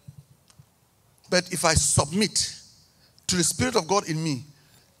 But if I submit to the Spirit of God in me,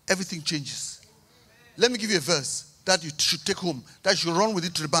 everything changes. Let me give you a verse that you should take home, that you should run with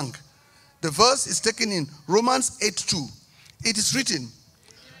it to the bank. The verse is taken in Romans 8:2. It is written,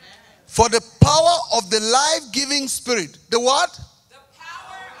 for the power of the life-giving Spirit. The what? The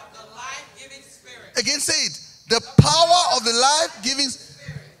power of the life-giving Spirit. Again, say it. The power of the life-giving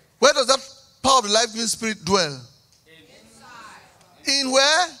Spirit. Where does that power of the life-giving Spirit dwell? In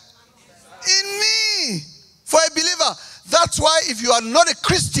where? In me. For a believer. That's why if you are not a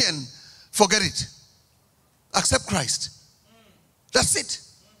Christian, forget it. Accept Christ. That's it.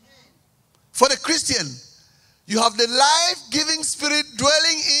 For the Christian, you have the life-giving Spirit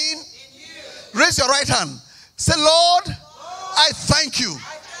dwelling in you. Raise your right hand. Say, Lord, I thank you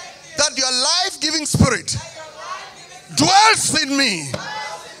that your life-giving Spirit dwells in me.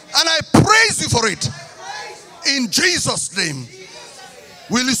 And I praise you for it. In Jesus' name.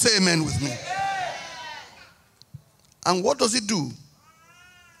 Will you say amen with me? And what does it do?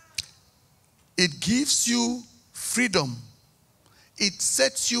 It gives you freedom. It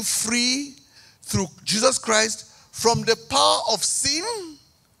sets you free through Jesus Christ from the power of sin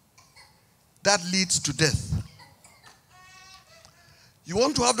that leads to death. You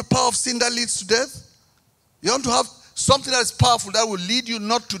want to have the power of sin that leads to death? You want to have something that is powerful that will lead you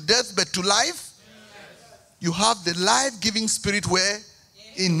not to death but to life? You have the life-giving Spirit where?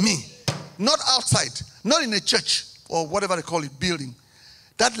 In me. Not outside. Not in a church or whatever they call it, building.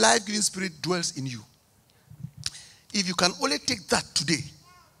 That life-giving Spirit dwells in you. If you can only take that today,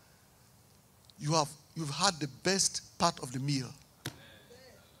 you've had the best part of the meal.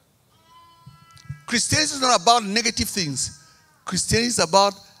 Christianity is not about negative things. Christianity is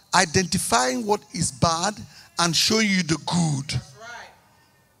about identifying what is bad and showing you the good.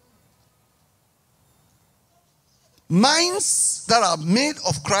 Minds that are made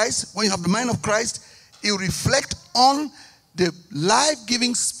of Christ, when you have the mind of Christ, it will reflect on the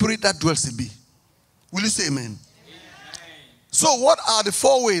life-giving Spirit that dwells in me. Will you say amen? Amen? So what are the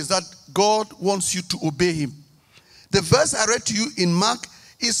 4 ways that God wants you to obey him? The verse I read to you in Mark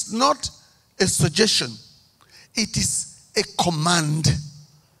is not a suggestion. It is a command.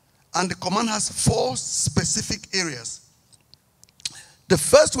 And the command has 4 specific areas. The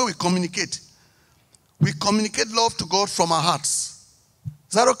first way we communicate love to God from our hearts.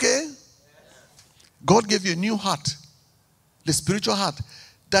 Is that okay? God gave you a new heart, the spiritual heart,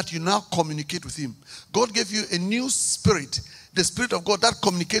 that you now communicate with him. God gave you a new spirit, the Spirit of God that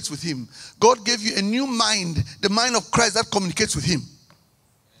communicates with him. God gave you a new mind, the mind of Christ that communicates with him.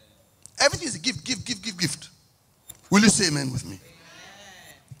 Everything is a gift. Will you say amen with me?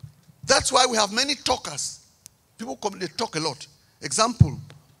 That's why we have many talkers. People come, they talk a lot. Example,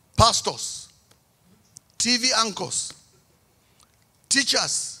 pastors, TV anchors,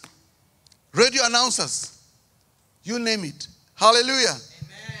 teachers, radio announcers, you name it. Hallelujah.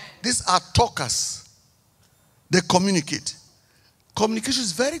 Amen. These are talkers. They communicate. Communication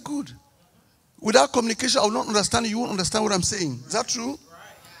is very good. Without communication, I will not understand you. You won't understand what I'm saying. Is that true?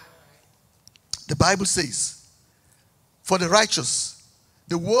 The Bible says, for the righteous,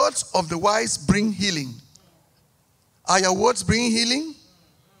 the words of the wise bring healing. Are your words bringing healing?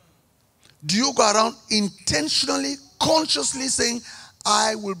 Do you go around intentionally, consciously saying,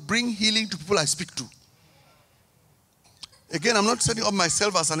 I will bring healing to people I speak to? Again, I'm not setting up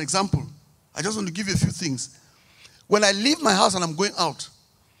myself as an example. I just want to give you a few things. When I leave my house and I'm going out,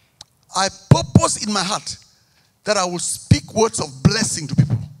 I purpose in my heart that I will speak words of blessing to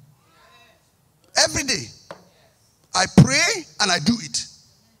people. Every day. I pray and I do it.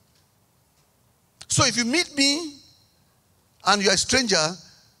 So if you meet me and you're a stranger,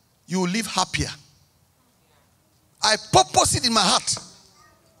 you will live happier. I purpose it in my heart.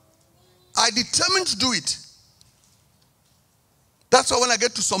 I determined to do it. That's why when I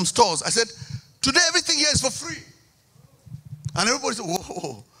get to some stores, I said, today everything here is for free. And everybody said,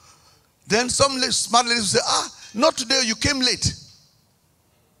 whoa. Then some smart ladies will say, not today, you came late.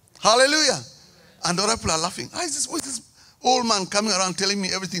 Hallelujah. And the other people are laughing. What's this old man coming around telling me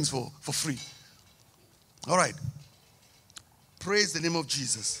everything's for free? All right. Praise the name of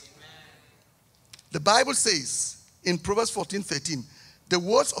Jesus. The Bible says in Proverbs 14:13, the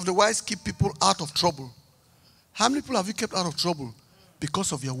words of the wise keep people out of trouble. How many people have you kept out of trouble?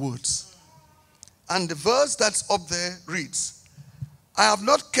 Because of your words. And the verse that's up there reads, I have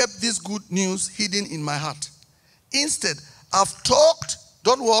not kept this good news hidden in my heart. Instead, I've talked,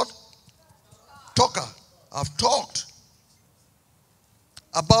 done what? Talker. I've talked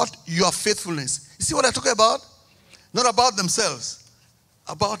about your faithfulness. You see what I'm talking about? Not about themselves,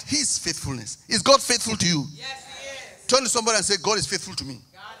 about his faithfulness. Is God faithful to you? Yes, he is. Turn to somebody and say, God is faithful to me.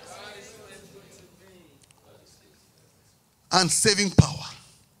 And saving power.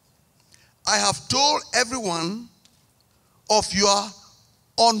 I have told everyone of your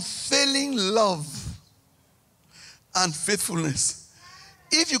unfailing love and faithfulness.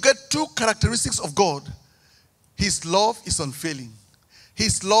 If you get two characteristics of God, his love is unfailing.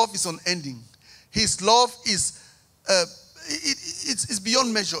 His love is unending. His love is it's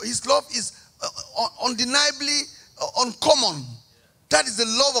beyond measure. His love is undeniably uncommon. That is the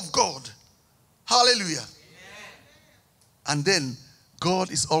love of God. Hallelujah. Amen. And then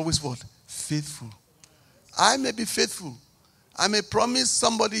God is always what? Faithful. I may be faithful. I may promise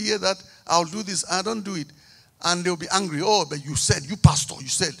somebody here that I'll do this. I don't do it. And they'll be angry. Oh, but you said, you pastor, you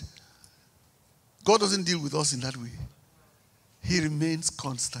said. God doesn't deal with us in that way. He remains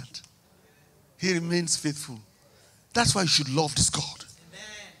constant. He remains faithful. That's why you should love this God. Amen.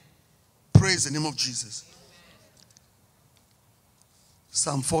 Praise the name of Jesus. Amen.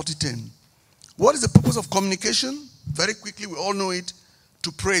 Psalm 40:10. What is the purpose of communication? Very quickly, we all know it.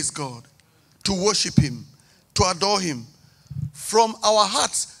 To praise God, to worship him, to adore him. From our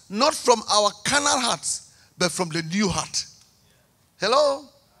hearts, not from our carnal hearts, but from the new heart. Hello?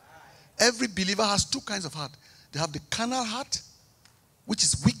 Every believer has two kinds of heart. They have the carnal heart, which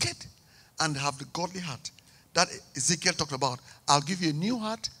is wicked, and they have the godly heart. That Ezekiel talked about. I'll give you a new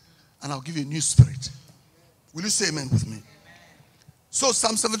heart, and I'll give you a new spirit. Will you say amen with me? Amen. So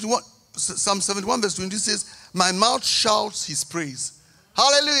Psalm 71 verse 20 says, my mouth shouts his praise.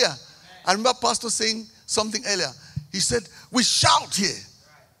 Hallelujah. Amen. I remember Pastor saying something earlier. He said, we shout here.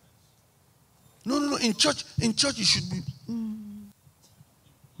 No. In church you should be.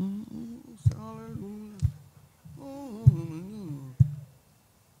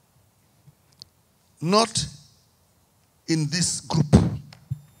 Not in this group.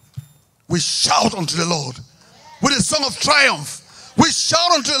 We shout unto the Lord with a song of triumph. We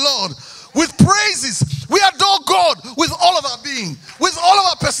shout unto the Lord with praises. We adore God with all of our being, with all of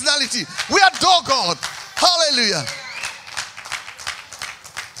our personality. We adore God. Hallelujah.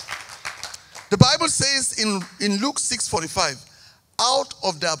 The Bible says in Luke 6:45, out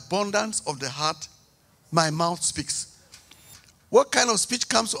of the abundance of the heart, my mouth speaks. What kind of speech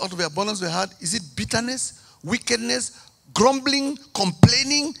comes out of the abundance of the heart? Is it bitterness, wickedness, grumbling,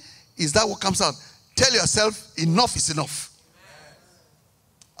 complaining? Is that what comes out? Tell yourself, enough is enough.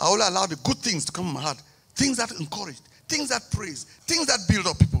 I will allow the good things to come in my heart. Things that encourage, things that praise, things that build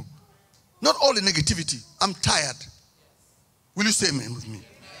up people. Not all the negativity. I'm tired. Will you say amen with me?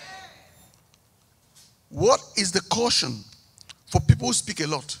 What is the caution for people who speak a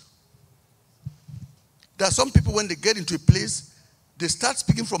lot? There are some people, when they get into a place, they start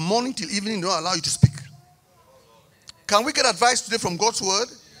speaking from morning till evening. They don't allow you to speak. Can we get advice today from God's word?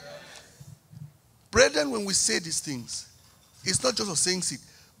 Yes. Brethren, when we say these things, it's not just of saying it.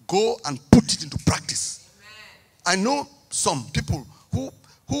 Go and put it into practice. Amen. I know some people who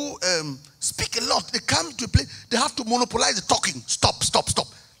speak a lot. They come to a place, they have to monopolize the talking. Stop.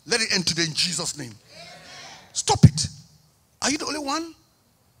 Let it end today in Jesus' name. Amen. Stop it. Are you the only one?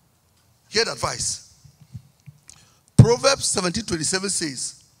 Hear the advice. Proverbs 17:27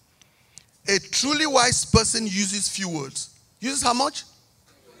 says, a truly wise person uses few words. Uses how much?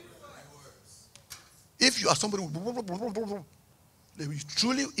 If you are somebody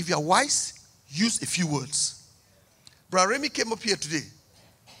if you are wise, use a few words. Brother Remy came up here today.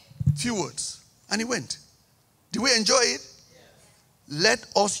 Few words. And he went. Did we enjoy it? Yes. Let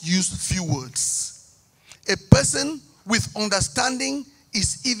us use few words. A person with understanding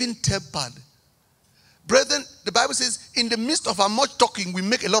is even tempered. Brethren, the Bible says, in the midst of our much talking, we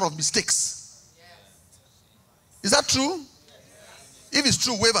make a lot of mistakes. Yes. Is that true? Yes. If it's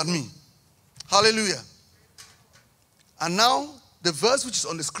true, wave at me. Hallelujah. And now, the verse which is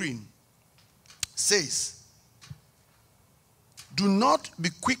on the screen says, do not be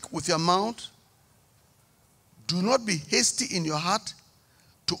quick with your mouth. Do not be hasty in your heart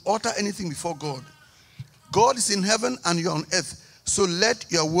to utter anything before God. God is in heaven and you are on earth. So let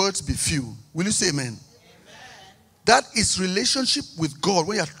your words be few. Will you say amen? That is relationship with God.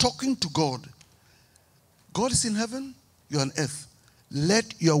 When you are talking to God, God is in heaven, you are on earth.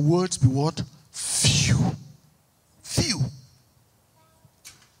 Let your words be what? Few. Few.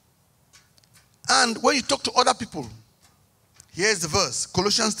 And when you talk to other people, here's the verse,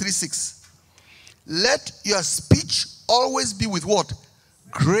 Colossians 3:6. Let your speech always be with what?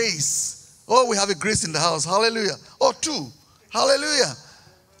 Grace. Oh, we have a grace in the house. Hallelujah. Oh, two. Hallelujah.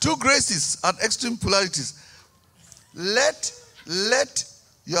 Two graces at extreme polarities. Let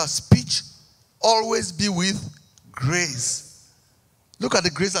your speech always be with grace. Look at the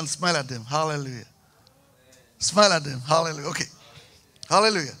grace and smile at them. Hallelujah. Smile at them. Hallelujah. Okay.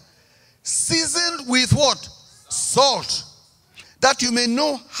 Hallelujah. Seasoned with what? Salt. That you may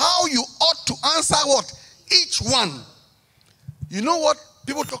know how you ought to answer what? Each one. You know what?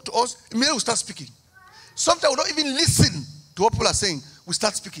 People talk to us, immediately we start speaking. Sometimes we don't even listen to what people are saying. We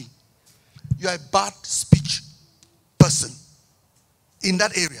start speaking. You are a bad speech person in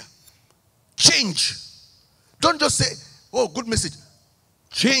that area. Change. Don't just say, oh, good message.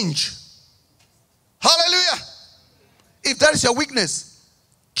 Change. Hallelujah. If that is your weakness,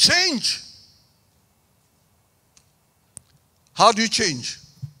 change. How do you change?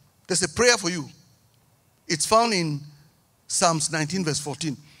 There's a prayer for you. It's found in Psalms 19 verse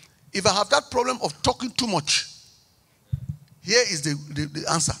 14. If I have that problem of talking too much, here is the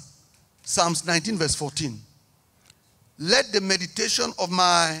answer. Psalms 19 verse 14. Let the meditation of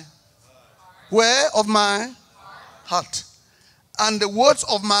my, where? Of my heart. And the words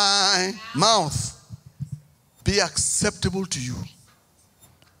of my mouth be acceptable to you.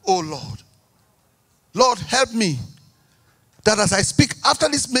 Oh Lord. Lord, help me that as I speak, after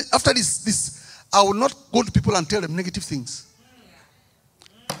this, I will not go to people and tell them negative things.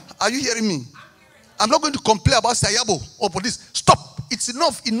 Are you hearing me? I'm not going to complain about Sayabo or police. Stop. It's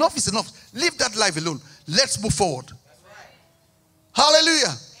enough. Enough is enough. Leave that life alone. Let's move forward. Hallelujah.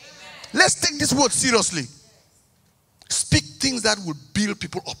 Amen. Let's take this word seriously. Speak things that will build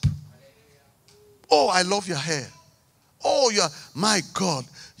people up. Oh, I love your hair. Oh, you are, my God,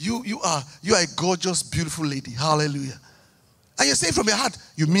 you are a gorgeous, beautiful lady. Hallelujah. And you say it from your heart,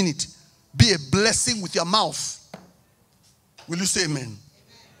 you mean it. Be a blessing with your mouth. Will you say amen?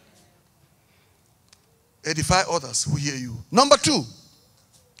 Edify others who hear you. Number 2,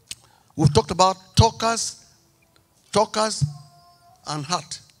 we've talked about talkers and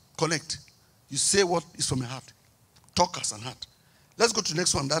heart. Connect. You say what is from your heart. Talkers and heart. Let's go to the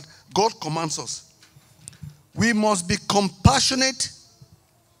next one, that God commands us. We must be compassionate.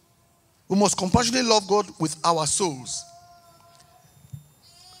 We must compassionately love God with our souls.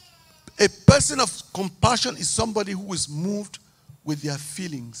 A person of compassion is somebody who is moved with their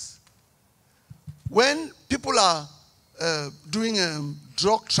feelings. When people are doing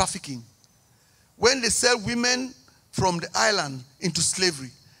drug trafficking, when they sell women from the island into slavery,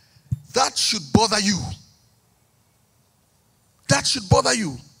 that should bother you. That should bother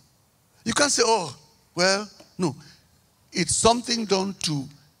you. You can't say, oh, well, no. It's something done to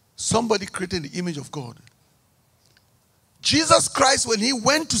somebody created in the image of God. Jesus Christ, when he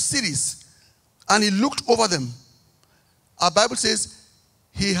went to cities and he looked over them, our Bible says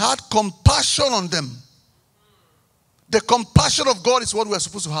he had compassion on them. The compassion of God is what we are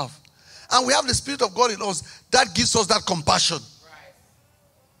supposed to have. And we have the Spirit of God in us that gives us that compassion.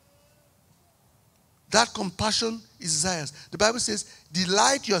 That compassion is desires. The Bible says,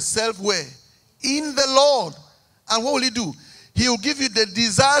 delight yourself where? In the Lord. And what will he do? He will give you the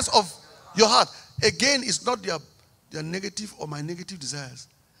desires of your heart. Again, it's not their negative or my negative desires.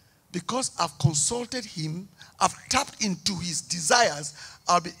 Because I've consulted him, I've tapped into his desires,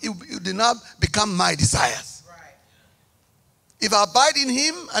 it will now become my desires. Right. If I abide in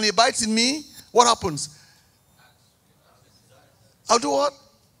him and he abides in me, what happens? I'll do what?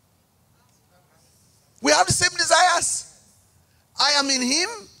 We have the same desires. I am in him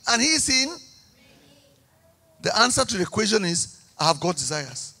and he is in. The answer to the question is, I have God's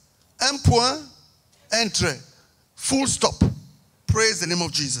desires. Un point, entre. Full stop. Praise the name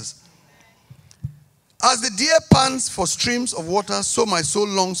of Jesus. As the deer pants for streams of water, so my soul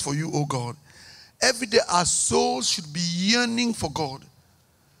longs for you, O God. Every day our souls should be yearning for God.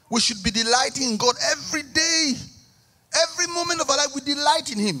 We should be delighting in God every day. Every moment of our life, we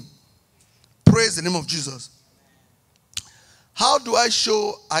delight in him. Praise the name of Jesus. How do I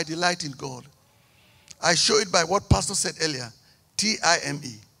show I delight in God? I show it by what Pastor said earlier. Time.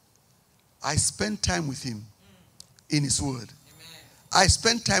 I spend time with him in his word. I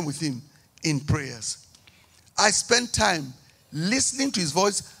spend time with him in prayers. I spend time listening to his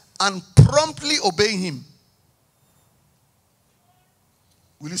voice and promptly obeying him.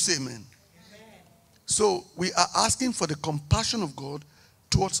 Will you say amen? So we are asking for the compassion of God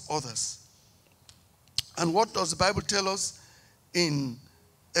towards others. And what does the Bible tell us in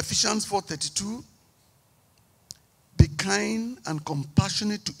Ephesians 4:32? Be kind and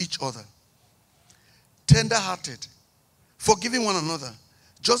compassionate to each other, tender-hearted, forgiving one another,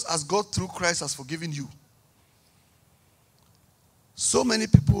 just as God through Christ has forgiven you. So many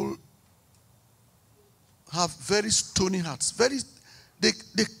people have very stony hearts.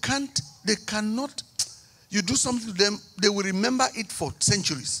 They cannot, you do something to them, they will remember it for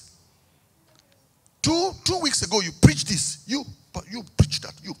centuries. Two weeks ago, you preached this. You preached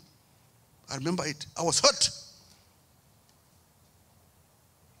that. I remember it. I was hurt.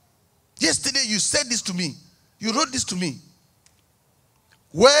 Yesterday, you said this to me. You wrote this to me.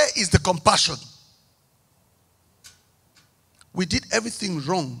 Where is the compassion? We did everything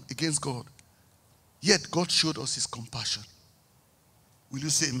wrong against God. Yet God showed us his compassion. Will you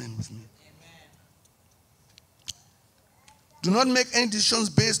say amen with me? Amen. Do not make any decisions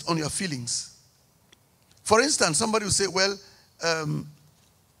based on your feelings. For instance, somebody will say, well,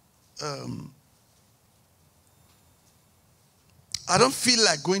 I don't feel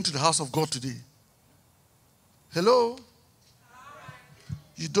like going to the house of God today. Hello?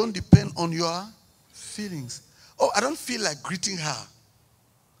 You don't depend on your feelings. Oh, I don't feel like greeting her.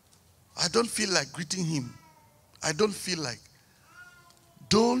 I don't feel like greeting him. I don't feel like.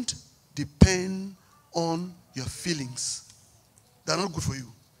 Don't depend on your feelings. They're not good for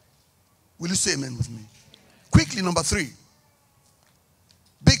you. Will you say amen with me? Quickly, number 3.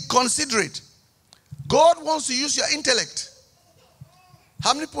 Be considerate. God wants to use your intellect.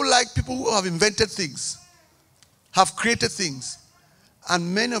 How many people like people who have invented things, have created things?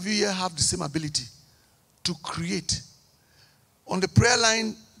 And many of you here have the same ability to create. On the prayer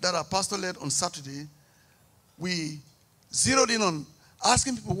line that our pastor led on Saturday, we zeroed in on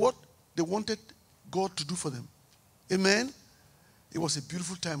asking people what they wanted God to do for them. Amen? It was a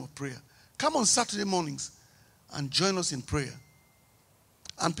beautiful time of prayer. Come on Saturday mornings and join us in prayer.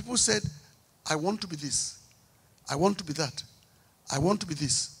 And people said, I want to be this. I want to be that. I want to be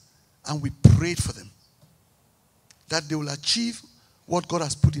this. And we prayed for them, that they will achieve what God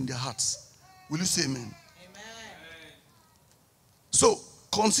has put in their hearts. Will you say amen? Amen. So,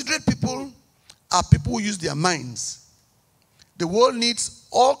 considerate people are people who use their minds. The world needs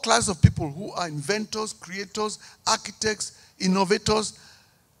all classes of people who are inventors, creators, architects, innovators.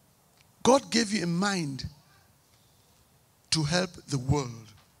 God gave you a mind to help the world.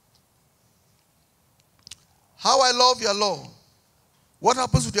 How I love your law. What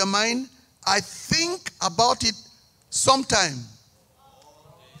happens with your mind? I think about it sometime.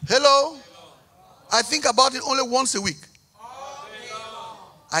 Hello? I think about it only once a week.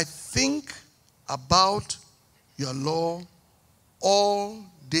 I think about your law all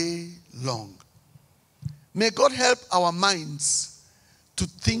day long. May God help our minds to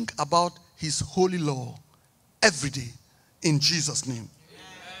think about his holy law every day. In Jesus' name.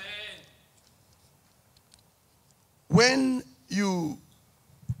 Amen. When you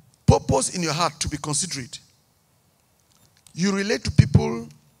purpose in your heart to be considerate, you relate to people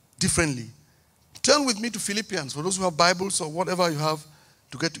differently. Turn with me to Philippians, for those who have Bibles or whatever you have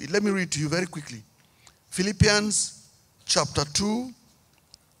to get to it. Let me read to you very quickly. Philippians chapter 2,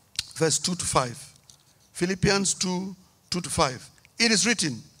 verse 2 to 5. Philippians 2, 2 to 5. It is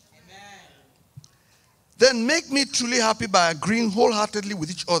written, Amen. Then make me truly happy by agreeing wholeheartedly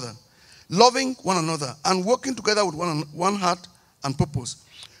with each other, loving one another, and working together with one heart and purpose.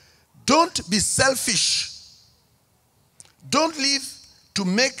 Don't be selfish. Don't live to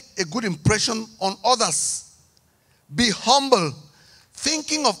make a good impression on others. Be humble,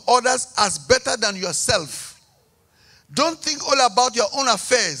 thinking of others as better than yourself. Don't think all about your own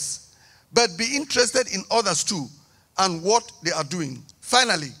affairs, but be interested in others too and what they are doing.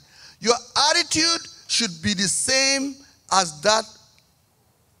 Finally, your attitude should be the same as that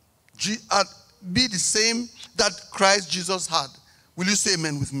Christ Jesus had. Will you say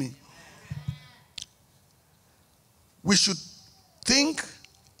amen with me? We should think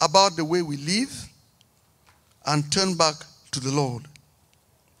about the way we live and turn back to the Lord.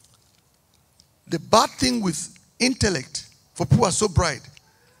 The bad thing with intellect, for people who are so bright,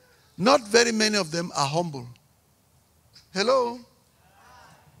 not very many of them are humble. Hello?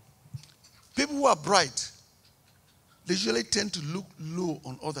 People who are bright, they usually tend to look low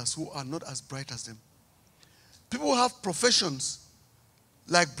on others who are not as bright as them. People who have professions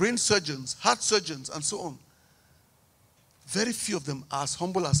like brain surgeons, heart surgeons, and so on, very few of them are as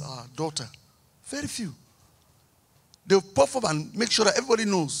humble as our daughter. Very few. They'll puff up and make sure that everybody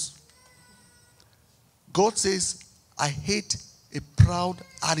knows. God says, I hate a proud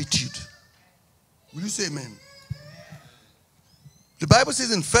attitude. Will you say amen? The Bible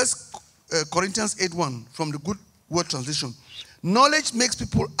says in 1 Corinthians 8:1 from the Good Word Translation, knowledge makes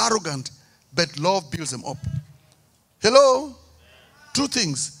people arrogant, but love builds them up. Hello? Two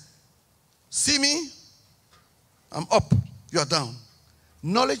things. See me? I'm up. You are down.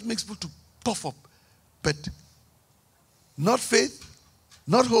 Knowledge makes people to puff up, but not faith,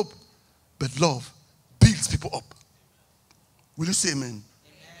 not hope, but love builds people up. Will you say amen?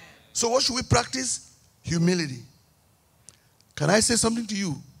 So what should we practice? Humility. Can I say something to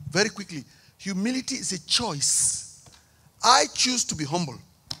you very quickly? Humility is a choice. I choose to be humble.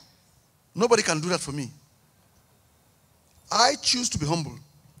 Nobody can do that for me. I choose to be humble.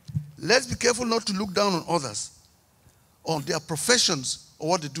 Let's be careful not to look down on others, on their professions or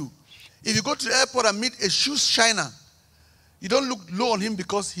what they do. If you go to the airport and meet a shoe shiner, you don't look low on him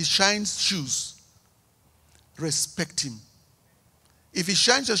because he shines shoes. Respect him. If he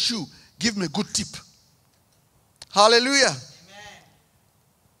shines a shoe, give him a good tip. Hallelujah. Amen.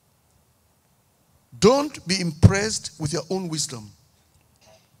 Don't be impressed with your own wisdom.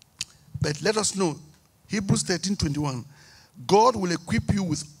 But let us know, Hebrews 13:21, God will equip you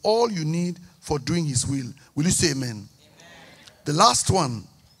with all you need for doing his will. Will you say amen? Amen? The last one,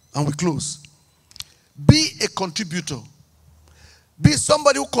 and we close. Be a contributor. Be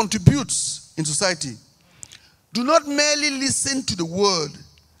somebody who contributes in society. Do not merely listen to the word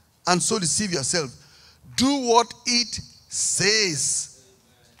and so deceive yourself. Do what it says.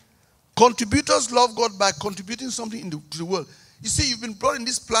 Contributors love God by contributing something to the world. You see, you've been brought in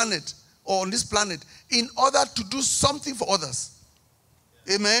this planet or on this planet in order to do something for others.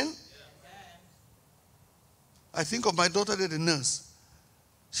 Amen? I think of my daughter, the nurse.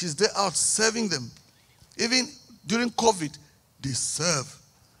 She's there out serving them. Even during COVID, they serve.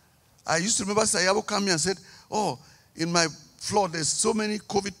 I used to remember Sayabo came here and said, oh, in my floor, there's so many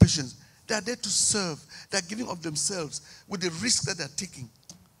COVID patients. They are there to serve. They are giving of themselves with the risk that they are taking.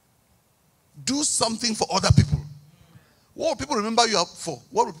 Do something for other people. What will people remember you for?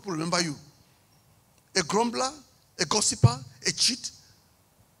 What will people remember you? A grumbler? A gossiper? A cheat?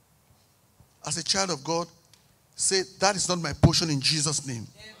 As a child of God, say, that is not my portion in Jesus' name.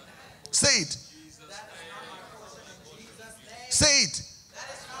 Say it. Say it.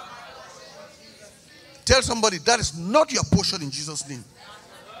 Tell somebody, that is not your portion in Jesus' name.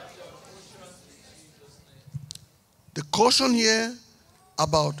 The caution here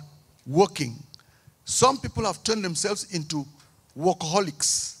about working. Some people have turned themselves into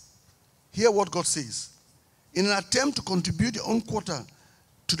workaholics. Hear what God says. In an attempt to contribute your own quota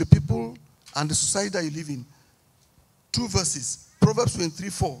to the people and the society that you live in, 2 verses. Proverbs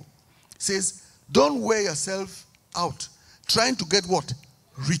 23:4 says, don't wear yourself out trying to get what?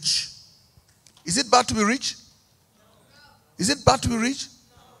 Rich. Is it bad to be rich? Is it bad to be rich?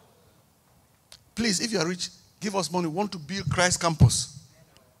 Please, if you are rich, give us money. We want to build Christ Campus.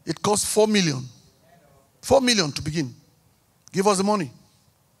 It costs 4 million. 4 million to begin. Give us the money.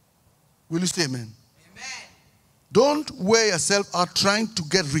 Will you say amen? Amen. Don't wear yourself out trying to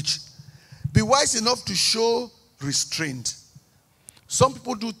get rich. Be wise enough to show restraint. Some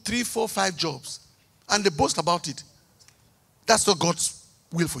people do 3, 4, 5 jobs and they boast about it. That's not God's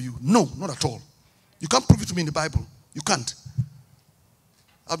will for you. No, not at all. You can't prove it to me in the Bible. You can't.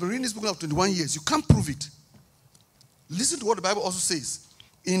 I've been reading this book now for 21 years. You can't prove it. Listen to what the Bible also says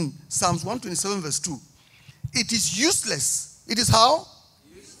in Psalms 127 verse 2. It is useless. It is how?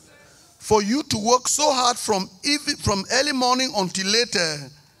 Useless. For you to work so hard from early morning until late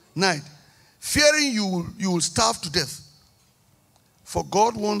night, fearing you will starve to death. For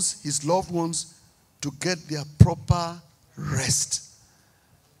God wants his loved ones to get their proper rest.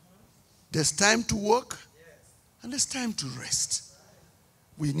 There's time to work and there's time to rest.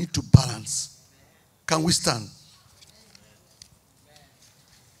 We need to balance. Can we stand?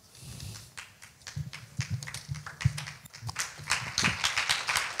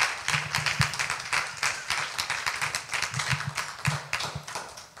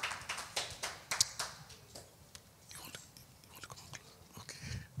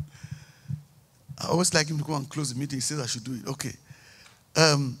 I always like him to go and close the meeting. He says I should do it. Okay.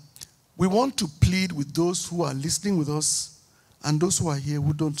 We want to plead with those who are listening with us and those who are here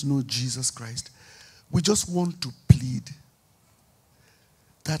who don't know Jesus Christ. We just want to plead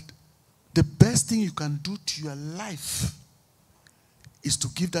that the best thing you can do to your life is to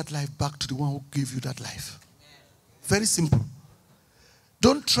give that life back to the one who gave you that life. Very simple.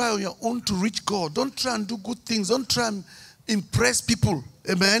 Don't try on your own to reach God. Don't try and do good things. Don't try and impress people.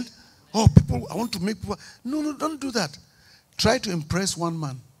 Amen? Oh, people, I want to make people. No, don't do that. Try to impress one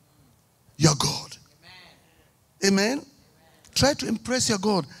man. Your God. Amen? Amen? Try to impress your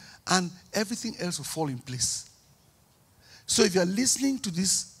God and everything else will fall in place. So if you are listening to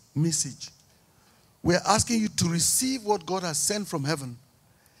this message, we are asking you to receive what God has sent from heaven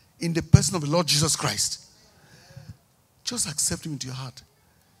in the person of the Lord Jesus Christ. Just accept him into your heart.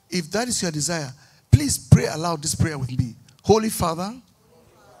 If that is your desire, please pray aloud this prayer with me. Holy Father,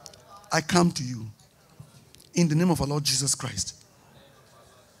 I come to you in the name of our Lord Jesus Christ.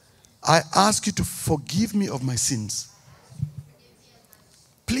 I ask you to forgive me of my sins.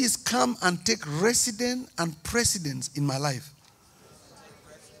 please come and take residence and precedence in my life.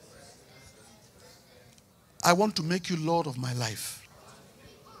 I want to make you Lord of my life.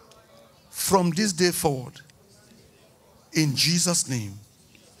 From this day forward, in Jesus' name.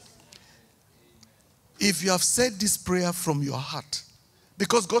 If you have said this prayer from your heart,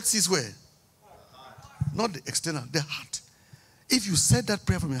 because God sees where? Not the external, the heart. If you said that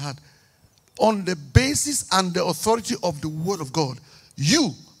prayer from your heart, on the basis and the authority of the word of God,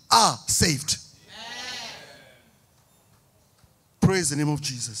 you are saved. Praise the name of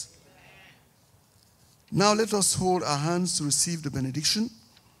Jesus. Now let us hold our hands to receive the benediction.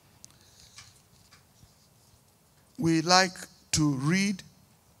 We like to read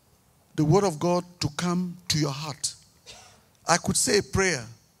the word of God to come to your heart. I could say a prayer,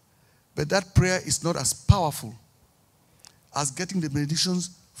 but that prayer is not as powerful as getting the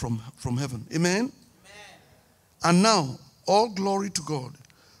benedictions from heaven. Amen? Amen? And now, all glory to God,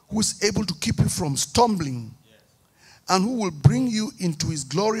 who is able to keep you from stumbling, and who will bring you into his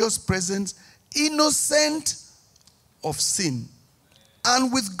glorious presence, innocent of sin,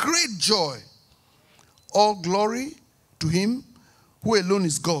 and with great joy. All glory to him who alone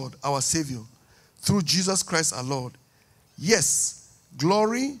is God, our Savior, through Jesus Christ our Lord. Yes,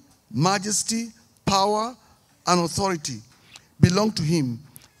 glory, majesty, power, and authority belong to him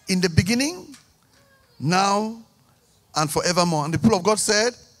in the beginning, now, and forevermore. And the people of God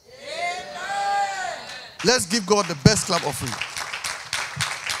said, amen. Let's give God the best clap offering.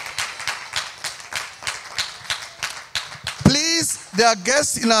 Please, there are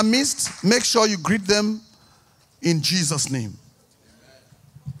guests in our midst. Make sure you greet them in Jesus' name.